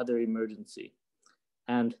fire or other emergency.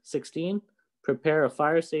 And 16, prepare a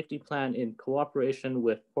fire safety plan in cooperation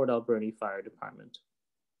with Port Alberni Fire Department.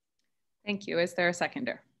 Thank you. Is there a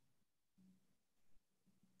seconder?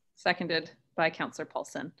 Seconded by Councillor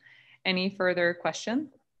Paulson. Any further question?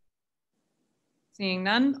 Seeing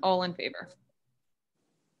none, all in favor?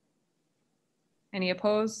 Any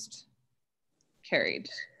opposed? Carried.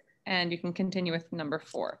 And you can continue with number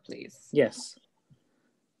 4, please. Yes.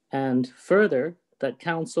 And further, that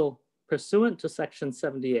council, pursuant to section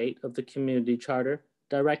 78 of the community charter,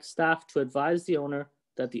 direct staff to advise the owner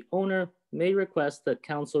that the owner may request that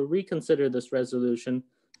council reconsider this resolution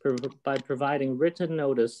by providing written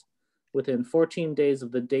notice within 14 days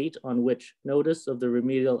of the date on which notice of the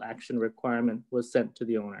remedial action requirement was sent to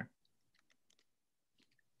the owner.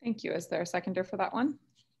 Thank you. Is there a seconder for that one?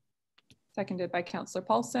 Seconded by Councillor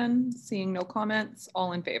Paulson. Seeing no comments,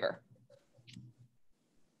 all in favor?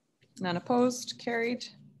 None opposed, carried.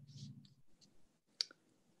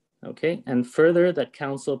 Okay, and further that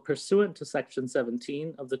council, pursuant to section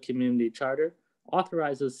 17 of the community charter,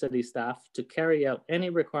 authorizes city staff to carry out any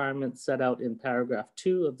requirements set out in paragraph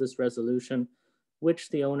 2 of this resolution, which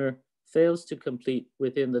the owner fails to complete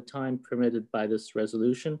within the time permitted by this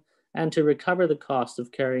resolution, and to recover the cost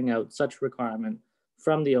of carrying out such requirement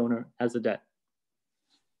from the owner as a debt.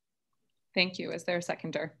 Thank you. Is there a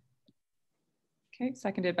seconder? Okay,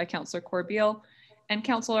 seconded by Councillor Corbeil. And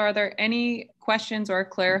Councillor, are there any questions or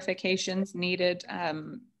clarifications needed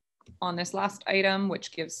on this last item,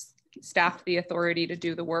 which gives staff the authority to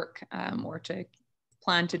do the work or to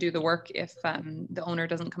plan to do the work if the owner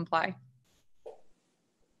doesn't comply?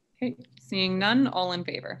 Okay, seeing none, all in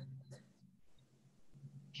favor?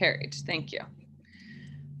 Carried, thank you.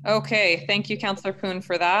 Okay, thank you, Councillor Poon,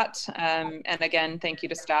 for that. And again, thank you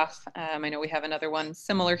to staff. I know we have another one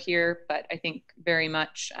similar here, but I think very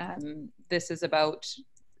much this is about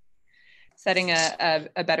setting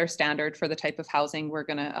a better standard for the type of housing we're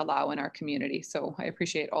going to allow in our community. So I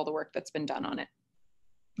appreciate all the work that's been done on it.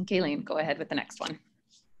 Kayleen, go ahead with the next one.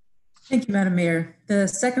 Thank you, Madam Mayor. The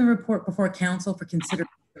second report before council for consideration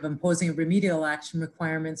of imposing remedial action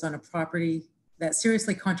requirements on a property that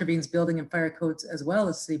seriously contravenes building and fire codes as well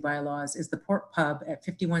as city bylaws is the Port Pub at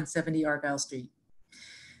 5170 Argyle Street.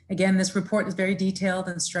 Again, this report is very detailed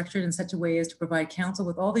and structured in such a way as to provide council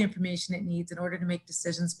with all the information it needs in order to make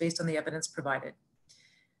decisions based on the evidence provided.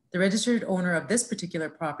 The registered owner of this particular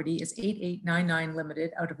property is 8899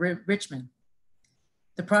 Limited out of Richmond.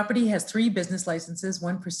 The property has 3 business licenses,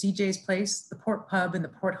 one for CJ's Place, the Port Pub, and the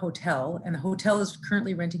Port Hotel, and the hotel is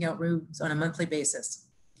currently renting out rooms on a monthly basis.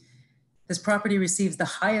 This property receives the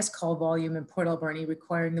highest call volume in Port Alberni,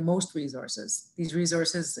 requiring the most resources. These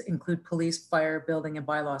resources include police, fire, building, and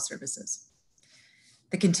bylaw services.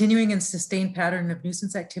 The continuing and sustained pattern of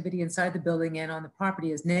nuisance activity inside the building and on the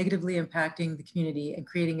property is negatively impacting the community and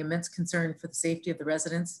creating immense concern for the safety of the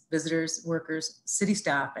residents, visitors, workers, city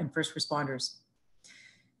staff, and first responders.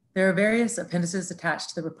 There are various appendices attached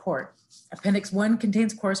to the report. Appendix 1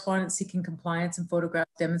 contains correspondence seeking compliance and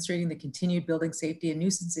photographs demonstrating the continued building safety and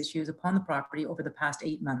nuisance issues upon the property over the past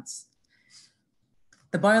 8 months.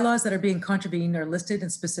 The bylaws that are being contravened are listed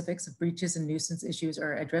and specifics of breaches and nuisance issues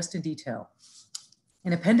are addressed in detail.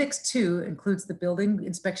 And Appendix 2 includes the building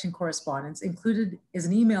inspection correspondence. Included is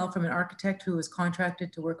an email from an architect who was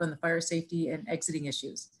contracted to work on the fire safety and exiting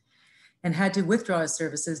issues, and had to withdraw his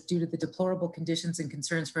services due to the deplorable conditions and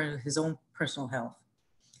concerns for his own personal health.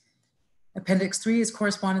 Appendix 3 is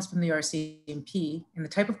correspondence from the RCMP, and the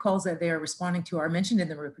type of calls that they are responding to are mentioned in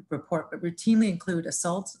the report, but routinely include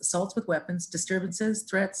assaults with weapons, disturbances,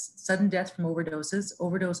 threats, sudden death from overdoses,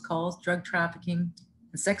 overdose calls, drug trafficking,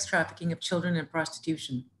 and sex trafficking of children and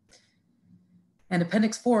prostitution. And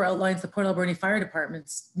Appendix 4 outlines the Port Alberni Fire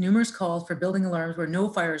Department's numerous calls for building alarms where no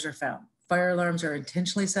fires are found. Fire alarms are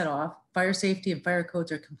intentionally set off, fire safety and fire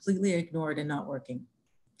codes are completely ignored and not working.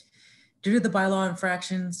 Due to the bylaw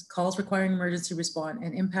infractions, calls requiring emergency response,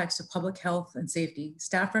 and impacts to public health and safety,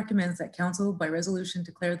 staff recommends that council by resolution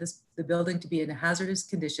declare the building to be in a hazardous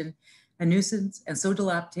condition, a nuisance, and so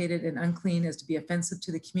dilapidated and unclean as to be offensive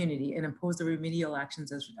to the community, and impose the remedial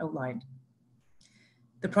actions as outlined.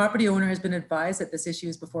 The property owner has been advised that this issue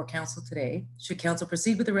is before council today. Should council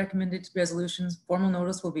proceed with the recommended resolutions, formal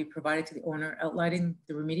notice will be provided to the owner outlining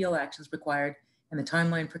the remedial actions required and the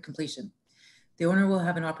timeline for completion. The owner will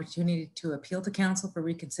have an opportunity to appeal to council for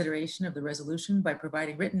reconsideration of the resolution by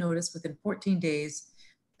providing written notice within 14 days,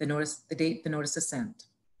 the date the notice is sent.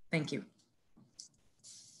 Thank you.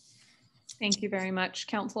 Thank you very much.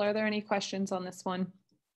 Council, are there any questions on this one?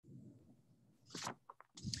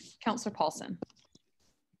 Councillor Paulson.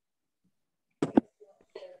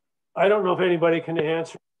 I don't know if anybody can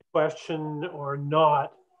answer the question or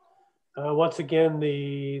not. Once again,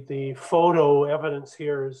 the photo evidence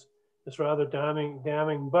here is rather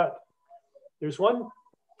damning, but there's one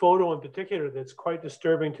photo in particular that's quite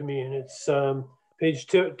disturbing to me, and it's page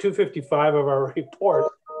 255 of our report.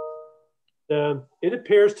 It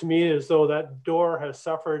appears to me as though that door has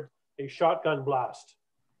suffered a shotgun blast,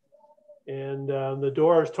 and the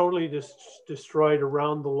door is totally destroyed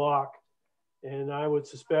around the lock. And I would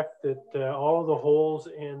suspect that all of the holes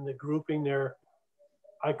and the grouping there,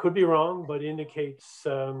 I could be wrong, but indicates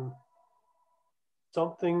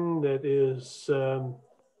something that is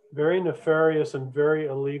very nefarious and very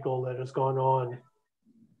illegal that has gone on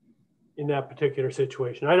in that particular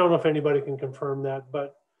situation. I don't know if anybody can confirm that,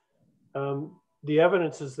 but the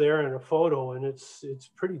evidence is there in a photo, and it's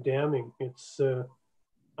pretty damning. It's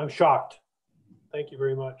I'm shocked. Thank you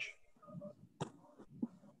very much.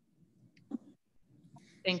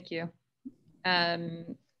 Thank you.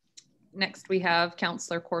 Next we have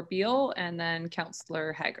Councillor Corbeil and then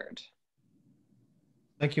Councillor Haggard.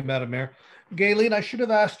 Thank you, Madam Mayor. Gayleen, I should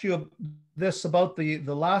have asked you this about the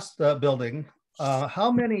last building.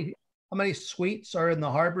 How many suites are in the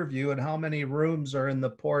Harborview and how many rooms are in the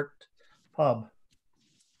Port Pub?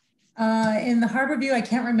 In the Harborview, I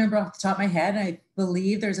can't remember off the top of my head. I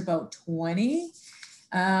believe there's about 20,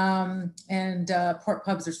 and Port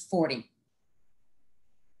Pubs there's 40.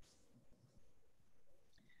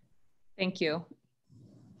 Thank you.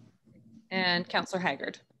 And Councillor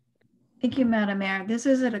Haggard. Thank you, Madam Mayor. This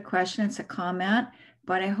isn't a question, it's a comment,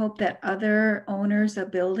 but I hope that other owners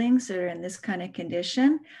of buildings that are in this kind of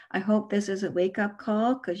condition, I hope this is a wake-up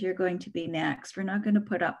call, because you're going to be next. We're not going to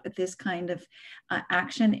put up with this kind of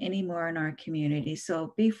action anymore in our community,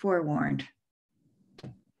 so be forewarned.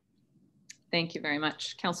 Thank you very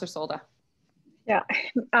much. Councillor Solda. Yeah,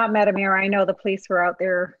 Madam Mayor, I know the police were out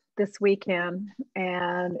there this weekend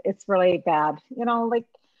and it's really bad. You know, like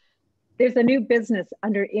there's a new business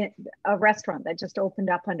under a restaurant that just opened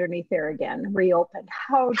up underneath there again, reopened.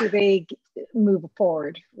 How do they move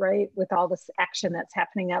forward, right? With all this action that's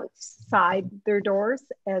happening outside their doors,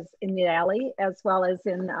 as in the alley, as well as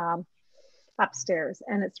in upstairs.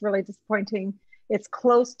 And it's really disappointing. It's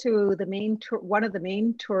close to the main, one of the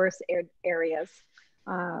main tourist areas.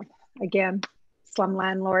 Again, slum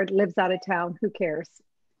landlord, lives out of town, who cares?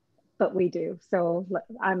 But we do. So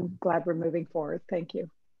I'm glad we're moving forward. Thank you.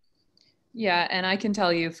 Yeah, and I can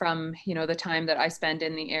tell you from, you know, the time that I spend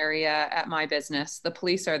in the area at my business, the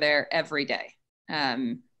police are there every day.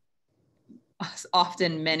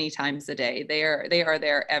 Often many times a day. They are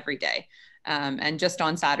there every day. And just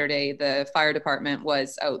on Saturday, the fire department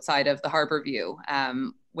was outside of the Harborview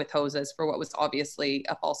with hoses for what was obviously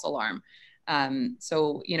a false alarm.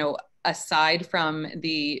 So, you know, aside from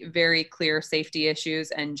the very clear safety issues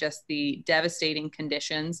and just the devastating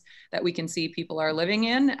conditions that we can see people are living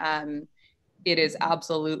in, it is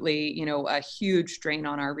absolutely, you know, a huge drain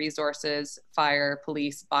on our resources, fire,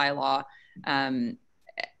 police, bylaw,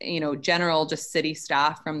 you know, general just city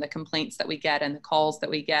staff, from the complaints that we get and the calls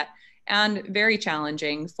that we get, and very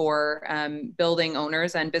challenging for building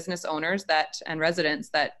owners and business owners and residents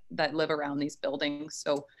that live around these buildings.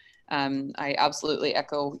 So I absolutely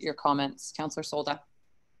echo your comments, Councillor Solda.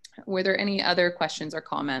 Were there any other questions or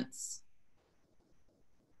comments?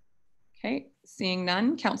 Okay, seeing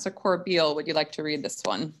none. Councillor Corbeil, would you like to read this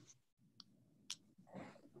one?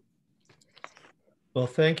 Well,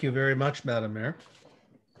 thank you very much, Madam Mayor.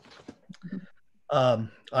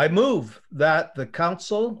 I move that the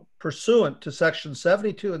council, pursuant to section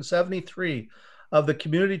 72 and 73 of the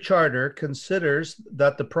community charter, considers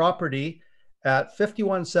that the property at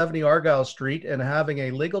 5170 Argyle Street and having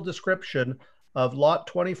a legal description of lot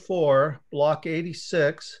 24, block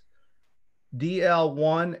 86,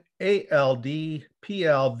 DL1 ALD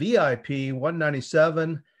PL VIP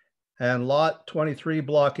 197, and lot 23,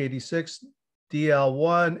 block 86,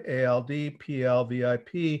 DL1 ALD PL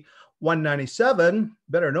VIP 197,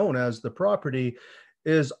 better known as the property,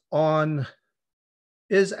 is an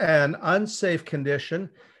unsafe condition,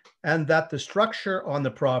 and that the structure on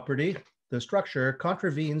the property, the structure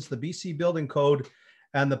contravenes the BC Building Code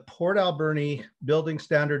and the Port Alberni Building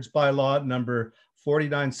Standards Bylaw number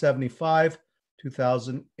 4975,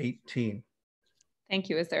 2018. Thank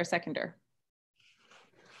you. Is there a seconder?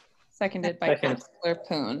 Seconded by Councillor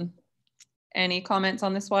Poon. Any comments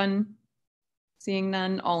on this one? Seeing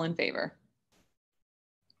none, all in favor?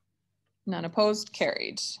 None opposed,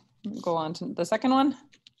 carried. Go on to the second one.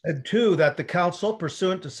 And two, that the council,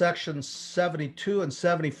 pursuant to sections 72 and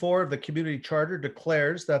 74 of the community charter,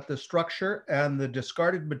 declares that the structure and the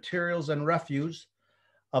discarded materials and refuse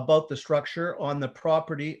about the structure on the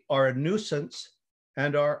property are a nuisance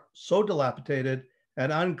and are so dilapidated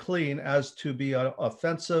and unclean as to be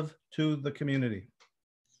offensive to the community.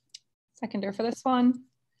 Seconder for this one.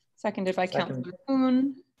 Seconded by Councillor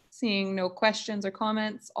Poon. Seeing no questions or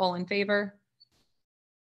comments, all in favor?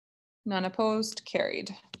 None opposed,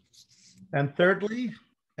 carried. And thirdly,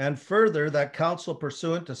 and further, that council,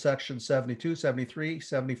 pursuant to section 72, 73,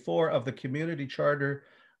 74 of the community charter,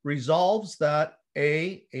 resolves that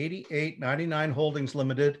A 8899 Holdings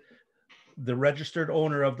Limited, the registered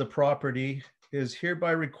owner of the property, is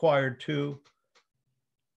hereby required to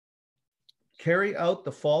carry out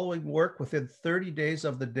the following work within 30 days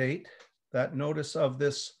of the date that notice of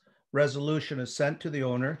this resolution is sent to the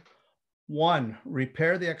owner. 1,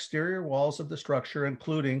 repair the exterior walls of the structure,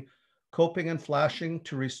 including coping and flashing,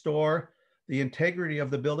 to restore the integrity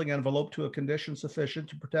of the building envelope to a condition sufficient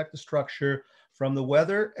to protect the structure from the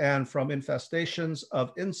weather and from infestations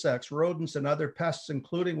of insects, rodents, and other pests,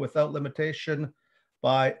 including without limitation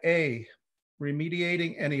by A,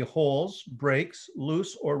 remediating any holes, breaks,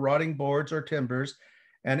 loose or rotting boards or timbers,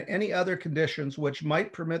 and any other conditions which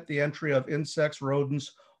might permit the entry of insects,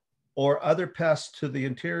 rodents, or other pests to the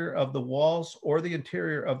interior of the walls or the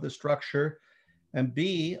interior of the structure, and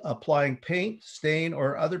B, applying paint, stain,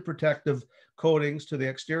 or other protective coatings to the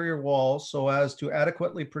exterior walls so as to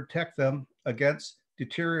adequately protect them against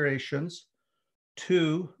deteriorations.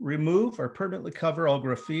 2, remove or permanently cover all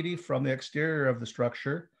graffiti from the exterior of the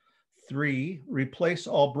structure. 3, replace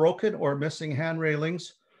all broken or missing hand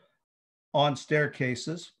railings on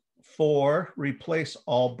staircases. 4, replace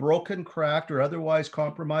all broken, cracked, or otherwise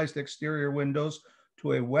compromised exterior windows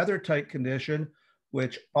to a weather-tight condition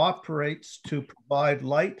which operates to provide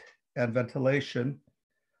light and ventilation.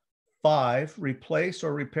 5, replace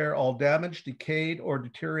or repair all damaged, decayed, or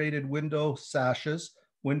deteriorated window sashes,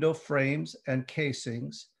 window frames, and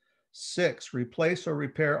casings. 6, replace or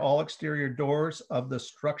repair all exterior doors of the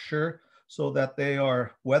structure so that they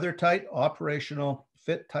are weather-tight, operational,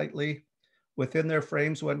 fit tightly within their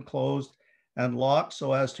frames when closed, and locked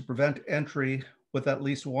so as to prevent entry, with at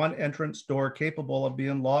least one entrance door capable of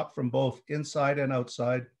being locked from both inside and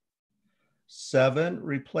outside. 7,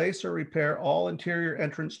 replace or repair all interior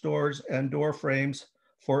entrance doors and door frames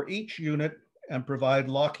for each unit and provide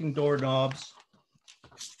locking doorknobs.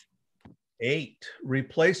 8,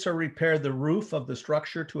 replace or repair the roof of the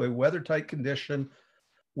structure to a weather-tight condition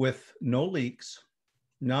with no leaks.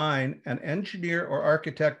 9, an engineer or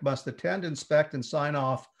architect must attend, inspect, and sign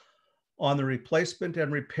off on the replacement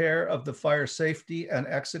and repair of the fire safety and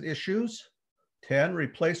exit issues. 10,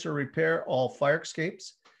 replace or repair all fire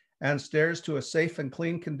escapes and stairs to a safe and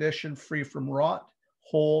clean condition, free from rot,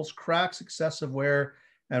 holes, cracks, excessive wear,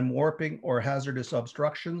 and warping or hazardous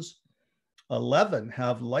obstructions. 11,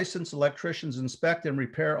 have licensed electricians inspect and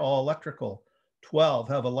repair all electrical. 12,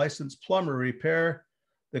 have a licensed plumber repair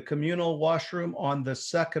the communal washroom on the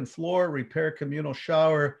second floor, repair communal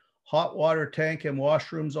shower, hot water tank, and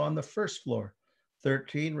washrooms on the first floor.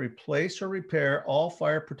 13, replace or repair all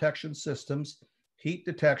fire protection systems, heat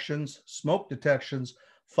detections, smoke detections,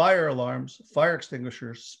 fire alarms, fire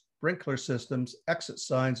extinguishers, sprinkler systems, exit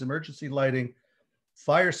signs, emergency lighting,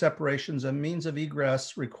 fire separations, and means of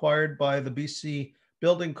egress required by the BC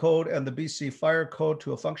Building Code and the BC Fire Code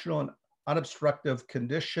to a functional and unobstructive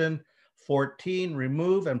condition. 14,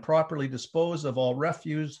 remove and properly dispose of all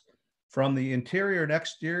refuse from the interior and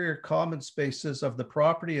exterior common spaces of the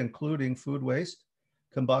property, including food waste,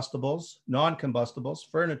 combustibles, non-combustibles,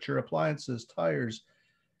 furniture, appliances, tires,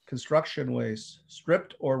 construction waste,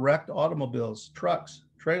 stripped or wrecked automobiles, trucks,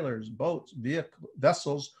 trailers, boats,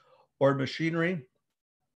 vessels, or machinery,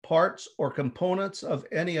 parts or components of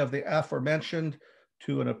any of the aforementioned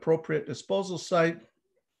to an appropriate disposal site.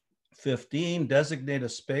 15, designate a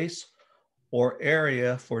space or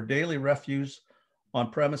area for daily refuse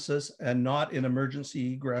on premises and not in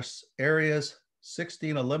emergency egress areas.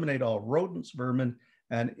 16, eliminate all rodents, vermin,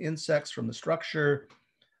 and insects from the structure.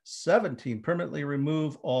 17, permanently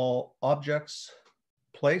remove all objects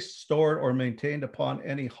placed, stored, or maintained upon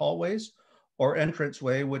any hallways or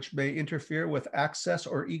entranceway which may interfere with access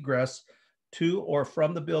or egress to or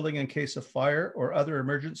from the building in case of fire or other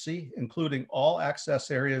emergency, including all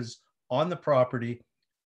access areas on the property,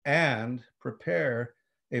 and prepare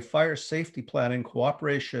a fire safety plan in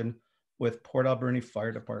cooperation with Port Alberni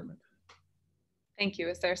Fire Department. Thank you.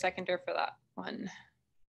 Is there a seconder for that one?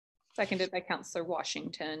 Seconded by Councillor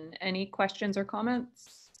Washington. Any questions or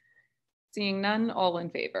comments? Seeing none, all in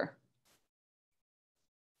favor?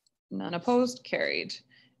 None opposed, carried.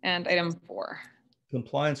 And item 4.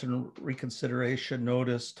 Compliance and reconsideration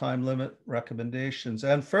notice, time limit recommendations,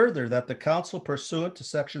 and further that the council pursuant to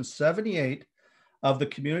section 78 of the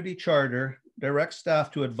community charter directs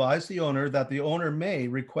staff to advise the owner that the owner may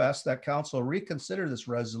request that council reconsider this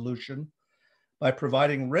resolution by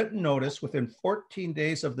providing written notice within 14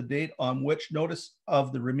 days of the date on which notice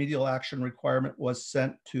of the remedial action requirement was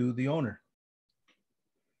sent to the owner.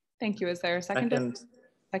 Thank you. Is there a second?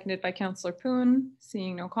 Seconded by Councillor Poon.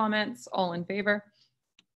 Seeing no comments, all in favor?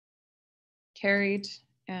 Carried.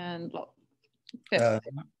 And 5th.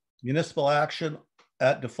 municipal action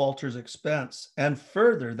at defaulter's expense, and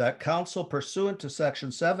further that council pursuant to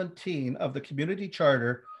section 17 of the community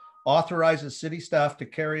charter authorizes city staff to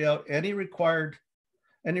carry out any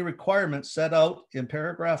requirements set out in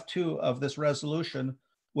paragraph 2 of this resolution,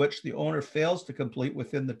 which the owner fails to complete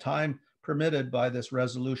within the time permitted by this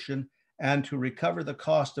resolution, and to recover the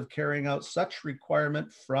cost of carrying out such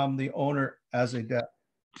requirement from the owner as a debt.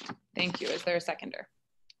 Thank you. Is there a seconder?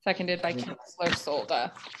 Seconded by Councillor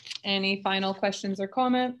Solda. Any final questions or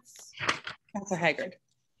comments? Councillor Haggard.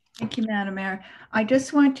 Thank you, Madam Mayor. I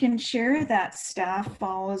just want to ensure that staff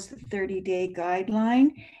follows the 30-day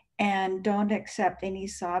guideline and don't accept any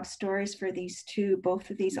sob stories for both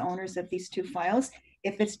of these owners of these two files.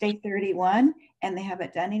 If it's day 31 and they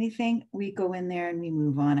haven't done anything, we go in there and we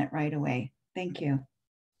move on it right away. Thank you.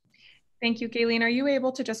 Thank you, Gayleen. Are you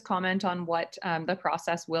able to just comment on what the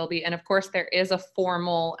process will be? And of course, there is a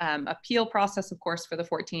formal appeal process, of course, for the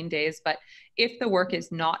 14 days. But if the work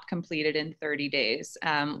is not completed in 30 days,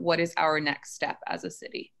 what is our next step as a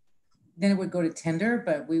city? Then it would go to tender,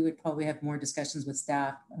 but we would probably have more discussions with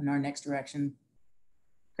staff on our next direction.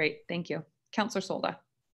 Great, thank you. Councillor Solda.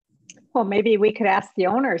 Well, maybe we could ask the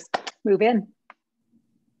owners, move in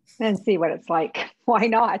and see what it's like. Why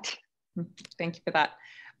not? Thank you for that.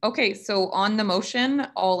 Okay, so on the motion,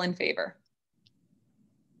 all in favor?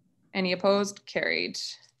 Any opposed? Carried.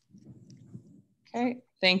 Okay,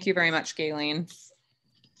 thank you very much, Gayleen.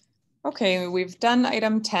 Okay, we've done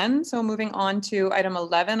item 10, so moving on to item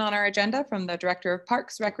 11 on our agenda from the Director of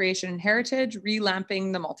Parks, Recreation and Heritage,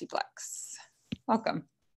 relamping the multiplex. Welcome.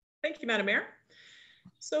 Thank you, Madam Mayor.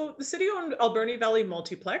 So the city-owned Alberni Valley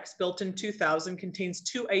Multiplex, built in 2000, contains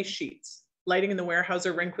 2 ice sheets. Lighting in the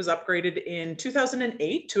Weyerhaeuser rink was upgraded in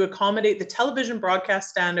 2008 to accommodate the television broadcast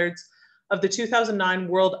standards of the 2009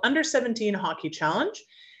 World Under-17 Hockey Challenge,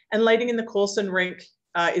 and lighting in the Colson rink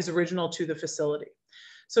is original to the facility.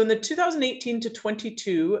 So in the 2018 to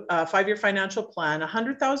 22 5-year financial plan,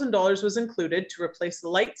 $100,000 was included to replace the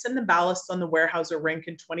lights and the ballasts on the Weyerhaeuser rink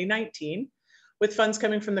in 2019, with funds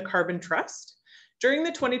coming from the Carbon Trust. During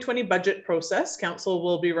the 2020 budget process, council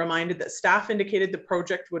will be reminded that staff indicated the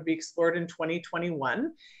project would be explored in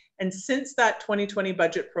 2021. And since that 2020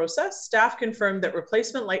 budget process, staff confirmed that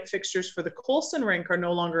replacement light fixtures for the Colson rink are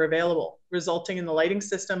no longer available, resulting in the lighting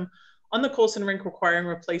system on the Colson rink requiring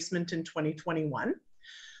replacement in 2021.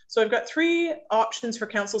 So I've got 3 options for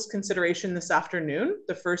council's consideration this afternoon.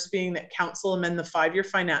 The first being that council amend the 5-year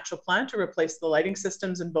financial plan to replace the lighting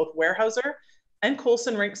systems in both Weyerhaeuser and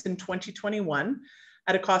Colson rinks in 2021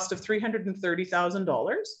 at a cost of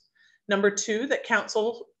 $330,000. Number 2, that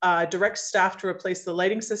council directs staff to replace the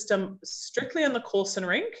lighting system strictly on the Colson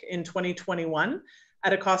rink in 2021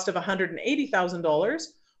 at a cost of $180,000.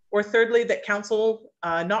 Or thirdly, that council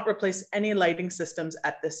not replace any lighting systems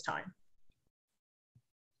at this time.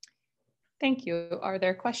 Thank you. Are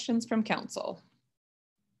there questions from council?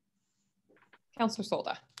 Councillor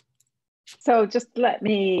Solda. So just let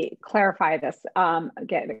me clarify this,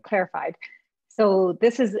 get it clarified. So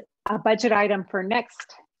this is a budget item for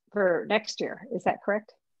next year, is that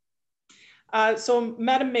correct? So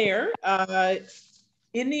Madam Mayor,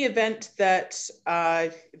 in the event that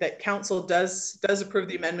that council does approve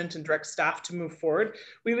the amendment and direct staff to move forward,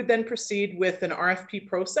 we would then proceed with an RFP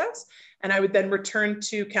process, and I would then return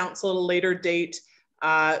to council at a later date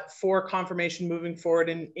for confirmation moving forward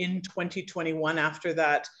in 2021 after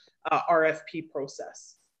that RFP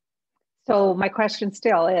process. So my question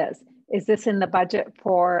still is this in the budget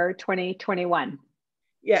for 2021?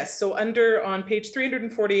 Yes, so on page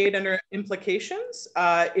 348 under implications,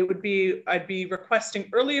 I'd be requesting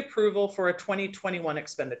early approval for a 2021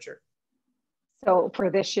 expenditure. So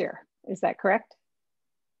for this year, is that correct?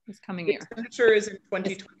 This coming year. Expenditure is in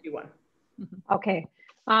 2021. Okay.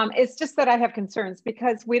 It's just that I have concerns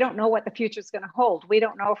because we don't know what the future is going to hold. We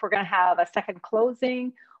don't know if we're going to have a second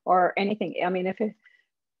closing or anything. I mean,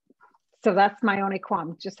 so that's my only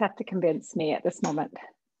qualm. Just have to convince me at this moment.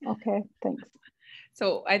 Okay, thanks.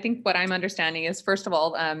 So I think what I'm understanding is, first of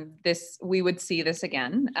all, we would see this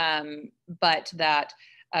again, but that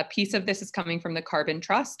a piece of this is coming from the Carbon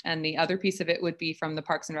Trust, and the other piece of it would be from the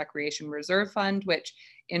Parks and Recreation Reserve Fund, which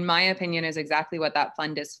in my opinion is exactly what that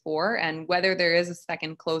fund is for, and whether there is a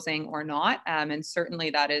second closing or not. And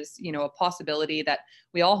certainly that is, a possibility that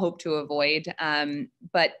we all hope to avoid.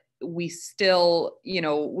 But we still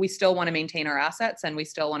want to maintain our assets, and we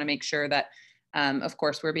still want to make sure that, of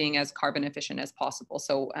course, we're being as carbon efficient as possible.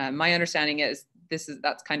 So my understanding is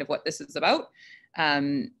that's kind of what this is about.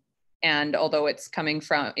 And although it's coming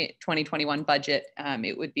from 2021 budget,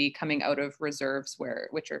 it would be coming out of reserves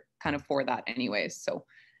which are kind of for that anyways. So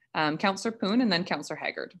Councillor Poon and then Councillor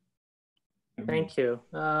Haggard. Thank you.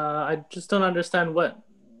 I just don't understand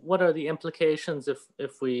what are the implications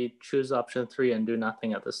if we choose option 3 and do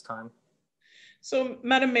nothing at this time. So,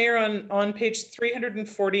 Madam Mayor, on page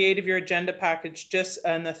 348 of your agenda package, just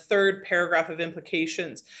in the third paragraph of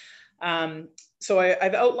implications, so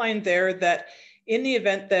I've outlined there that in the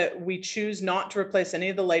event that we choose not to replace any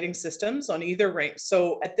of the lighting systems on either rink.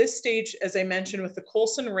 So at this stage, as I mentioned, with the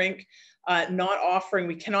Coulson rink not offering,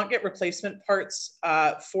 we cannot get replacement parts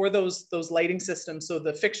for those lighting systems, so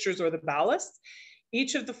the fixtures or the ballasts.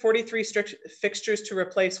 Each of the 43 fixtures to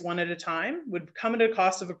replace one at a time would come at a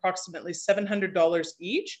cost of approximately $700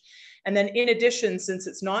 each. And then in addition, since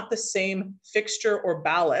it's not the same fixture or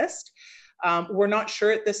ballast, we're not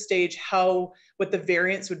sure at this stage what the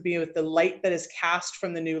variance would be with the light that is cast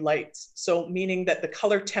from the new lights. So meaning that the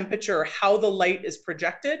color temperature or how the light is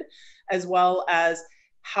projected, as well as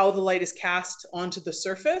how the light is cast onto the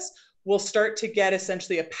surface, we'll start to get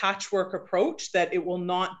essentially a patchwork approach that it will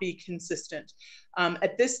not be consistent.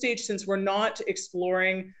 At this stage, since we're not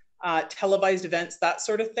exploring televised events, that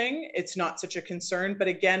sort of thing, it's not such a concern. But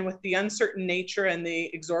again, with the uncertain nature and the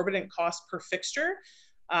exorbitant cost per fixture,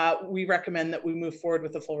 we recommend that we move forward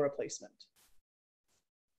with a full replacement.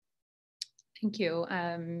 Thank you.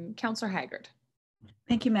 Councillor Haggard.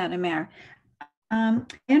 Thank you, Madam Mayor. I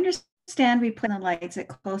understand we put the lights at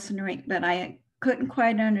Coulson Rink, but I couldn't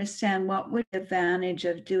quite understand what would the advantage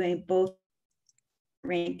of doing both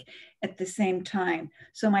rink at the same time.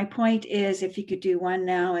 So my point is, if you could do one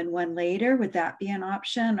now and one later, would that be an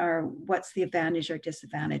option, or what's the advantage or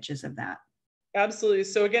disadvantages of that? Absolutely.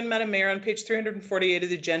 So again, Madam Mayor, on page 348 of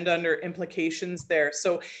the agenda under implications there.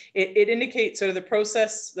 So it indicates sort of the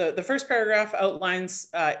process, the first paragraph outlines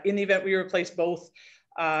in the event we replace both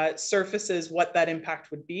surfaces, what that impact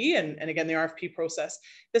would be, and again, the RFP process.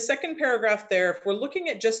 The second paragraph there, if we're looking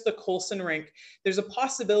at just the Coulson rink, there's a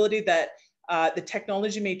possibility that the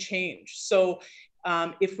technology may change. So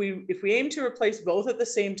if we aim to replace both at the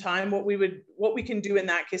same time, what we can do in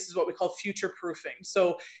that case is what we call future proofing.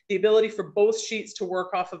 So the ability for both sheets to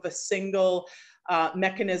work off of a single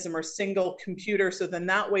mechanism or single computer. So then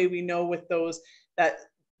that way we know with those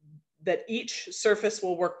that each surface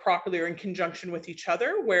will work properly or in conjunction with each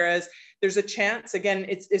other. Whereas there's a chance, again,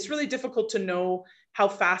 it's really difficult to know how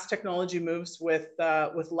fast technology moves with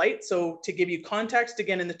light. So to give you context,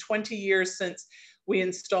 again, in the 20 years since we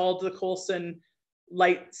installed the Coulson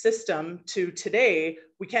light system to today,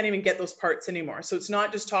 we can't even get those parts anymore. So it's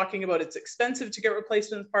not just talking about it's expensive to get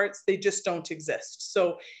replacement parts, they just don't exist.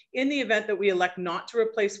 So in the event that we elect not to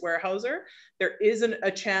replace Weyerhaeuser, there isn't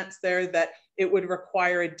a chance there that it would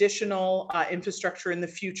require additional infrastructure in the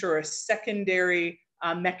future, or a secondary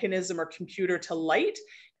mechanism or computer to light.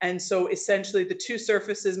 And so essentially the two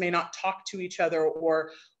surfaces may not talk to each other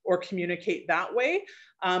or communicate that way.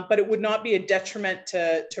 But it would not be a detriment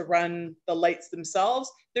to run the lights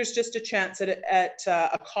themselves. There's just a chance at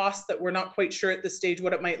a cost that we're not quite sure at this stage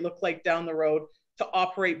what it might look like down the road to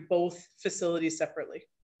operate both facilities separately.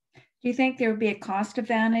 Do you think there would be a cost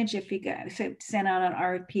advantage if you sent out an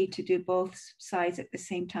RFP to do both sides at the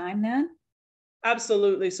same time then?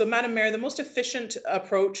 Absolutely. So Madam Mayor, the most efficient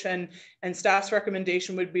approach and staff's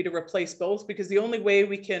recommendation would be to replace both, because the only way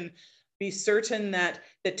we can be certain that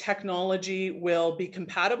the technology will be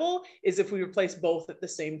compatible is if we replace both at the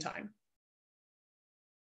same time.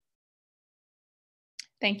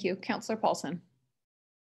 Thank you. Councillor Paulson.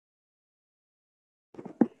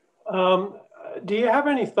 Do you have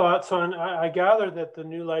any thoughts on, I gather that the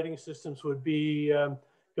new lighting systems would be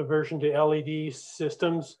conversion to LED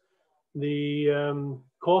systems. The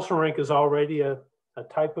Coulson rink is already a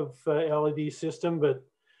type of LED system, but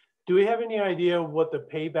do we have any idea what the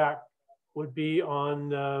payback would be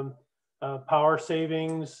on power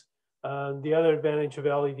savings? The other advantage of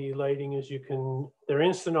LED lighting is they're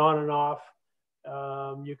instant on and off.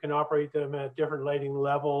 You can operate them at different lighting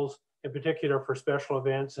levels, in particular for special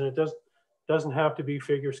events, and it doesn't have to be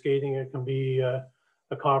figure skating. It can be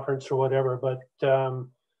a conference or whatever, but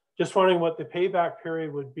just wondering what the payback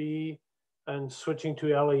period would be and switching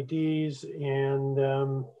to LEDs,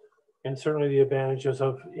 and certainly the advantages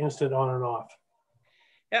of instant on and off.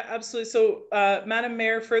 Yeah, absolutely. So Madam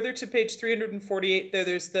Mayor, further to page 348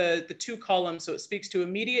 there's the two columns. So it speaks to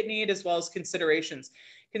immediate need as well as considerations.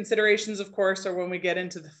 Considerations, of course, are when we get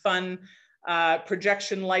into the fun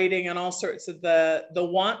projection lighting and all sorts of the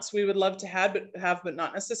wants we would love to have, but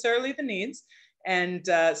not necessarily the needs. And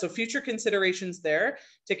so future considerations there.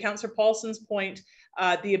 To Councillor Paulson's point,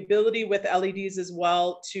 the ability with LEDs as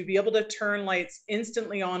well to be able to turn lights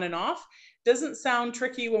instantly on and off doesn't sound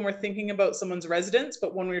tricky when we're thinking about someone's residence,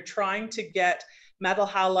 but when we're trying to get metal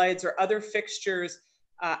halides or other fixtures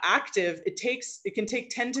active, it can take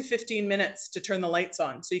 10 to 15 minutes to turn the lights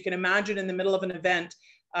on. So you can imagine in the middle of an event,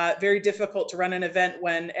 very difficult to run an event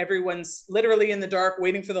when everyone's literally in the dark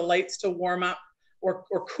waiting for the lights to warm up or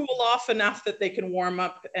cool off enough that they can warm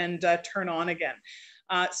up and turn on again.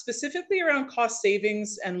 Specifically around cost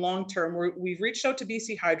savings and long-term, we've reached out to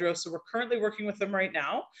BC Hydro, so we're currently working with them right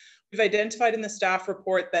now. We've identified in the staff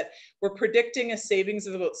report that we're predicting a savings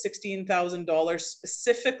of about $16,000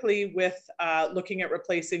 specifically with looking at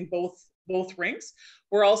replacing both rinks.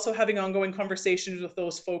 We're also having ongoing conversations with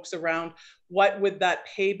those folks around what would that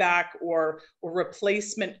payback or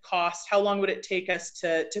replacement cost, how long would it take us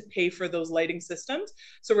to pay for those lighting systems?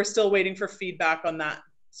 So we're still waiting for feedback on that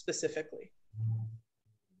specifically.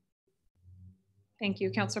 Thank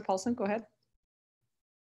you. Councillor Paulson, go ahead.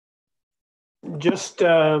 Just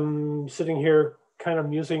sitting here kind of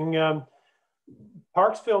musing,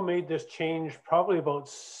 Parksville made this change probably about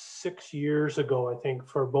 6 years ago, I think,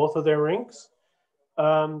 for both of their rinks.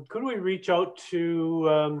 Could we reach out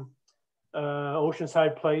to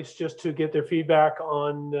Oceanside Place just to get their feedback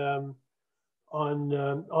on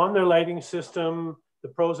their lighting system, the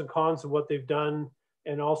pros and cons of what they've done,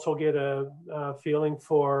 and also get a feeling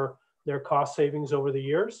for their cost savings over the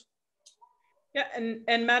years? Yeah,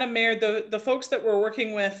 and Madam Mayor, the folks that we're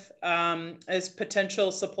working with as potential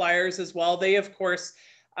suppliers as well, they of course,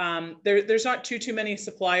 there's not too many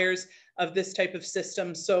suppliers of this type of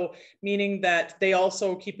system. So meaning that they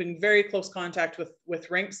also keep in very close contact with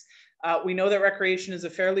rinks. We know that recreation is a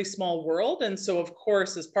fairly small world. And so of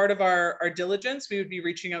course, as part of our diligence, we would be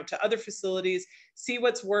reaching out to other facilities, see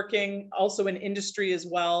what's working, also in industry as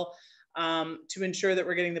well, to ensure that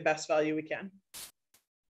we're getting the best value we can.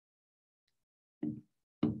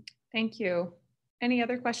 Thank you. Any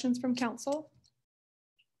other questions from council?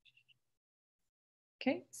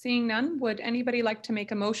 Okay, seeing none, would anybody like to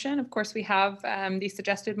make a motion? Of course, we have the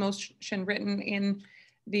suggested motion written in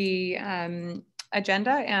the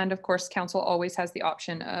agenda, and of course, council always has the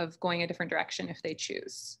option of going a different direction if they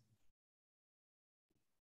choose.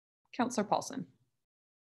 Councillor Paulson.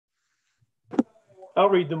 I'll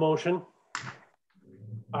read the motion.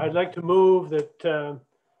 I'd like to move that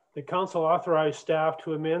the council authorize staff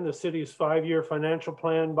to amend the city's 5-year financial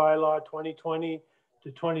plan bylaw 2020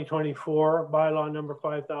 to 2024, bylaw number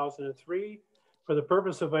 5003, for the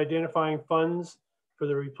purpose of identifying funds for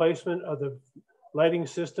the replacement of the lighting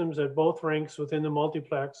systems at both rinks within the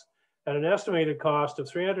multiplex at an estimated cost of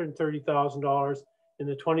 $330,000 in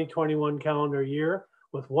the 2021 calendar year,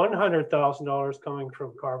 with $100,000 coming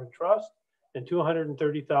from Carbon Trust and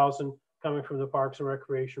 $230,000 coming from the Parks and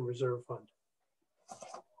Recreation Reserve Fund.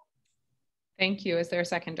 Thank you. Is there a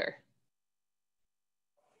seconder?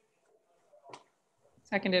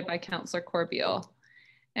 Seconded by Councillor Corbeil.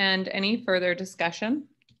 And any further discussion?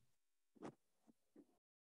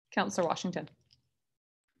 Councillor Washington.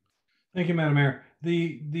 Thank you, Madam Mayor.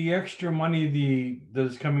 The extra money that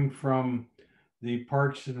is coming from the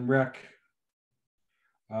Parks and Rec,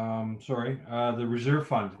 the reserve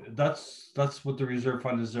fund. That's what the reserve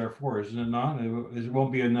fund is there for, isn't it not? It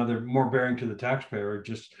won't be another more bearing to the taxpayer,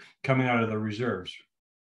 just coming out of the reserves.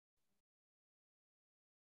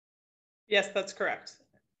 Yes, that's correct.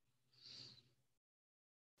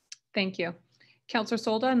 Thank you. Councillor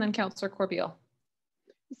Solda and then Councillor Corbeil.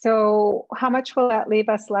 So how much will that leave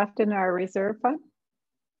us left in our reserve fund?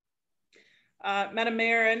 Madam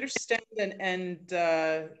Mayor, I understand, and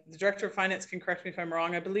the Director of Finance can correct me if I'm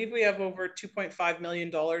wrong. I believe we have over $2.5 million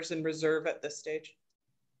in reserve at this stage.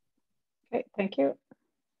 Okay, thank you.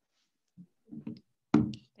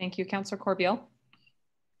 Thank you, Councillor Corbeil.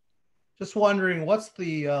 Just wondering, what's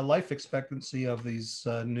the life expectancy of these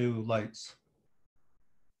new lights?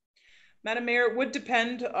 Madam Mayor, it would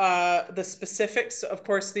depend the specifics. Of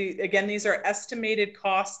course, again, these are estimated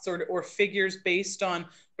costs or figures based on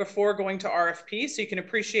before going to RFP. So you can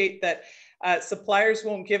appreciate that suppliers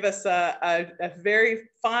won't give us a very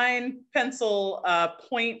fine pencil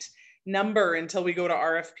point number until we go to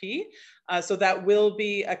RFP. So that will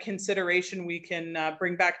be a consideration we can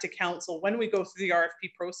bring back to council when we go through the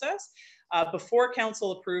RFP process. Before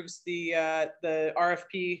council approves the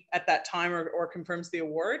RFP at that time or confirms the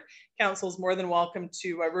award, council is more than welcome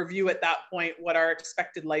to review at that point what our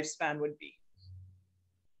expected lifespan would be.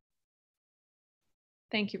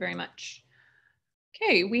 Thank you very much.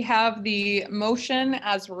 Okay, we have the motion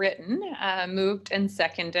as written, moved and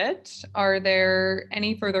seconded. Are there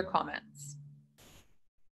any further comments?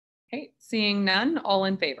 Okay, seeing none, all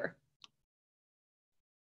in favor?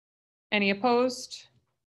 Any opposed?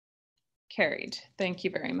 Carried. Thank you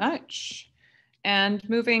very much. And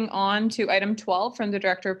moving on to item 12 from the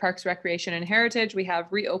Director of Parks, Recreation and Heritage, we have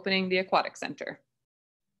reopening the Aquatic Center.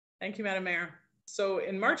 Thank you, Madam Mayor. So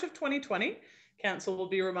in March of 2020, Council will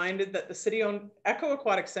be reminded that the city-owned Echo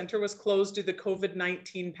Aquatic Centre was closed due to the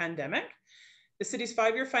COVID-19 pandemic. The city's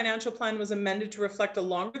 5-year financial plan was amended to reflect a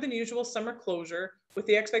longer than usual summer closure, with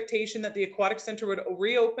the expectation that the aquatic centre would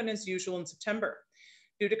reopen as usual in September.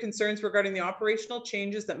 Due to concerns regarding the operational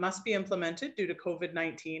changes that must be implemented due to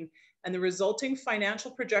COVID-19 and the resulting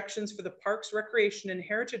financial projections for the Parks, Recreation and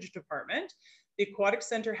Heritage Department, the aquatic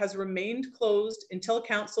centre has remained closed until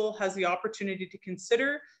Council has the opportunity to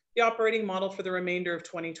consider the operating model for the remainder of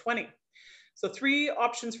 2020. So 3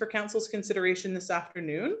 options for Council's consideration this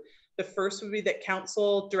afternoon. The first would be that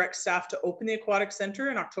Council directs staff to open the aquatic centre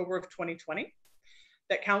in October of 2020.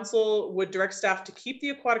 That Council would direct staff to keep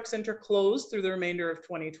the aquatic centre closed through the remainder of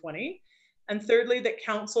 2020. And thirdly, that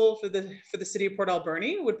Council for the City of Port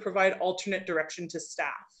Alberni would provide alternate direction to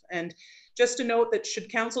staff. And just to note that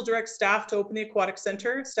should Council direct staff to open the aquatic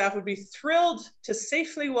centre, staff would be thrilled to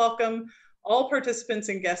safely welcome all participants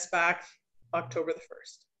and guests back October the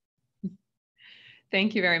 1st.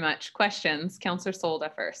 Thank you very much. Questions? Councillor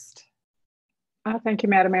Solda first. Thank you,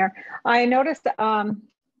 Madam Mayor. I noticed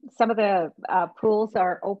some of the pools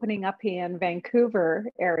are opening up in Vancouver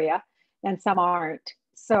area and some aren't.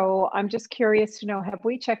 So I'm just curious to know, have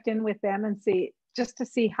we checked in with them and just to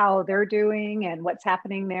see how they're doing and what's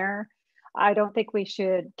happening there? I don't think we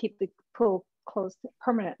should keep the pool closed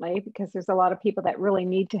permanently because there's a lot of people that really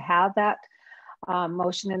need to have that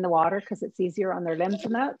motion in the water because it's easier on their limbs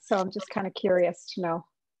and that. So I'm just kind of curious to know.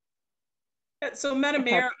 Yeah, so Madam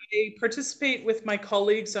Mayor, I participate with my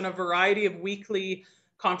colleagues on a variety of weekly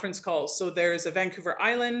conference calls. So there's a Vancouver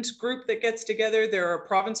Island group that gets together. There are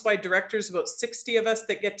province-wide directors, about 60 of us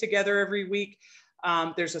that get together every week.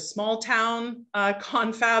 There's a small town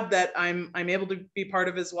confab that I'm able to be part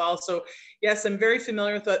of as well. So yes, I'm very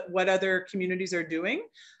familiar with what other communities are doing.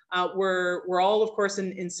 We're all, of course,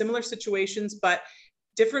 in similar situations, but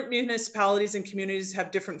different municipalities and communities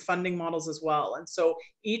have different funding models as well. And so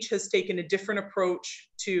each has taken a different approach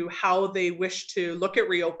to how they wish to look at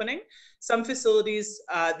reopening. Some facilities,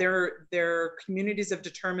 their communities have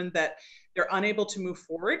determined that they're unable to move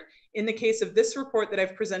forward. In the case of this report that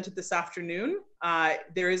I've presented this afternoon,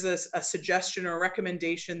 there is a suggestion or a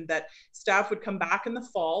recommendation that staff would come back in the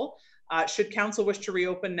fall. Should Council wish to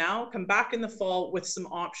reopen now, come back in the fall with some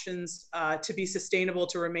options to be sustainable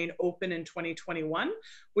to remain open in 2021,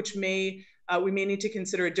 which we may need to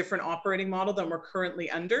consider a different operating model than we're currently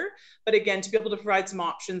under. But again, to be able to provide some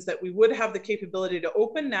options that we would have the capability to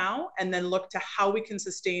open now and then look to how we can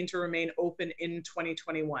sustain to remain open in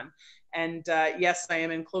 2021. And yes, I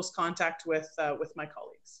am in close contact with my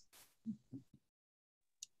colleagues.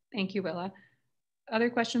 Thank you, Willa. Other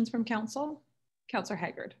questions from Council? Councillor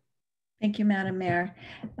Haggard. Thank you, Madam Mayor.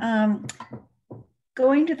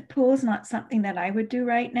 Going to the pool is not something that I would do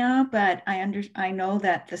right now, but I know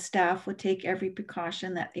that the staff would take every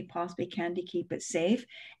precaution that they possibly can to keep it safe.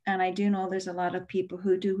 And I do know there's a lot of people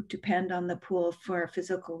who do depend on the pool for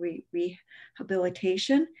physical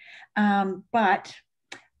rehabilitation. But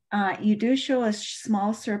you do show a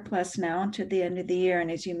small surplus now to the end of the year.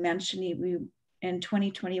 And as you mentioned, we in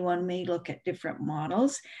 2021 may look at different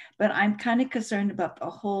models, but I'm kind of concerned about the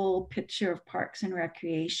whole picture of parks and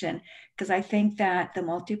recreation, because I think that the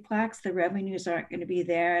multiplex, the revenues aren't going to be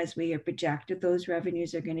there as we are projected. Those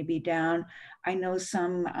revenues are going to be down. I know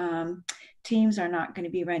some teams are not going to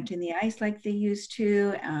be renting the ice like they used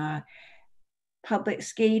to. Public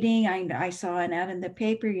skating, I saw an ad in the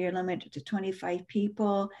paper, you're limited to 25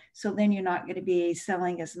 people. So then you're not going to be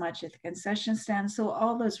selling as much at the concession stand. So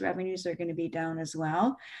all those revenues are going to be down as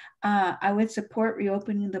well. I would support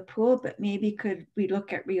reopening the pool, but maybe could we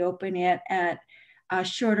look at reopening it at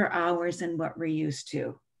shorter hours than what we're used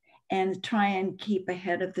to and try and keep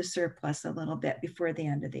ahead of the surplus a little bit before the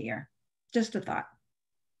end of the year. Just a thought.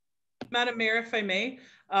 Madam Mayor, if I may,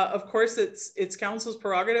 of course, it's Council's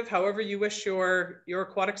prerogative. However you wish your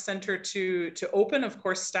aquatic centre to open, of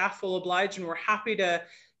course, staff will oblige, and we're happy to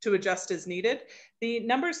adjust as needed. The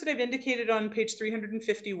numbers that I've indicated on page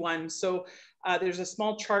 351. So there's a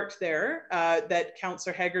small chart there that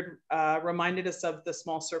Councillor Haggard reminded us of the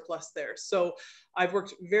small surplus there. So I've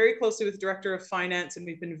worked very closely with the Director of Finance, and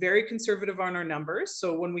we've been very conservative on our numbers.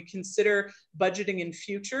 So when we consider budgeting in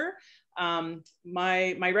future,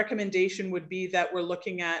 my recommendation would be that we're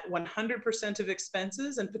looking at 100% of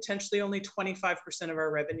expenses and potentially only 25% of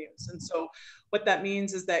our revenues. And so what that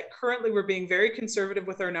means is that currently we're being very conservative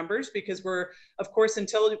with our numbers because we're, of course,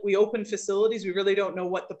 until we open facilities, we really don't know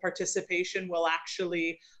what the participation will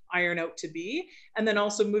actually iron out to be. And then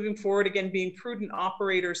also moving forward, again, being prudent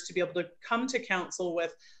operators to be able to come to Council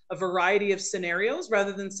with a variety of scenarios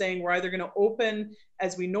rather than saying we're either going to open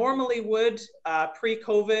as we normally would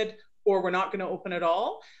pre-COVID, or we're not going to open at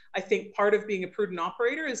all. I think part of being a prudent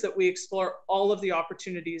operator is that we explore all of the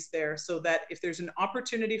opportunities there, so that if there's an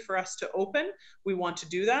opportunity for us to open, we want to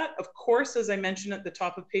do that. Of course, as I mentioned at the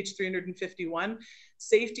top of page 351,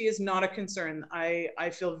 safety is not a concern. I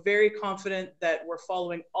feel very confident that we're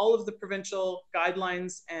following all of the provincial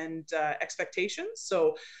guidelines and expectations.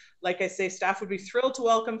 So like I say, staff would be thrilled to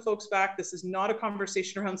welcome folks back. This is not a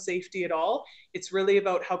conversation around safety at all. It's really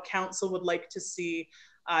about how council would like to see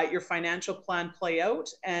your financial plan play out.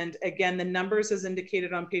 And again, the numbers as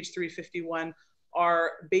indicated on page 351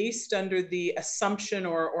 are based under the assumption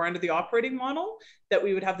or under the operating model that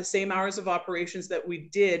we would have the same hours of operations that we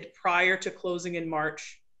did prior to closing in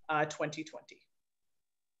March 2020.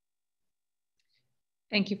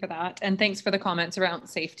 Thank you for that. And thanks for the comments around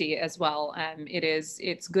safety as well.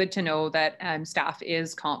 It's good to know that staff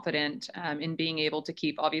is confident in being able to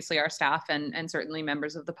keep obviously our staff and certainly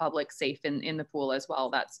members of the public safe in the pool as well.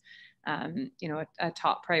 That's you know, a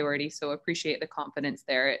top priority. So appreciate the confidence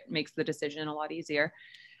there. It makes the decision a lot easier.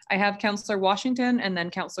 I have Councillor Washington and then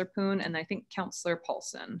Councillor Poon and I think Councillor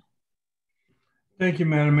Paulson. Thank you,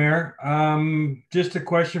 Madam Mayor. Just a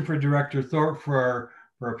question for Director Thorpe for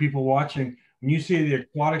our people watching. When you say the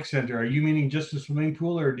aquatic center, are you meaning just the swimming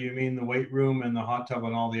pool, or do you mean the weight room and the hot tub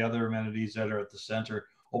and all the other amenities that are at the center?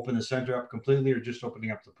 Open the center up completely, or just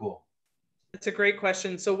opening up the pool? It's a great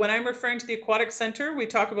question. So when I'm referring to the aquatic center, we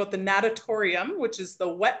talk about the natatorium, which is the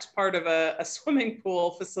wet part of a swimming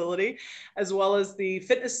pool facility, as well as the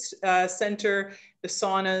fitness center, the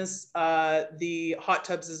saunas, the hot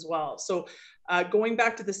tubs as well. So going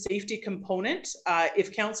back to the safety component,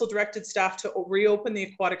 if council directed staff to reopen the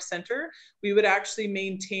aquatic center, we would actually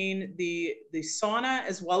maintain the sauna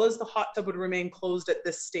as well as the hot tub would remain closed at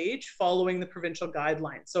this stage following the provincial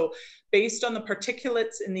guidelines. So based on the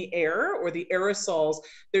particulates in the air or the aerosols,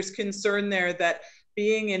 there's concern there that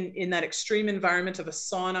being in that extreme environment of a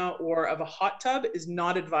sauna or of a hot tub is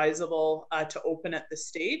not advisable to open at this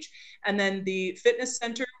stage. And then the fitness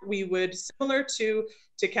center, we would, similar to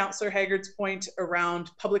Councillor Haggard's point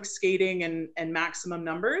around public skating and maximum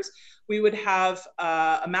numbers, we would have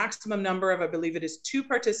a maximum number of, I believe it is 2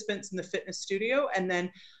 participants in the fitness studio, and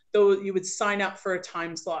then though you would sign up for a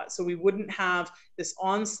time slot. So we wouldn't have this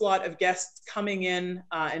onslaught of guests coming in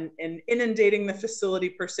and inundating the facility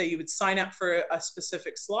per se. You would sign up for a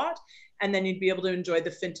specific slot, and then you'd be able to enjoy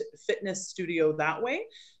the fitness studio that way.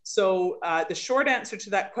 So the short answer to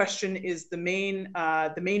that question is the main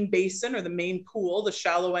basin or the main pool, the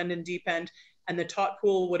shallow end and deep end, and the top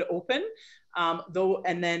pool would open.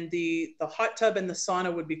 And then the hot tub and the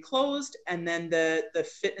sauna would be closed, and then the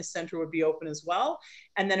fitness center would be open as well.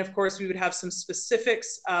 And then of course we would have some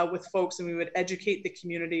specifics with folks, and we would educate the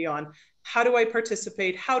community on how do I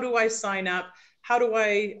participate, how do I sign up, how do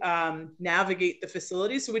I navigate the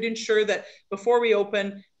facility. So we'd ensure that before we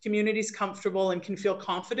open, community's comfortable and can feel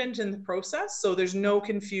confident in the process, so there's no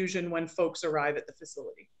confusion when folks arrive at the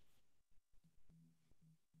facility.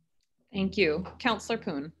 Thank you. Councillor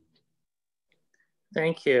Poon.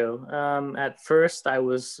 Thank you. At first, I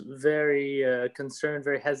was very concerned,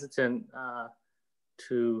 very hesitant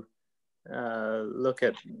to look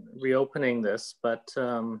at reopening this, but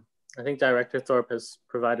I think Director Thorpe has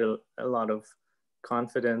provided a lot of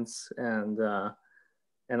confidence, and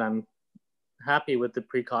I'm happy with the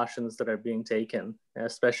precautions that are being taken,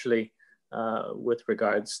 especially with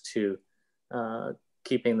regards to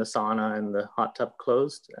keeping the sauna and the hot tub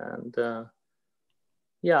closed. And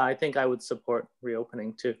yeah, I think I would support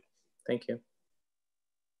reopening too. Thank you.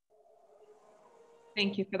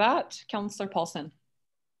 Thank you for that. Councillor Paulson.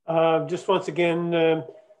 Just once again,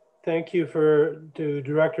 thank you to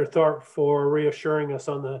Director Thorpe for reassuring us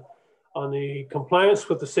on the compliance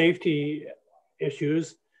with the safety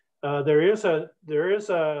issues. There is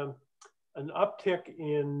an uptick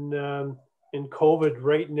in COVID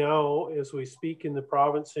right now as we speak in the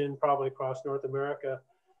province and probably across North America.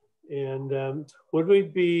 And would we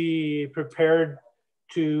be prepared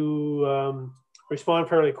to respond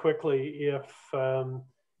fairly quickly if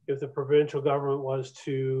the provincial government was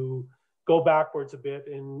to go backwards a bit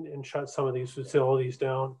and shut some of these facilities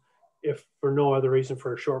down, if for no other reason,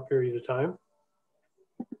 for a short period of time?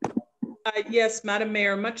 Yes, Madam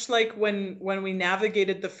Mayor, much like when we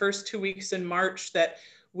navigated the first 2 weeks in March, that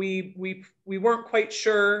we weren't quite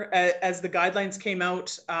sure as the guidelines came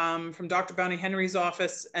out from Dr. Bounty Henry's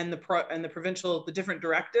office and the different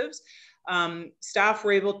directives. Staff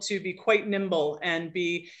were able to be quite nimble and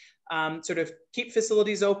be sort of keep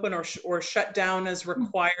facilities open or shut down as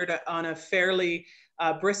required on a fairly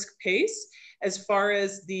brisk pace. As far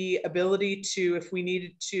as the ability to, if we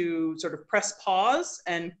needed to sort of press pause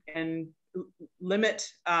and limit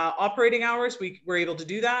operating hours, we were able to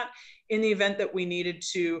do that. In the event that we needed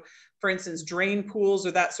to, for instance, drain pools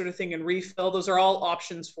or that sort of thing and refill, those are all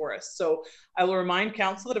options for us. So I will remind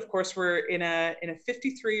council that of course we're in a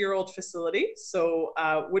 53-year-old facility, so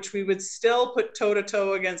which we would still put toe to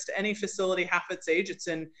toe against any facility half its age. It's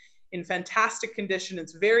in fantastic condition.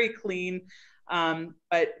 It's very clean.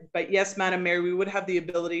 But yes, Madam Mayor, we would have the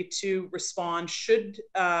ability to respond should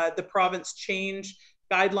the province change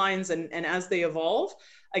guidelines and as they evolve.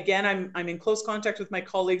 Again, I'm in close contact with my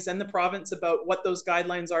colleagues and the province about what those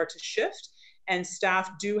guidelines are to shift, and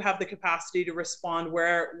staff do have the capacity to respond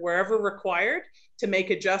wherever required to make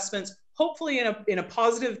adjustments, hopefully in a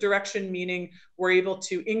positive direction, meaning we're able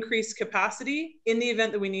to increase capacity. In the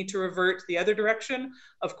event that we need to revert the other direction,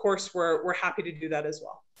 of course, we're happy to do that as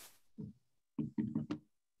well.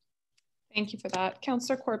 Thank you for that.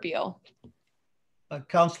 Councillor Corbeil.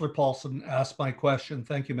 Councillor Paulson asked my question.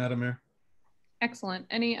 Thank you, Madam Mayor. Excellent.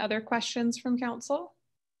 Any other questions from council?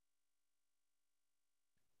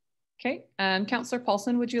 Okay, Councillor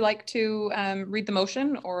Paulson, would you like to read the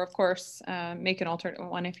motion, or of course make an alternate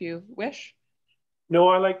one if you wish? No,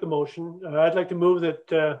 I like the motion. I'd like to move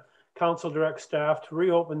that council direct staff to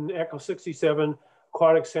reopen Echo 67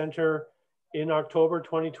 Aquatic Center in October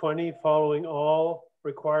 2020 following all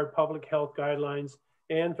required public health guidelines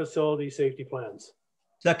and facility safety plans.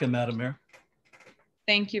 Second, Madam Mayor.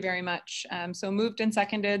 Thank you very much. So moved and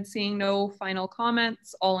seconded, seeing no final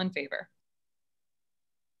comments, all in favor?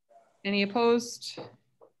 Any opposed?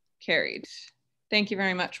 Carried. Thank you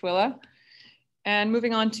very much, Willa. And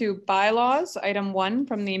moving on to bylaws, item 1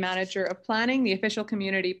 from the Manager of Planning, the official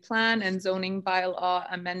community plan and zoning bylaw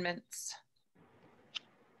amendments.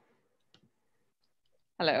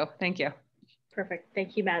 Hello, thank you. Perfect.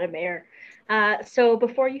 Thank you, Madam Mayor. So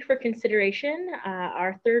before you for consideration,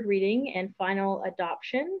 our third reading and final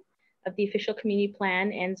adoption of the official community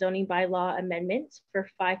plan and zoning bylaw amendments for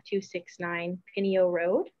 5269 Pineo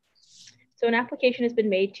Road. So an application has been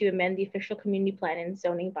made to amend the official community plan and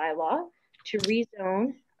zoning bylaw to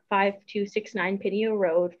rezone 5269 Pineo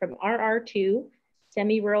Road from RR2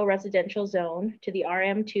 semi-rural residential zone to the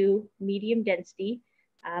RM2 medium density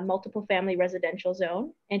multiple family residential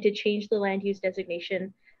zone, and to change the land use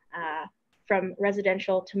designation from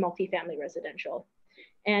residential to multifamily residential.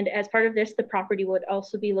 And as part of this, the property would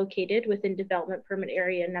also be located within development permit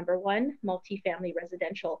area number 1, multifamily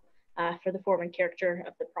residential for the form and character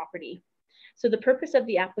of the property. So the purpose of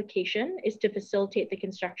the application is to facilitate the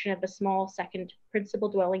construction of a small second principal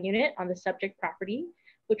dwelling unit on the subject property,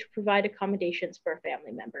 which provide accommodations for a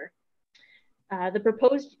family member. The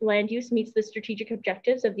proposed land use meets the strategic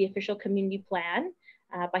objectives of the official community plan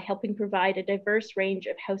by helping provide a diverse range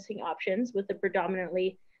of housing options within a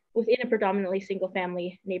predominantly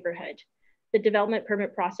single-family neighborhood. The development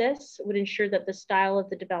permit process would ensure that the style of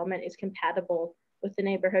the development is compatible with the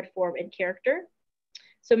neighborhood form and character.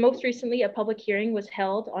 So most recently, a public hearing was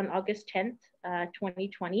held on August 10th,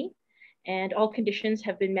 2020, and all conditions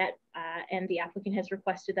have been met, and the applicant has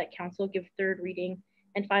requested that council give third reading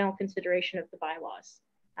and final consideration of the bylaws.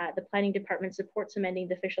 The planning department supports amending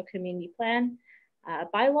the official community plan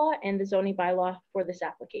bylaw and the zoning bylaw for this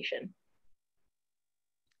application.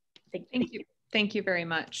 Thank you. Thank you very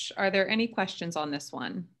much. Are there any questions on this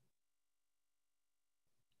one?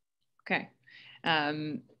 Okay.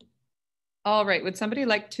 All right, would somebody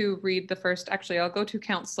like to read the first? Actually, I'll go to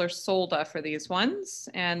Councillor Solda for these ones,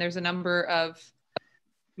 and there's a number of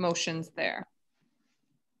motions there.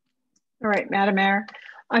 All right, Madam Mayor,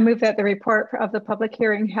 I move that the report of the public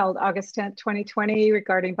hearing held August 10th, 2020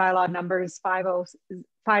 regarding bylaw numbers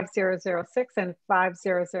 5006 and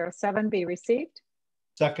 5007 be received.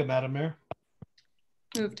 Second, Madam Mayor.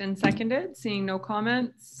 Moved and seconded, seeing no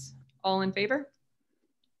comments, all in favor?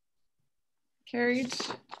 Carried.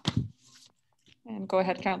 And go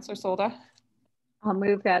ahead, Councillor Solda. I'll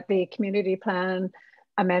move that the community plan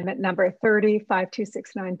amendment number 30,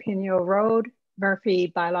 5269 Pineo Road,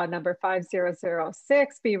 Murphy bylaw number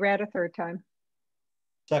 5006 be read a third time.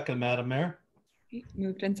 Second, Madam Mayor.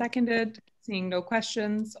 Moved and seconded, seeing no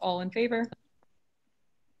questions, all in favor?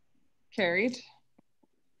 Carried.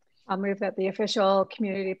 I'll move that the official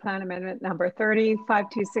community plan amendment number 30,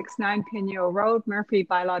 5269 Pineo Road, Murphy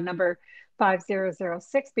bylaw number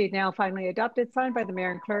 5006 be now finally adopted, signed by the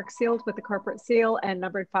mayor and clerk, sealed with the corporate seal, and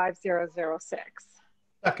numbered 5006.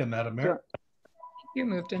 Second, Madam Mayor. You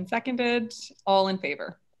moved and seconded, all in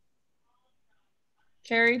favor?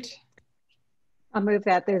 Carried. I'll move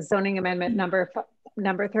that the zoning amendment number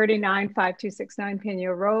 39, 5269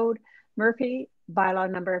 Pineo Road, Murphy bylaw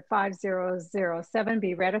number 5007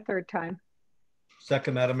 be read a third time.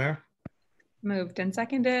 Second, Madam Mayor. Moved and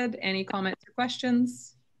seconded. Any comments or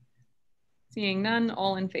questions? Seeing none,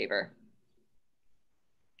 all in favor?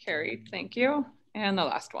 Carried, thank you. And the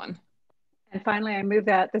last one. And finally, I move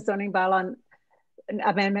that the zoning bylaw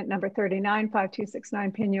amendment number 39,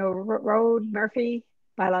 5269 Pino Road, Murphy,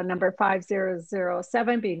 bylaw number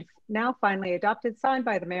 5007 be now finally adopted, signed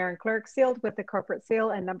by the mayor and clerk, sealed with the corporate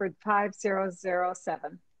seal and numbered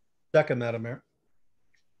 5007. Second, Madam Mayor.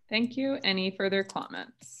 Thank you. Any further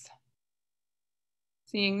comments?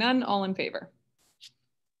 Seeing none, all in favor?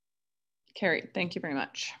 Carried. Thank you very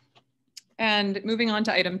much. And moving on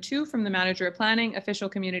to item 2 from the Manager of Planning, official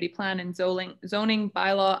community plan and zoning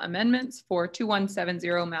bylaw amendments for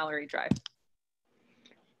 2170 Mallory Drive.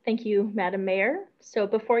 Thank you, Madam Mayor. So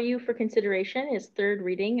before you for consideration is third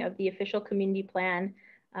reading of the official community plan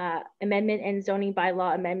amendment and zoning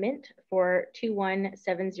bylaw amendment for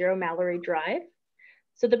 2170 Mallory Drive.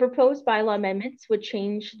 So the proposed bylaw amendments would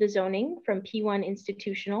change the zoning from P1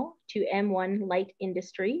 institutional to M1 light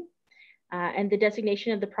industry. And the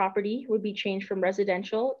designation of the property would be changed from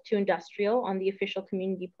residential to industrial on the official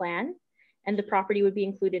community plan. And the property would be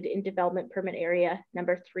included in development permit area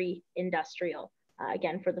number 3 industrial,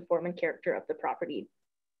 again, for the form and character of the property.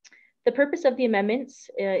 The purpose of the amendments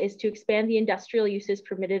is to expand the industrial uses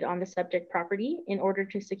permitted on the subject property in order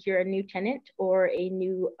to secure a new tenant or a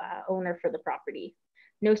new owner for the property.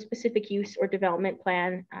 No specific use or development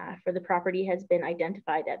plan for the property has been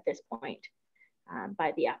identified at this point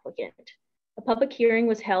by the applicant. A public hearing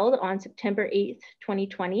was held on September 8th,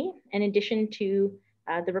 2020. In addition to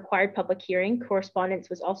the required public hearing, correspondence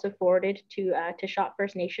was also forwarded to Shop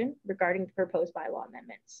First Nation regarding the proposed bylaw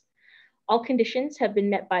amendments. All conditions have been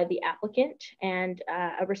met by the applicant, and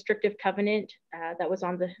a restrictive covenant that was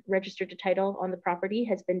on the registered title on the property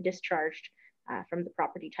has been discharged from the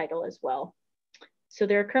property title as well. So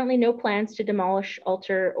there are currently no plans to demolish,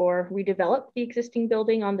 alter, or redevelop the existing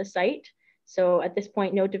building on the site. So at this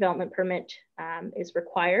point, no development permit is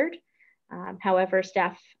required. However,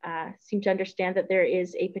 staff seem to understand that there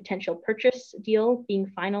is a potential purchase deal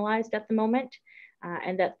being finalized at the moment,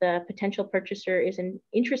 and that the potential purchaser is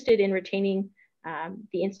interested in retaining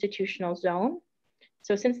the institutional zone.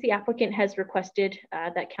 So since the applicant has requested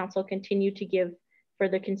that council continue to give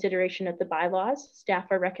further consideration of the bylaws, staff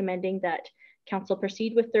are recommending that council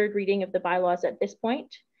proceed with third reading of the bylaws at this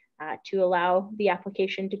point to allow the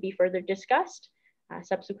application to be further discussed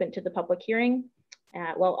subsequent to the public hearing,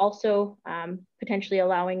 while also potentially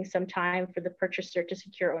allowing some time for the purchaser to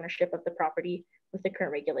secure ownership of the property with the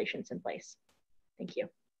current regulations in place. Thank you.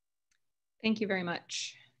 Thank you very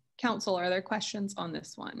much. Council, are there questions on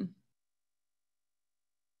this one?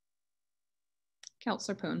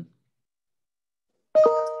 Councillor Poon.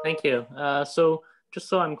 Thank you. So just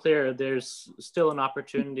so I'm clear, there's still an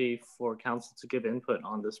opportunity for council to give input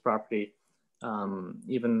on this property,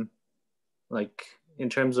 even like in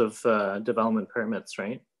terms of development permits,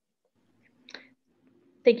 right?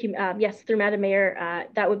 Thank you. Yes, through Madam Mayor,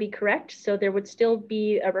 that would be correct. So there would still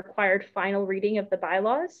be a required final reading of the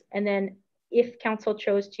bylaws. And then if council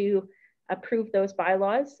chose to approve those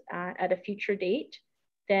bylaws at a future date,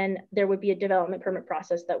 then there would be a development permit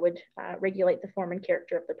process that would regulate the form and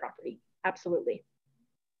character of the property. Absolutely.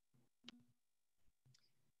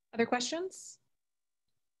 Other questions?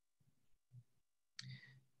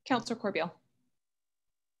 Councillor Corbeil.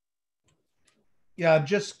 Yeah, I'm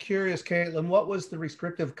just curious, Caitlin, what was the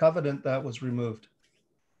restrictive covenant that was removed?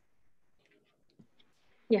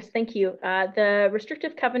 Yes, thank you. The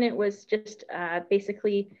restrictive covenant was just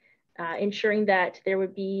basically ensuring that there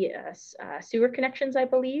would be sewer connections, I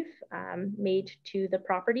believe, made to the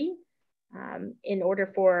property in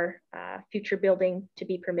order for future building to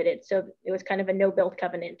be permitted. So it was kind of a no-build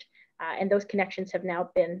covenant, and those connections have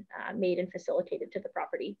now been made and facilitated to the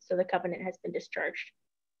property. So the covenant has been discharged.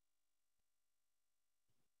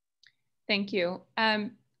 Thank you.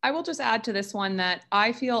 I will just add to this one that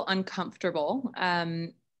I feel uncomfortable.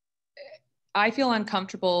 I feel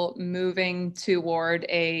uncomfortable moving toward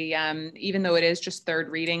a, even though it is just third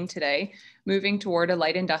reading today, moving toward a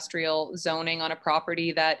light industrial zoning on a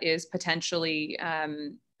property that is potentially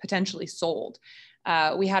sold.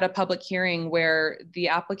 We had a public hearing where the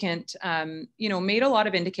applicant, made a lot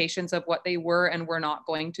of indications of what they were and were not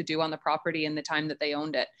going to do on the property in the time that they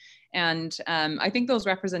owned it. And I think those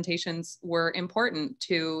representations were important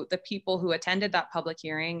to the people who attended that public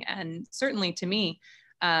hearing, and certainly to me.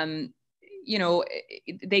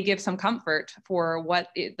 They give some comfort for what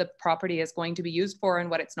the property is going to be used for and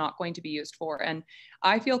what it's not going to be used for. And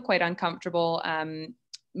I feel quite uncomfortable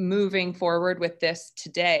moving forward with this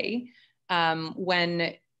today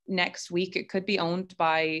when next week it could be owned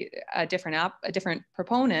by a different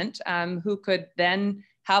proponent who could then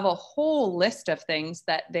have a whole list of things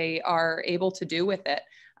that they are able to do with it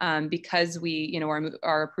because we,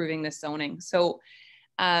 are approving this zoning. So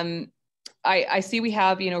I see we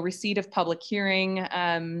have, receipt of public hearing,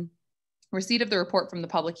 receipt of the report from the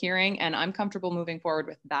public hearing, and I'm comfortable moving forward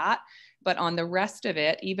with that. But on the rest of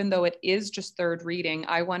it, even though it is just third reading,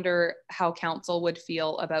 I wonder how council would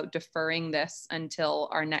feel about deferring this until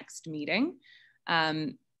our next meeting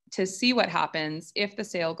to see what happens if the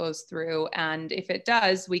sale goes through. And if it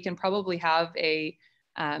does, we can probably have a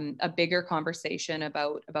bigger conversation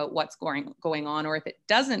about what's going on. Or if it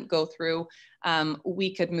doesn't go through,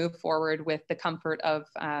 we could move forward with the comfort of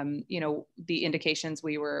the indications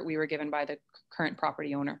we were given by the current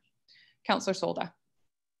property owner. Councillor Solda.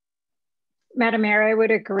 Madam Mayor, I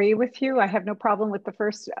would agree with you. I have no problem with the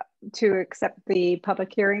first to accept the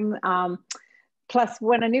public hearing. Plus,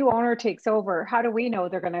 when a new owner takes over, how do we know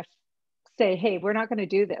they're going to say, hey, we're not going to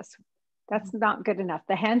do this? That's not good enough.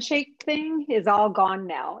 The handshake thing is all gone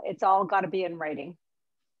now. It's all got to be in writing.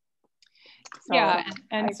 So yeah,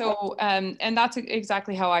 and that's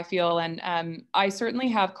exactly how I feel. And I certainly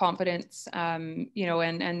have confidence,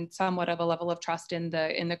 and somewhat of a level of trust in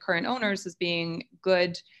the current owners as being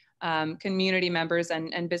good community members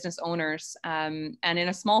and business owners. And in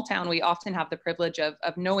a small town, we often have the privilege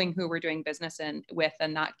of knowing who we're doing business with,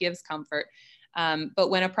 and that gives comfort.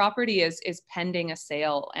 But when a property is pending a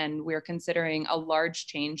sale and we're considering a large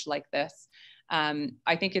change like this,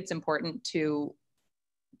 I think it's important to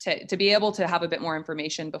be able to have a bit more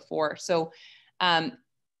information before. So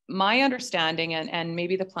my understanding, and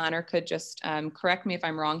maybe the planner could just correct me if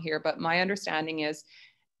I'm wrong here, but my understanding is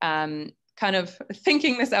kind of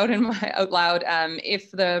thinking this out loud. If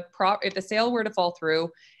the sale were to fall through,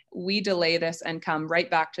 we delay this and come right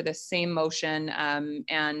back to the same motion,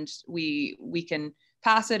 and we can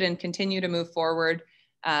pass it and continue to move forward.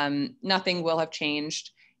 Nothing will have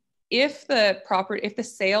changed. If the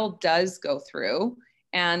sale does go through,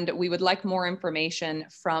 and we would like more information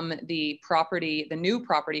from the new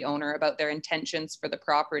property owner about their intentions for the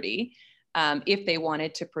property, if they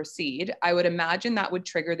wanted to proceed, I would imagine that would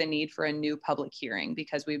trigger the need for a new public hearing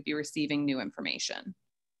because we'd be receiving new information.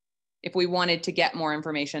 If we wanted to get more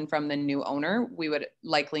information from the new owner, we would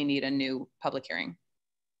likely need a new public hearing,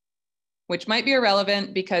 which might be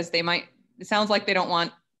irrelevant because it sounds like they don't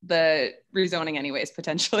want the rezoning anyways,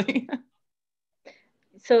 potentially.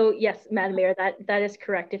 So yes, Madam Mayor, that is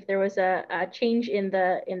correct. If there was a change in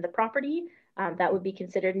the property, that would be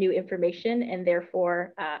considered new information, and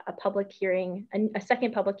therefore a public hearing, a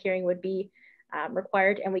second public hearing would be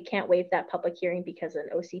required, and we can't waive that public hearing because an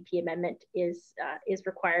OCP amendment is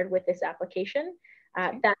required with this application.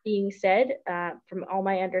 That being said, from all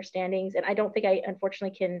my understandings, and I don't think I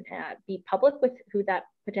unfortunately can be public with who that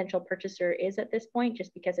potential purchaser is at this point,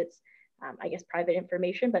 just because it's I guess private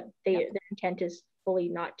information, but their intent is fully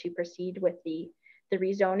not to proceed with the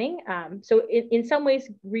rezoning. So in some ways,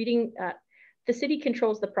 reading the city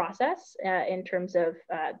controls the process in terms of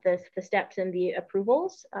the steps and the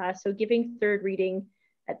approvals. So giving third reading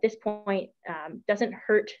at this point doesn't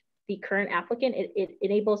hurt the current applicant. It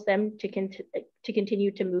enables them to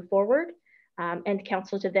continue to move forward, and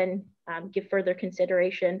council to then give further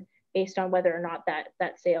consideration based on whether or not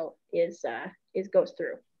that sale goes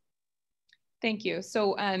through. Thank you.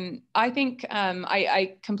 So I think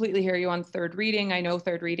I completely hear you on third reading. I know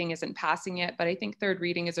third reading isn't passing yet, but I think third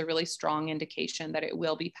reading is a really strong indication that it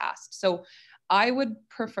will be passed. So I would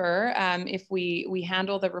prefer if we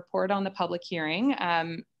handle the report on the public hearing,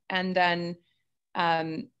 and then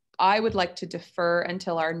I would like to defer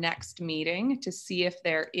until our next meeting to see if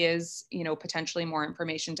there is, potentially more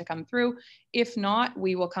information to come through. If not,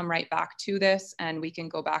 we will come right back to this and we can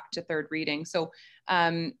go back to third reading. So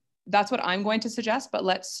that's what I'm going to suggest, but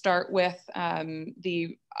let's start with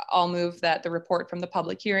I'll move that the report from the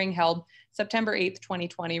public hearing held September 8th,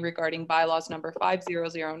 2020 regarding bylaws number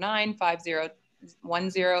 5009,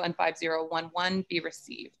 5010, and 5011 be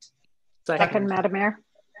received. Second, Madam Mayor.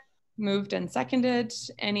 Moved and seconded.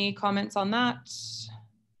 Any comments on that?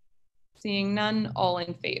 Seeing none, all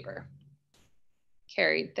in favor?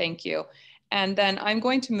 Carried, thank you. And then I'm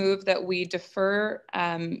going to move that we defer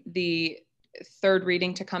the third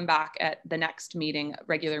reading to come back at the next meeting,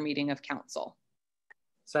 regular meeting of council.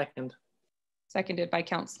 Second. Seconded by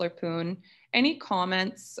Councillor Poon. Any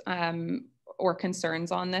comments or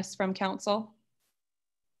concerns on this from council?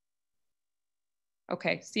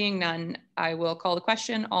 Okay, seeing none, I will call the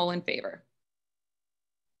question. All in favor?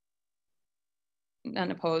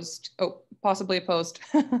 None opposed. Oh, possibly opposed.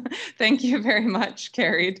 Thank you very much.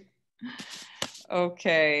 Carried.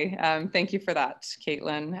 Okay, thank you for that,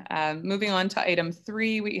 Caitlin. Moving on to item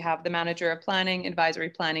 3, we have the Manager of Planning, Advisory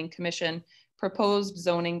Planning Commission, proposed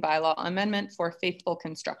zoning bylaw amendment for faithful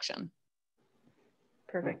construction.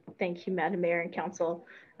 Perfect. Thank you, Madam Mayor and Council.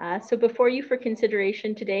 So before you for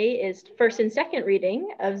consideration today is first and second reading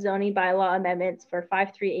of zoning bylaw amendments for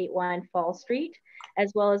 5381 Fall Street,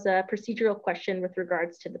 as well as a procedural question with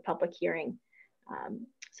regards to the public hearing.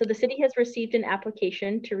 So the city has received an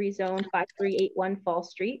application to rezone 5381 Fall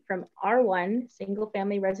Street from R1 single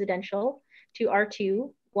family residential to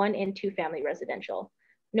R2 1 and 2 family residential.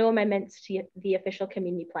 No amendments to the official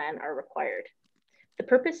community plan are required. The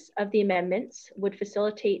purpose of the amendments would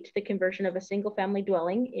facilitate the conversion of a single family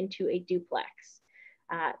dwelling into a duplex.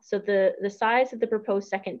 So the size of the proposed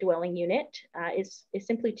second dwelling unit is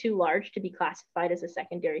simply too large to be classified as a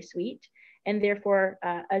secondary suite, and therefore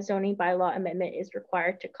a zoning bylaw amendment is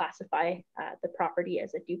required to classify the property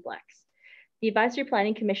as a duplex. The Advisory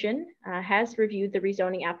Planning Commission has reviewed the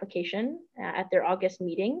rezoning application at their August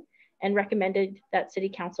meeting and recommended that City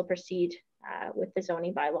Council proceed with the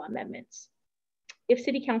zoning bylaw amendments. If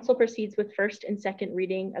City Council proceeds with first and second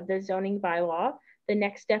reading of the zoning bylaw, the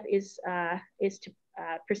next step is to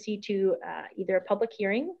proceed to either a public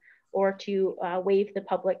hearing or to waive the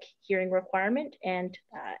public hearing requirement and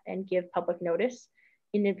give public notice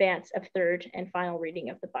in advance of third and final reading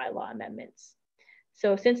of the bylaw amendments.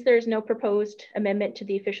 So since there is no proposed amendment to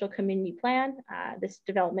the official community plan, this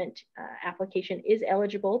development application is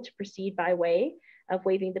eligible to proceed by way of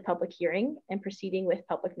waiving the public hearing and proceeding with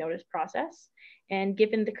public notice process. And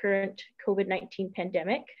given the current COVID-19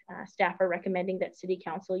 pandemic, staff are recommending that City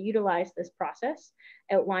Council utilize this process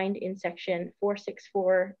outlined in section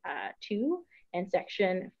 4642 and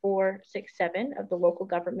section 467 of the Local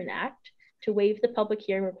Government Act to waive the public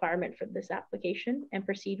hearing requirement for this application and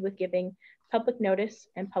proceed with giving public notice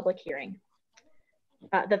and public hearing,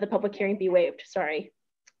 that the public hearing be waived, sorry.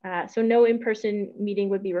 So no in-person meeting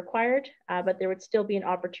would be required, but there would still be an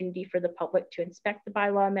opportunity for the public to inspect the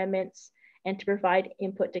bylaw amendments and to provide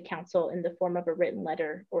input to council in the form of a written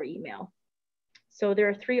letter or email. So there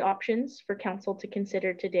are 3 options for council to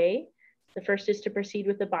consider today. The first is to proceed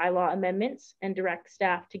with the bylaw amendments and direct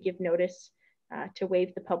staff to give notice to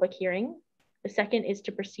waive the public hearing. The second is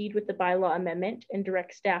to proceed with the bylaw amendment and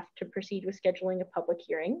direct staff to proceed with scheduling a public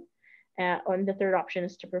hearing. And the third option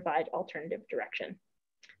is to provide alternative direction.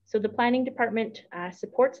 So the planning department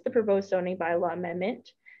supports the proposed zoning bylaw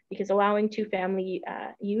amendment because allowing 2-family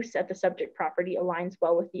use at the subject property aligns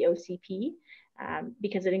well with the OCP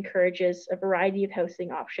because it encourages a variety of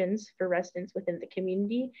housing options for residents within the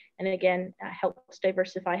community, and again, helps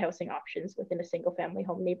diversify housing options within a single family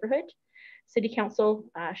home neighborhood. City Council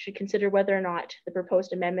should consider whether or not the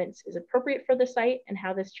proposed amendments is appropriate for the site and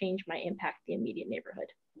how this change might impact the immediate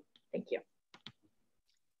neighborhood. Thank you.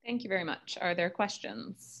 Thank you very much. Are there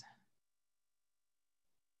questions?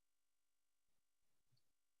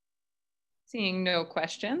 Seeing no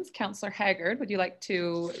questions, Councillor Haggard, would you like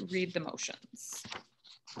to read the motions?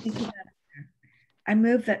 Thank you, Madam Chair. I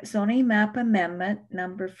move that zoning map amendment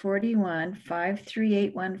number 41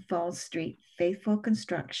 5381 Falls Street, Faithful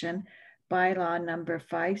Construction, bylaw number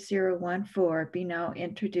 5014 be now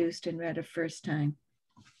introduced and read a first time.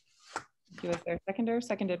 Thank you. Is there a seconder?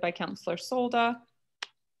 Seconded by Councillor Solda.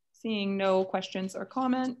 Seeing no questions or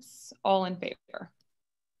comments, all in favor?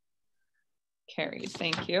 Carried.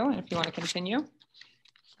 Thank you. And if you want to continue.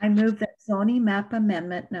 I move that zoning map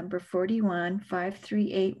amendment number 41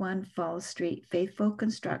 5381 Falls Street, Faithful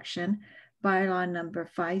Construction, bylaw number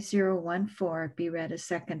 5014 be read a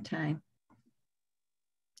second time.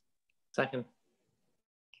 Second.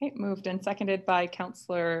 Okay, moved and seconded by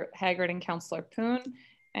Councillor Haggard and Councillor Poon.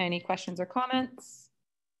 Any questions or comments?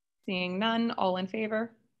 Seeing none, all in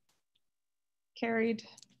favor? Carried.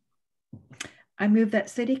 I move that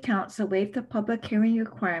City Council waive the public hearing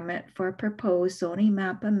requirement for proposed zoning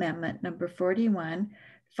map amendment number 41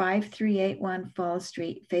 5381 Falls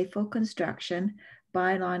Street, Faithful Construction,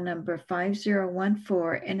 bylaw number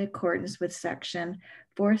 5014 in accordance with section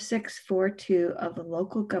 4642 of the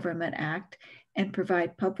Local Government Act and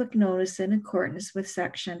provide public notice in accordance with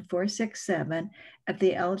section 467 of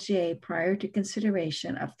the LGA prior to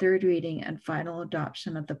consideration of third reading and final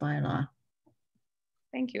adoption of the bylaw.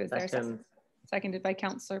 Thank you. Is there a second? Seconded by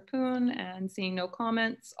Councillor Poon, and seeing no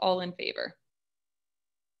comments, all in favor?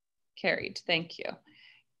 Carried. Thank you.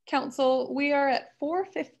 Council, we are at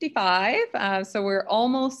 4:55, so we're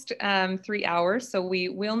almost 3 hours, so we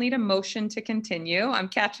will need a motion to continue. I'm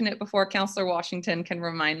catching it before Councillor Washington can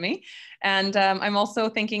remind me. And I'm also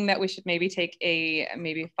thinking that we should maybe take a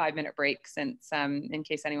 5-minute break since in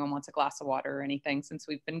case anyone wants a glass of water or anything, since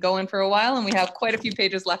we've been going for a while and we have quite a few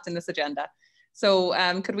pages left in this agenda. So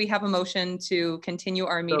could we have a motion to continue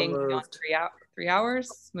our meeting beyond 3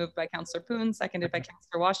 hours? Moved by Councillor Poon, seconded by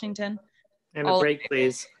Councillor Washington. And a break,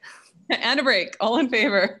 please. And a break, all in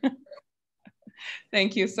favor.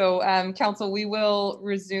 Thank you. So Council, we will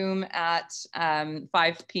resume at 5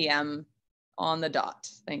 p.m. on the dot.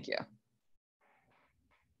 Thank you.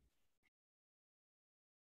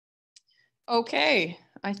 Okay,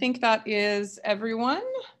 I think that is everyone.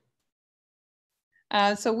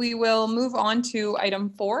 So we will move on to item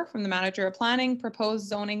 4 from the Manager of Planning, proposed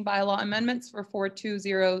zoning bylaw amendments for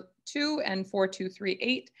 4202 and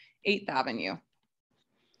 4238 8th Avenue.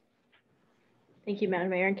 Thank you,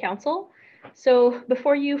 Madam Mayor and Council. So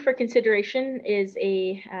before you for consideration is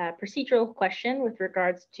a procedural question with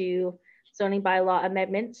regards to zoning bylaw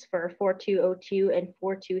amendments for 4202 and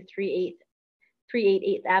 4238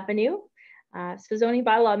 8th Avenue. So zoning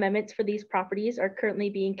bylaw amendments for these properties are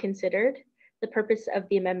currently being considered. The purpose of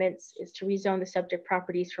the amendments is to rezone the subject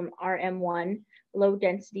properties from RM1 low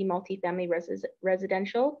density multifamily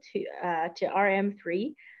residential to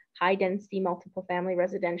RM3 high density multiple family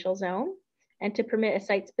residential zone, and to permit a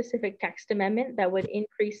site specific text amendment that would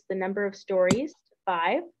increase the number of stories to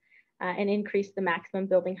 5 and increase the maximum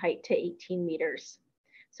building height to 18 meters.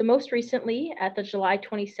 So most recently at the July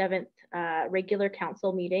 27th regular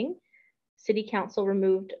council meeting, City Council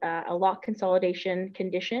removed a lot consolidation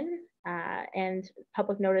condition and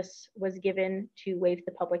public notice was given to waive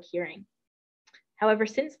the public hearing. However,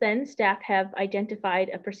 since then, staff have identified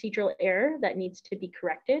a procedural error that needs to be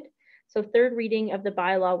corrected. So third reading of the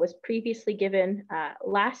bylaw was previously given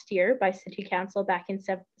last year by City Council back in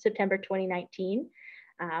September 2019,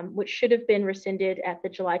 which should have been rescinded at the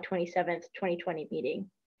July 27th, 2020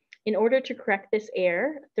 meeting. In order to correct this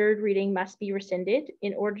error, third reading must be rescinded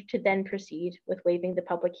in order to then proceed with waiving the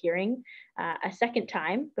public hearing a second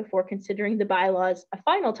time before considering the bylaws a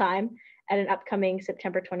final time at an upcoming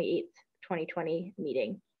September 28th, 2020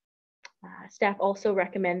 meeting. Staff also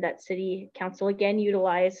recommend that City Council again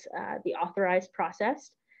utilize the authorized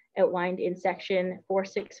process outlined in section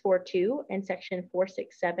 4642 and section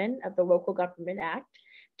 467 of the Local Government Act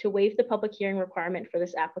to waive the public hearing requirement for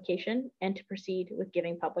this application and to proceed with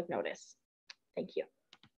giving public notice. Thank you.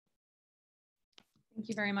 Thank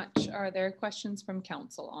you very much. Are there questions from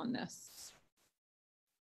council on this?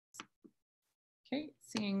 Okay,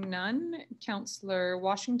 seeing none. Councillor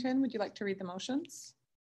Washington, would you like to read the motions?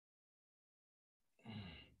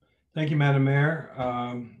 Thank you, Madam Mayor.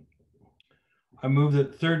 I move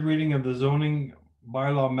that third reading of the zoning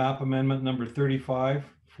bylaw map amendment number 35,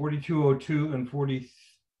 4202 and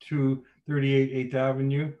 4238 8th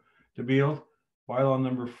Avenue, Debeal, bylaw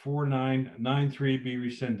number 4993 be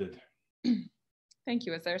rescinded. Thank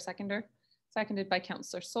you. Is there a seconder? Seconded by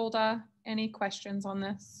Councillor Solda. Any questions on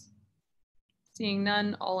this? Seeing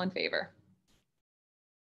none, all in favor?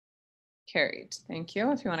 Carried. Thank you.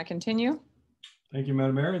 If you want to continue. Thank you,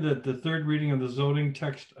 Madam Mayor. That the third reading of the zoning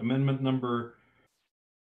text amendment number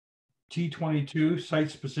T22,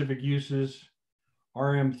 site-specific uses,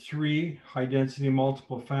 RM3, high-density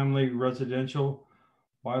multiple family residential,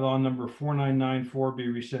 bylaw number 4994 be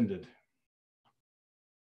rescinded.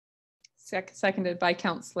 Seconded by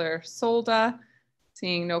Councillor Solda.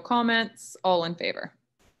 Seeing no comments, all in favor?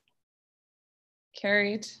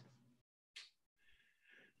 Carried.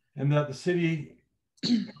 And that the City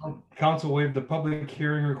Council waive the public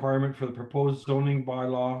hearing requirement for the proposed zoning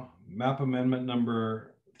bylaw map amendment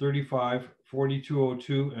number 35,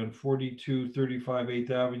 4202 and 4235 8th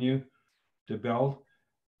Avenue, DeBelle,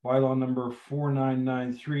 bylaw number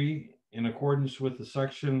 4993 in accordance with the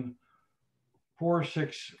section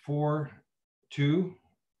 4642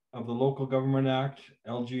 of the Local Government Act,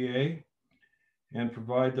 LGA, and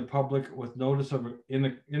provide the public with notice of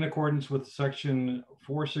in accordance with section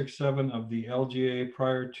 467 of the LGA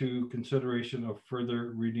prior to consideration of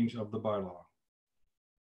further readings of the bylaw.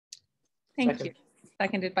 Thank you.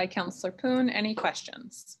 Seconded by Councillor Poon. Any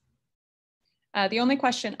questions? The only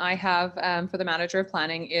question I have for the Manager of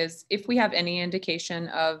Planning is if we have any indication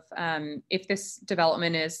of if this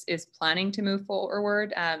development is planning to move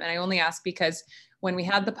forward. And I only ask because when we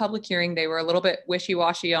had the public hearing, they were a little bit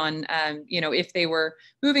wishy-washy on, if they were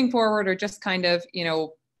moving forward or just kind of,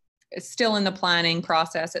 still in the planning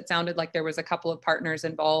process. It sounded like there was a couple of partners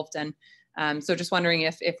involved. And so just wondering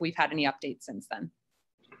if we've had any updates since then.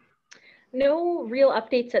 No real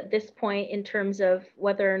updates at this point in terms of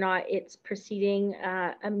whether or not it's proceeding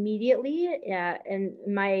immediately. And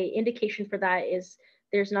my indication for that is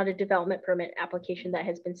there's not a development permit application that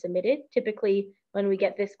has been submitted. Typically, when we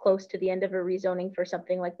get this close to the end of a rezoning for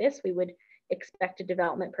something like this, we would expect a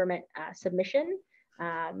development permit submission,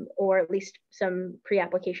 or at least some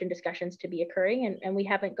pre-application discussions to be occurring. And we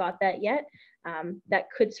haven't got that yet. That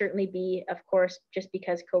could certainly be, of course, just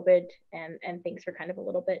because COVID and things are kind of a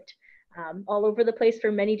little bit all over the place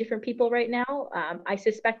for many different people right now. I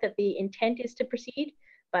suspect that the intent is to proceed,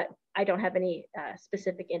 but I don't have any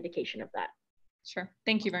specific indication of that. Sure.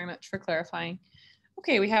 Thank you very much for clarifying.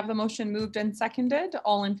 Okay, we have the motion moved and seconded.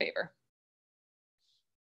 All in favor?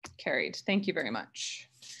 Carried. Thank you very much.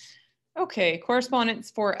 Okay, correspondence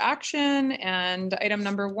for action, and item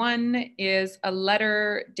number 1 is a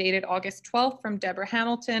letter dated August 12th from Deborah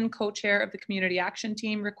Hamilton, co-chair of the Community Action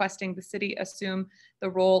Team, requesting the city assume the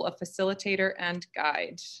role of facilitator and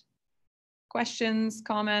guide. Questions,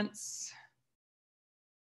 comments?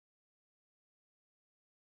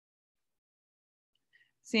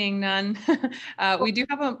 Seeing none, we do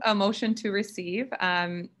have a motion to receive,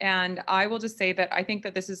 and I will just say that I think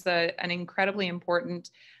that this is an incredibly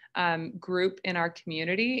important group in our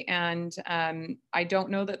community, and I don't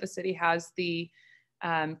know that the city has the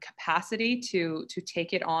capacity to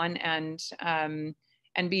take it on and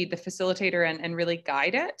be the facilitator and really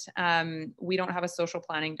guide it. We don't have a social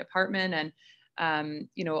planning department, and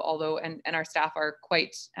you know, although and our staff are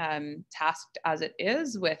quite tasked as it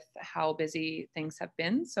is with how busy things have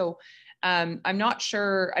been. So I'm not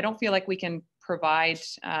sure, I don't feel like we can provide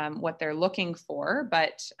what they're looking for,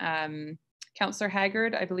 but Councillor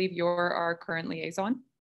Haggard, I believe you're our current liaison.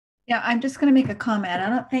 Yeah, I'm just going to make a comment. I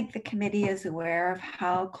don't think the committee is aware of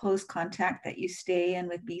how close contact that you stay in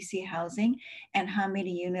with BC Housing and how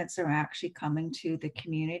many units are actually coming to the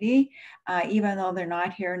community. Even though they're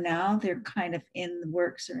not here now, they're kind of in the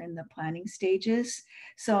works or in the planning stages.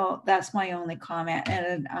 So that's my only comment.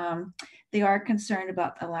 And they are concerned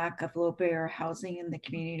about the lack of low barrier housing in the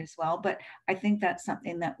community as well. But I think that's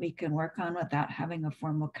something that we can work on without having a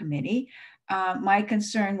formal committee. My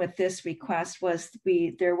concern with this request was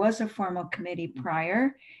there was a formal committee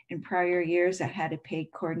in prior years that had a paid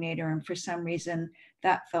coordinator, and for some reason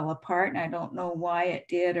that fell apart, and I don't know why it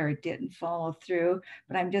did or it didn't follow through,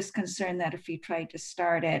 but I'm just concerned that if you tried to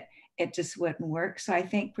start it, it just wouldn't work. So I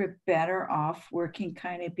think we're better off working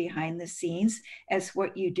kind of behind the scenes as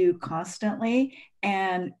what you do constantly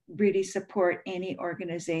and really support any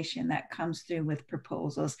organization that comes through with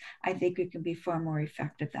proposals. I think we can be far more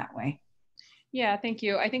effective that way. Yeah, thank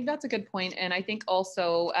you. I think that's a good point. And I think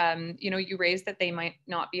also, you know, you raised that they might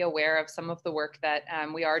not be aware of some of the work that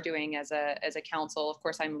we are doing as a council. Of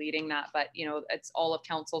course, I'm leading that, but, you know, it's all of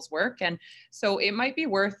council's work. And so it might be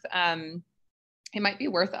worth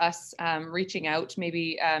us reaching out,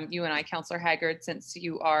 maybe you and I, Councillor Haggard, since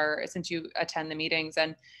you attend the meetings,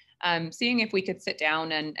 and seeing if we could sit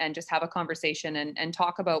down and just have a conversation and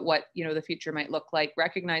talk about what, you know, the future might look like,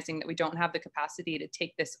 recognizing that we don't have the capacity to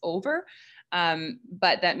take this over,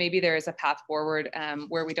 but that maybe there is a path forward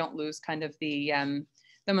where we don't lose kind of the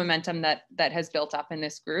momentum that has built up in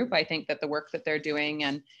this group. I think that the work that they're doing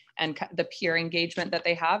and the peer engagement that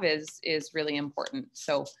they have is really important.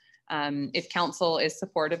 So if council is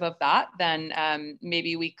supportive of that, then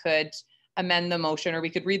maybe we could amend the motion, or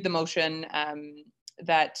we could read the motion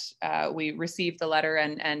that we received the letter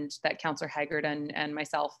and that Councillor Haggard and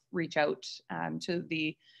myself reach out to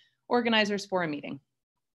the organizers for a meeting.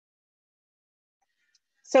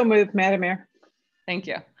 So moved, Madam Mayor. Thank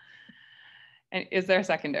you. And is there a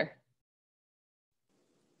seconder?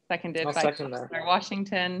 Seconded by Councillor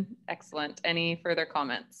Washington. Excellent. Any further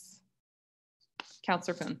comments?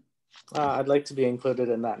 Councillor Poon. I'd like to be included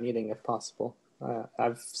in that meeting if possible.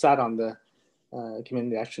 I've sat on the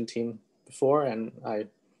community action team before, and I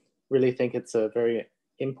really think it's a very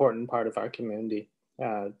important part of our community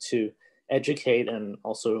to educate and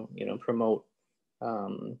also, you know, promote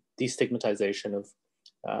destigmatization of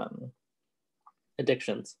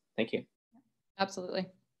addictions. Thank you. Absolutely.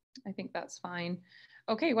 I think that's fine.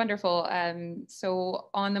 Okay, wonderful. So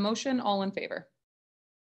on the motion, all in favor?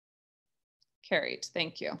 Carried.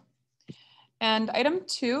 Thank you. And item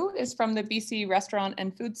 2 is from the BC Restaurant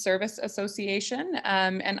and Food Service Association.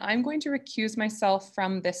 And I'm going to recuse myself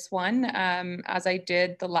from this one as I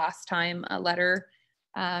did the last time a letter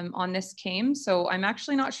on this came. So I'm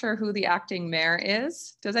actually not sure who the acting mayor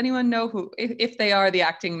is. Does anyone know who, if they are the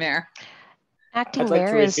acting mayor? Acting mayor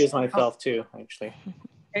I'd like to recuse myself too, actually.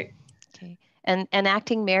 Okay. Okay. And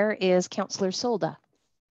acting mayor is Councillor Solda.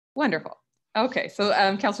 Wonderful. Okay, so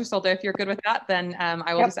Councillor Solda, if you're good with that, then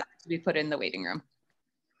I will just ask to be put in the waiting room.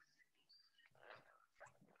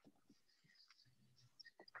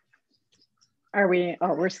 Are we?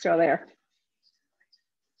 Oh, we're still there.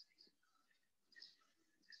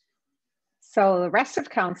 So the rest of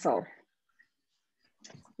council.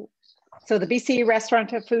 So the BC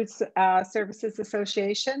Restaurant and Food Services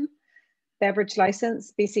Association, Beverage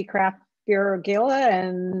License, BC Craft Bureau Guild,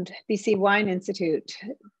 and BC Wine Institute.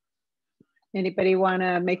 Anybody want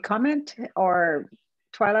to make comment? Or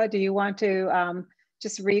Twyla, do you want to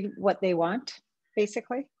just read what they want,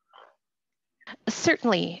 basically?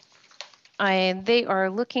 Certainly. They are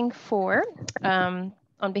looking for, on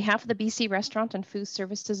behalf of the BC Restaurant and Food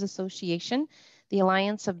Services Association, the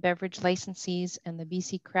Alliance of Beverage Licensees, and the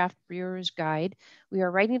BC Craft Brewers Guide, we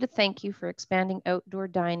are writing to thank you for expanding outdoor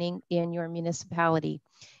dining in your municipality.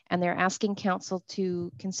 And they're asking council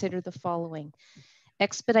to consider the following: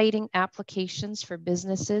 expediting applications for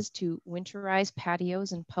businesses to winterize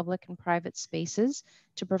patios in public and private spaces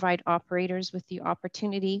to provide operators with the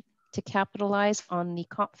opportunity to capitalize on the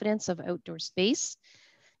confidence of outdoor space.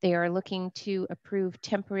 They are looking to approve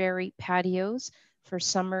temporary patios for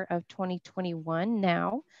summer of 2021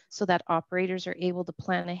 now, so that operators are able to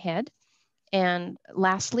plan ahead. And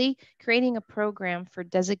lastly, creating a program for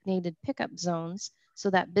designated pickup zones so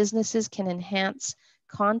that businesses can enhance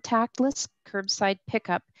contactless curbside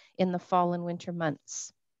pickup in the fall and winter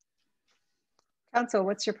months. Council,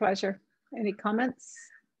 what's your pleasure? Any comments?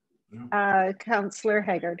 Councillor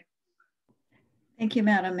Haggard. Thank you,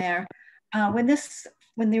 Madam Mayor. When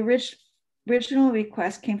the original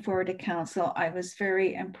request came forward to council, I was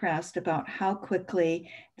very impressed about how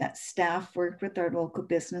quickly that staff worked with our local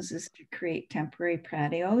businesses to create temporary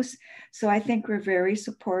patios. So I think we're very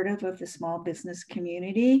supportive of the small business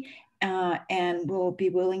community, and we'll be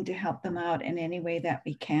willing to help them out in any way that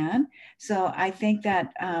we can. So I think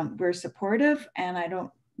that we're supportive, and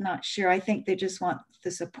not sure. I think they just want the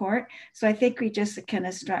support. So I think we just can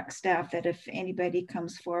instruct staff that if anybody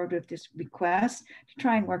comes forward with this request, to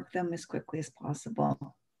try and work them as quickly as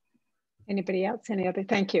possible. Anybody else? Any other?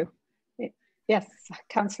 Thank you. Yes,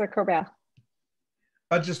 Councillor Corbell.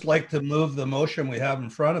 I'd just like to move the motion we have in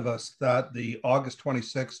front of us, that the August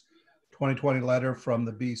 26, 2020 letter from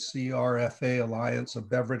the BCRFA Alliance of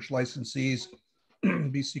Beverage Licensees,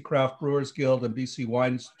 BC Craft Brewers Guild, and BC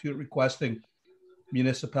Wine Institute requesting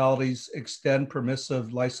municipalities extend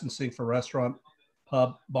permissive licensing for restaurant,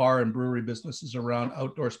 pub, bar, and brewery businesses around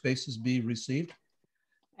outdoor spaces be received.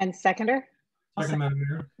 And seconder? Second, Madam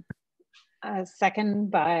Mayor. Second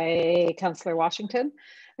by Councillor Washington.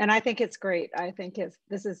 And I think it's great. I think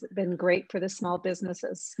this has been great for the small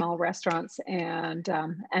businesses, small restaurants, and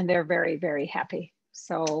they're very, very happy.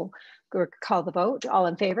 So we'll call the vote. All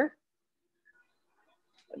in favor?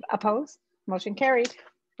 Opposed? Motion carried.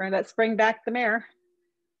 Let's bring back the mayor.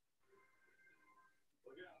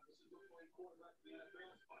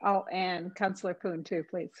 Oh, and Councillor Poon too,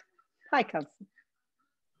 please. Hi, Councillor.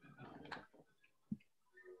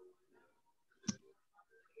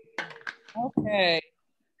 Okay,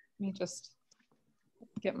 let me just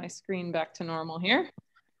get my screen back to normal here.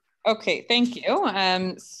 Okay, thank you.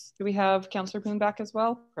 Do we have Councillor Poon back as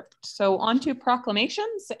well? Perfect. So on to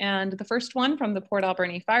proclamations, and the first one from the Port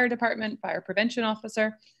Alberni Fire Department Fire Prevention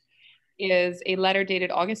Officer is a letter dated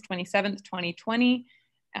August 27th, 2020,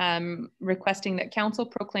 requesting that council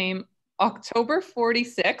proclaim October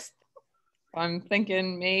 46th. I'm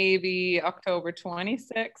thinking maybe October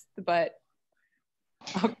 26th, but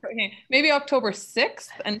okay, maybe October 6th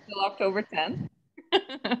until October 10th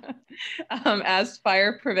as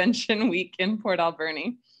Fire Prevention Week in Port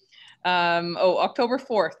Alberni. October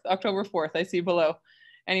 4th, I see below.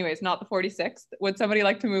 Anyways, not the 46th. Would somebody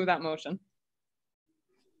like to move that motion?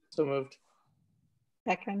 So moved.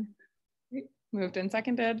 Second. Moved and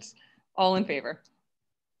seconded. All in favor?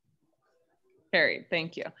 Carried.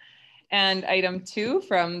 Thank you. And item 2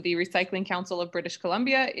 from the Recycling Council of British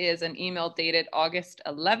Columbia is an email dated August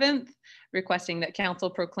 11th requesting that council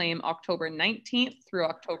proclaim October 19th through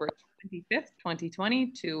October 25th,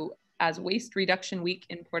 2020 as Waste Reduction Week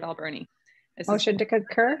in Port Alberni. Motion to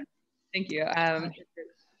concur. Thank you.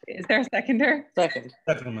 Is there a seconder? Second.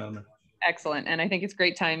 Second, Madam. Excellent. And I think it's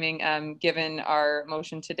great timing given our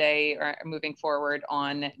motion today or moving forward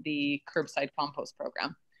on the curbside compost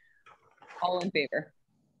program. All in favor?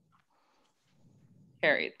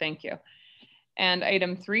 Carried. Thank you. And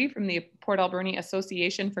item 3 from the Port Alberni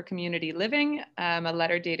Association for Community Living, a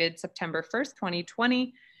letter dated September 1st,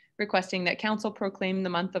 2020, requesting that council proclaim the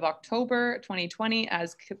month of October 2020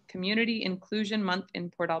 as Community Inclusion Month in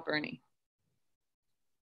Port Alberni.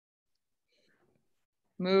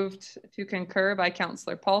 Moved to concur by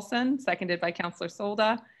Councillor Paulson, seconded by Councillor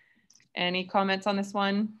Solda. Any comments on this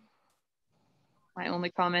one? My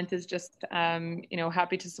only comment is just, you know,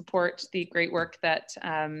 happy to support the great work that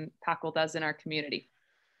PACL does in our community.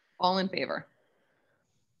 All in favor?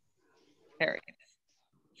 Carried.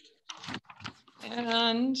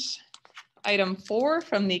 And item 4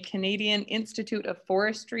 from the Canadian Institute of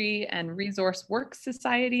Forestry and Resource Works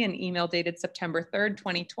Society, an email dated September 3rd,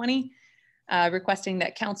 2020, requesting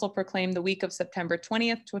that Council proclaim the week of September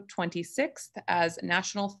 20th to 26th as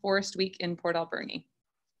National Forest Week in Port Alberni.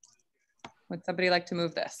 Would somebody like to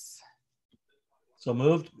move this? So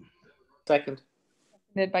moved. Second.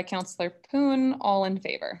 Seconded by Councillor Poon. All in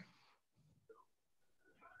favor?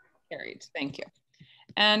 Carried. Thank you.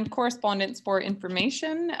 And correspondence for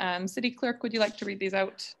information. City Clerk, would you like to read these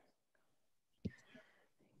out?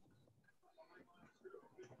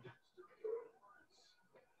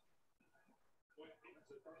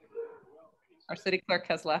 Our City Clerk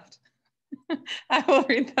has left. I will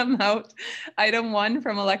read them out. Item 1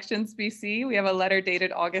 from Elections BC. We have a letter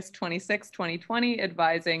dated August 26, 2020,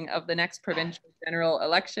 advising of the next provincial general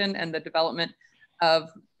election and the development of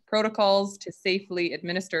protocols to safely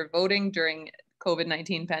administer voting during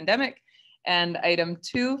COVID-19 pandemic. And item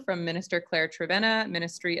 2 from Minister Claire Trevena,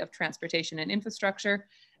 Ministry of Transportation and Infrastructure,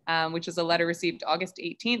 which is a letter received August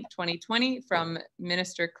 18th, 2020 from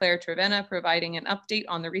Minister Claire Trevena, providing an update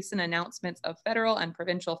on the recent announcements of federal and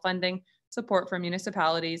provincial funding support for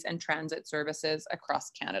municipalities and transit services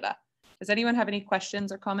across Canada. Does anyone have any questions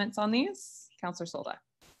or comments on these? Councillor Solda.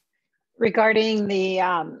 Regarding the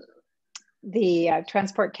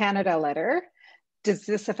Transport Canada letter, does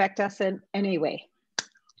this affect us in any way?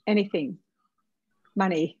 Anything?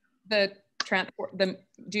 Money? Do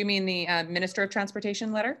you mean the Minister of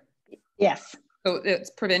Transportation letter? Yes. So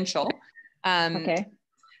it's provincial. Okay.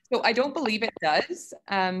 So I don't believe it does.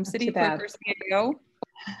 City Clerk or CAO.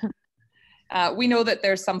 We know that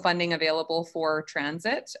there's some funding available for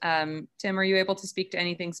transit. Tim, are you able to speak to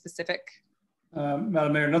anything specific?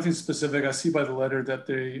 Madam Mayor, nothing specific. I see by the letter that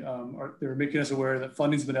they're making us aware that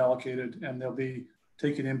funding's been allocated and they'll be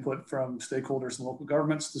taking input from stakeholders and local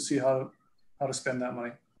governments to see how to spend that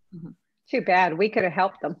money. Mm-hmm. Too bad. We could have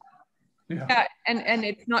helped them. Yeah, and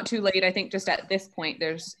it's not too late. I think just at this point,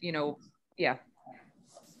 there's, you know, yeah,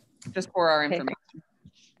 just for our information.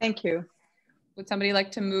 Thank you. Would somebody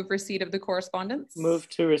like to move receipt of the correspondence? Move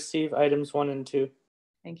to receive items 1 and 2.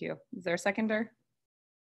 Thank you. Is there a seconder?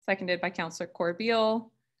 Seconded by Councillor Corbeil.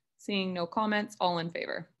 Seeing no comments, all in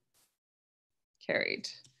favor? Carried.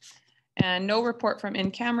 And no report from in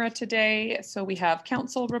camera today. So we have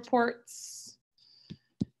council reports.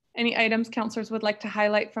 Any items councillors would like to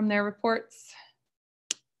highlight from their reports?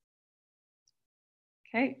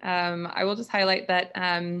 Okay, I will just highlight that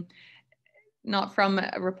not from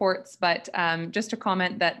reports, but just to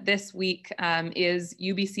comment that this week is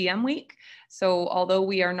UBCM week. So although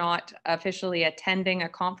we are not officially attending a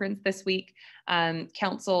conference this week,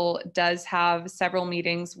 Council does have several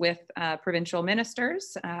meetings with provincial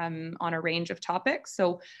ministers on a range of topics.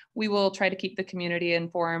 So we will try to keep the community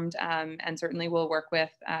informed, and certainly we'll work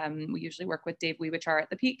with, we usually work with Dave Weewichar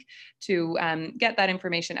at the Peak to get that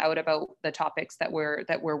information out about the topics that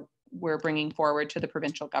we're bringing forward to the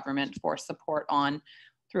provincial government for support on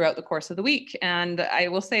throughout the course of the week. And I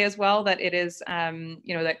will say as well that it is,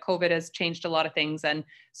 you know, that COVID has changed a lot of things, and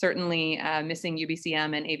certainly missing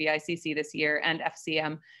UBCM and AVICC this year and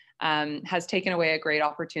FCM has taken away a great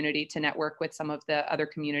opportunity to network with some of the other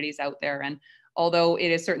communities out there. And although it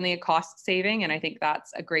is certainly a cost saving, and I think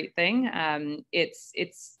that's a great thing,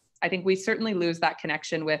 I think we certainly lose that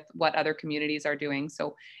connection with what other communities are doing.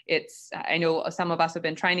 So I know some of us have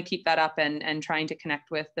been trying to keep that up and trying to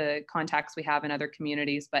connect with the contacts we have in other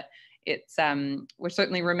communities, but we're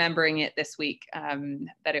certainly remembering it this week,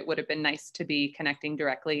 that it would have been nice to be connecting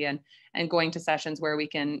directly and going to sessions where we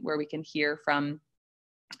can hear from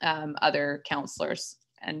other councillors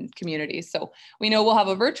and communities. So we know we'll have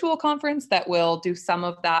a virtual conference that will do some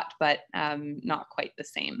of that, but not quite the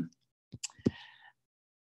same.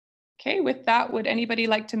 Okay, with that, would anybody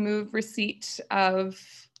like to move receipt of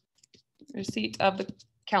the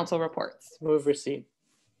council reports? Move receipt.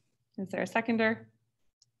 Is there a seconder?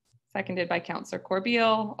 Seconded by Councillor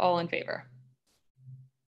Corbeil. All in favor?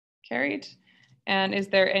 Carried. And is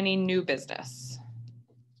there any new business?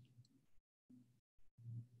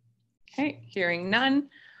 Okay, hearing none.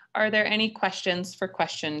 Are there any questions for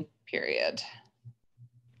question period?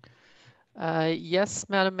 Yes,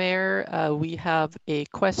 Madam Mayor, we have a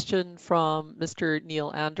question from Mr.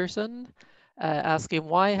 Neil Anderson. asking,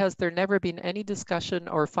 why has there never been any discussion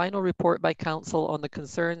or final report by council on the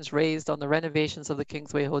concerns raised on the renovations of the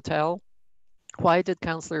Kingsway Hotel? Why did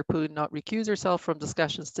Councillor Poon not recuse herself from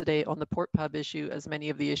discussions today on the port pub issue, as many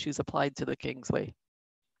of the issues applied to the Kingsway?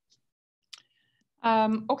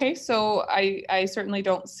 Okay, so I certainly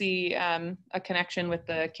don't see a connection with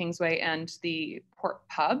the Kingsway and the port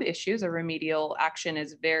pub issues. A remedial action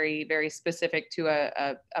is very, very specific to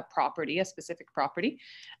a property, a specific property.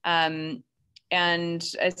 And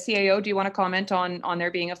as CAO, do you want to comment on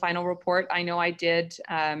there being a final report? I know I did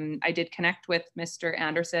connect with Mr.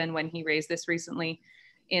 Anderson when he raised this recently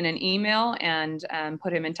in an email, and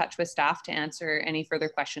put him in touch with staff to answer any further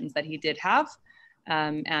questions that he did have.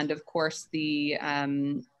 And of course, the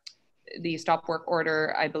stop work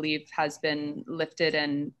order, I believe, has been lifted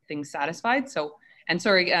and things satisfied. So, and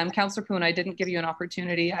sorry, Councillor Poon, I didn't give you an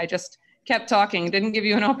opportunity. I just kept talking, didn't give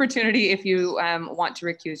you an opportunity if you want to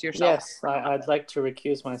recuse yourself. Yes, I'd like to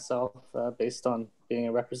recuse myself based on being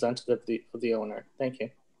a representative of the owner. Thank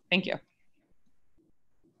you. Thank you.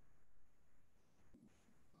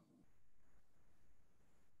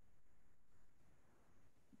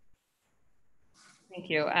 Thank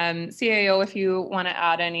you. CAO, if you want to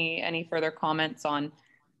add any further comments on,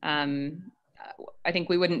 I think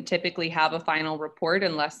we wouldn't typically have a final report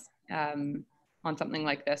unless on something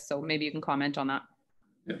like this. So maybe you can comment on that.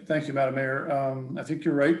 Yeah, thank you, Madam Mayor. I think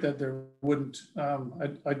you're right that there wouldn't,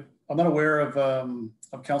 I'm not aware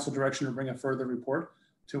of council direction to bring a further report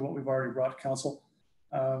to what we've already brought to council.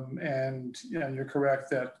 And yeah, you're correct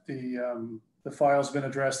that the file's been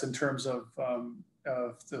addressed in terms of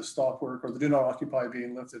the stop work or the do not occupy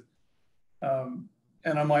being lifted.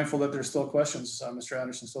 And I'm mindful that there's still questions. Mr.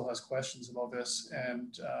 Anderson still has questions about this,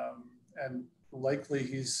 and likely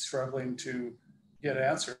he's struggling to get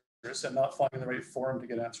answers and not finding the right forum to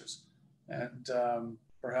get answers. And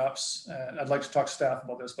perhaps, I'd like to talk to staff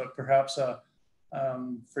about this, but perhaps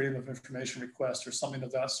freedom of information request or something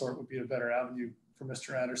of that sort would be a better avenue for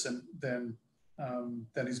Mr. Anderson than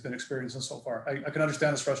he's been experiencing so far. I can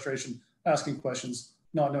understand his frustration asking questions,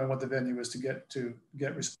 not knowing what the venue is to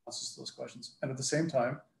get responses to those questions. And at the same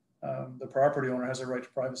time, the property owner has a right to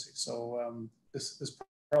privacy. So this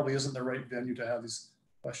probably isn't the right venue to have these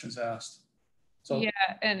questions asked. So, yeah,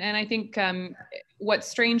 and I think what's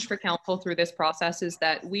strange for council through this process is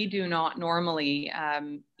that we do not normally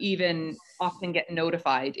even often get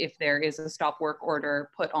notified if there is a stop work order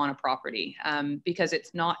put on a property because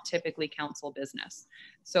it's not typically council business.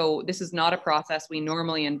 So this is not a process we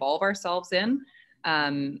normally involve ourselves in.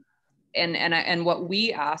 And what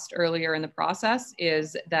we asked earlier in the process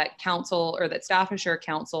is that council or that staff assure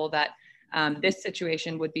council that this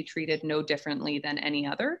situation would be treated no differently than any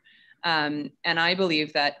other. And I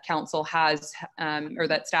believe that council has, or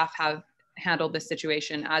that staff have handled this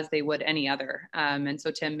situation as they would any other. And so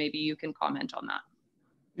Tim, maybe you can comment on that.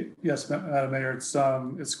 Yes, Madam Mayor, it's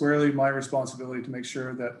squarely my responsibility to make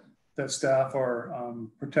sure that staff are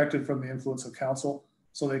protected from the influence of council,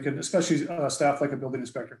 so they can, especially staff like a building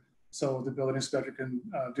inspector, so the building inspector can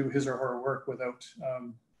do his or her work without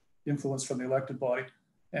influence from the elected body.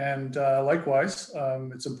 And likewise,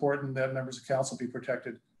 it's important that members of council be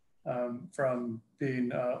protected from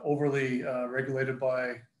being overly regulated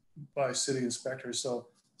by city inspectors. So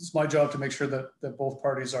it's my job to make sure that both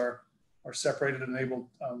parties are separated and able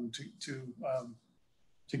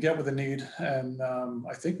to get what they need. And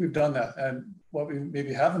I think we've done that. And what we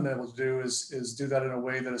maybe haven't been able to do is do that in a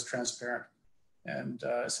way that is transparent. And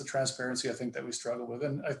it's the transparency, I think, that we struggle with.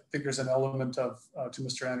 And I think there's an element of, to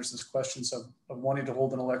Mr. Anderson's questions, of wanting to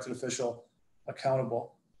hold an elected official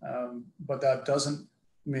accountable. But that doesn't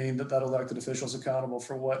mean that elected official is accountable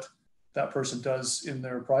for what that person does in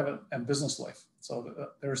their private and business life.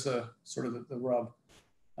 So there's the sort of the rub.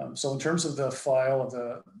 So in terms of the file of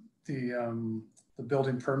the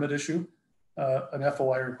building permit issue, an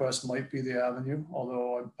FOI request might be the avenue,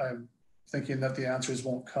 although I'm thinking that the answers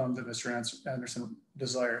won't come that Mr. Anderson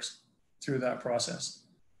desires through that process.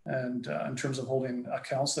 And in terms of holding a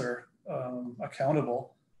councillor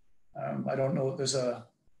accountable, I don't know that there's a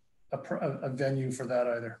venue for that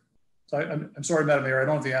either. So I'm sorry, Madam Mayor, I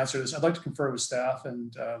don't have the answer to this. I'd like to confer with staff,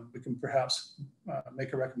 and we can perhaps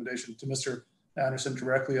make a recommendation to Mr. Anderson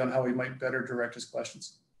directly on how he might better direct his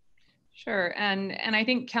questions. Sure, and I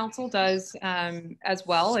think council does as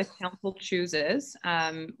well. If council chooses,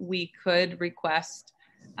 we could request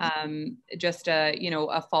just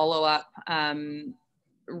a follow-up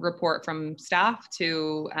report from staff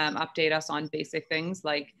to update us on basic things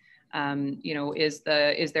like is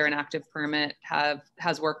there an active permit?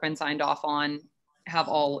 Has work been signed off on? Have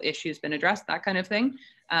all issues been addressed? That kind of thing.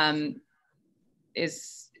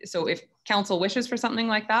 so if council wishes for something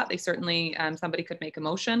like that, they certainly, somebody could make a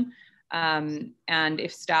motion. And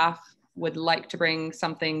if staff would like to bring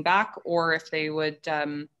something back, or if they would,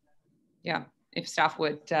 if staff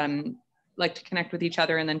would like to connect with each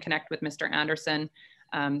other and then connect with Mr. Anderson,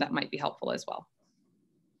 that might be helpful as well.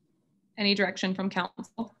 Any direction from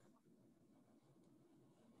council?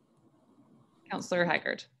 Councillor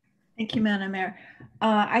Haggard. Thank you, Madam Mayor.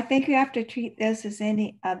 I think you have to treat this as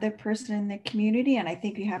any other person in the community, and I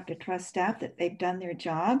think you have to trust staff that they've done their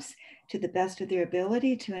jobs to the best of their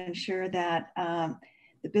ability to ensure that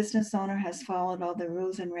the business owner has followed all the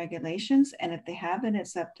rules and regulations, and if they haven't,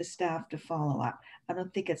 it's up to staff to follow up. I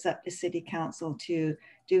don't think it's up to City Council to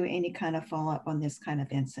do any kind of follow-up on this kind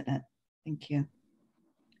of incident. Thank you.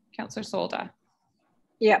 Councillor Solda.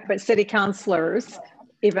 Yeah, but city councillors,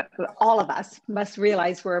 even all of us, must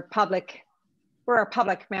realize we're a public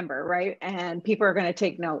member, right? And people are going to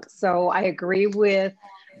take notes. So I agree with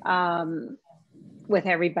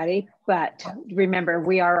everybody, but remember,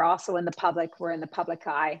 we are also in the public. We're in the public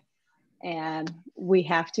eye, and we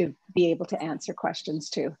have to be able to answer questions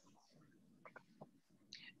too.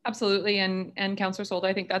 Absolutely. And Councillor Solda,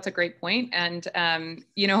 I think that's a great point. And,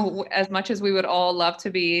 you know, as much as we would all love to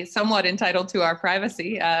be somewhat entitled to our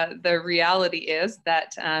privacy, the reality is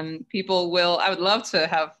that people will, I would love to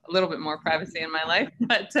have a little bit more privacy in my life,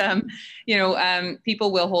 but, you know,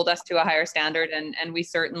 people will hold us to a higher standard, and we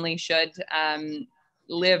certainly should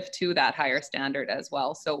live to that higher standard as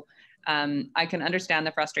well. So I can understand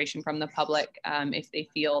the frustration from the public if they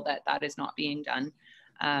feel that that is not being done.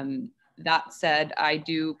 That said, I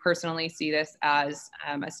do personally see this as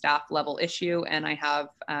a staff level issue, and I have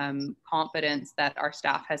confidence that our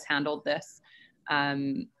staff has handled this,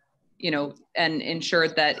 you know, and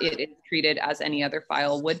ensured that it is treated as any other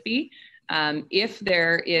file would be. If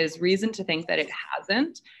there is reason to think that it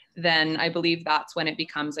hasn't, then I believe that's when it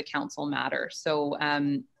becomes a council matter. So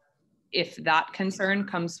if that concern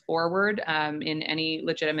comes forward in any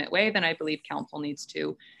legitimate way, then I believe council needs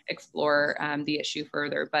to explore the issue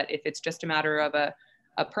further. But if it's just a matter of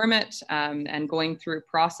a permit and going through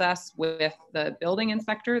process with the building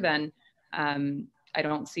inspector, then I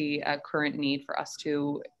don't see a current need for us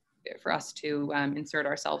to insert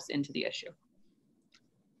ourselves into the issue.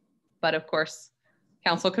 But of course,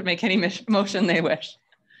 council could make any motion they wish.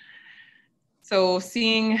 So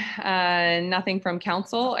seeing nothing from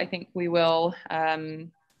council, I think we will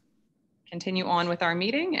continue on with our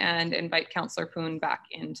meeting and invite Councillor Poon back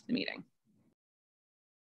into the meeting.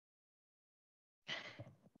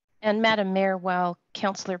 And Madam Mayor, while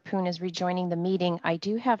Councillor Poon is rejoining the meeting, I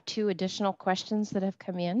do have 2 additional questions that have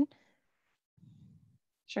come in.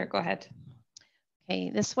 Sure, go ahead. Okay,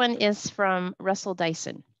 this one is from Russell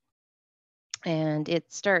Dyson. And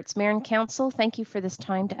it starts, Mayor and Council, thank you for this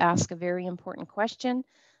time to ask a very important question.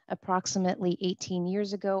 Approximately 18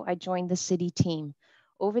 years ago, I joined the city team.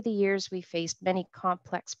 Over the years, we faced many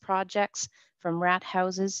complex projects, from rat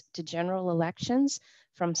houses to general elections,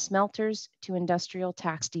 from smelters to industrial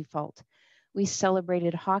tax default. We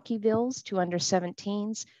celebrated hockey bills to under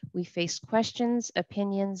 17s. We faced questions,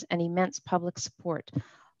 opinions, and immense public support.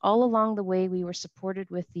 All along the way, we were supported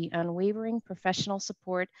with the unwavering professional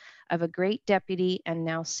support of a great deputy and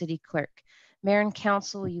now city clerk. Mayor and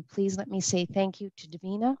Council, will you please let me say thank you to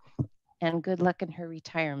Davina and good luck in her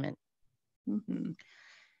retirement. Mm-hmm.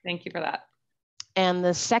 Thank you for that. And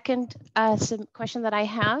the second question that I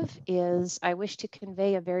have is, I wish to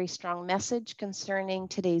convey a very strong message concerning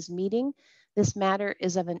today's meeting. This matter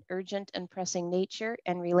is of an urgent and pressing nature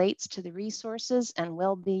and relates to the resources and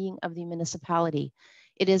well-being of the municipality.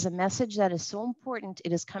 It is a message that is so important,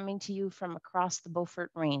 it is coming to you from across the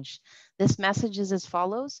Beaufort Range. This message is as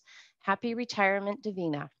follows. Happy retirement,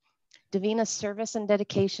 Davina. Davina's service and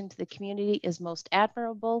dedication to the community is most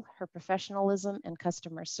admirable. Her professionalism and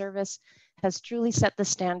customer service has truly set the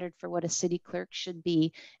standard for what a city clerk should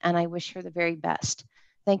be, and I wish her the very best.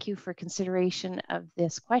 Thank you for consideration of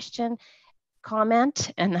this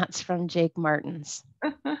comment, and that's from Jake Martins.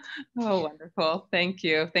 Oh, wonderful. Thank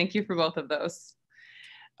you. Thank you for both of those.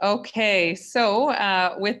 Okay, so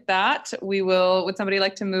with that, would somebody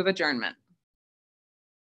like to move adjournment?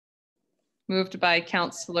 Moved by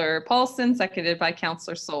Councillor Paulson, seconded by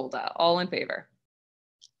Councillor Solda. All in favor?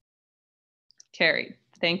 Carried.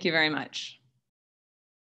 Thank you very much.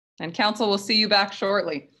 And council will see you back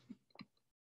shortly.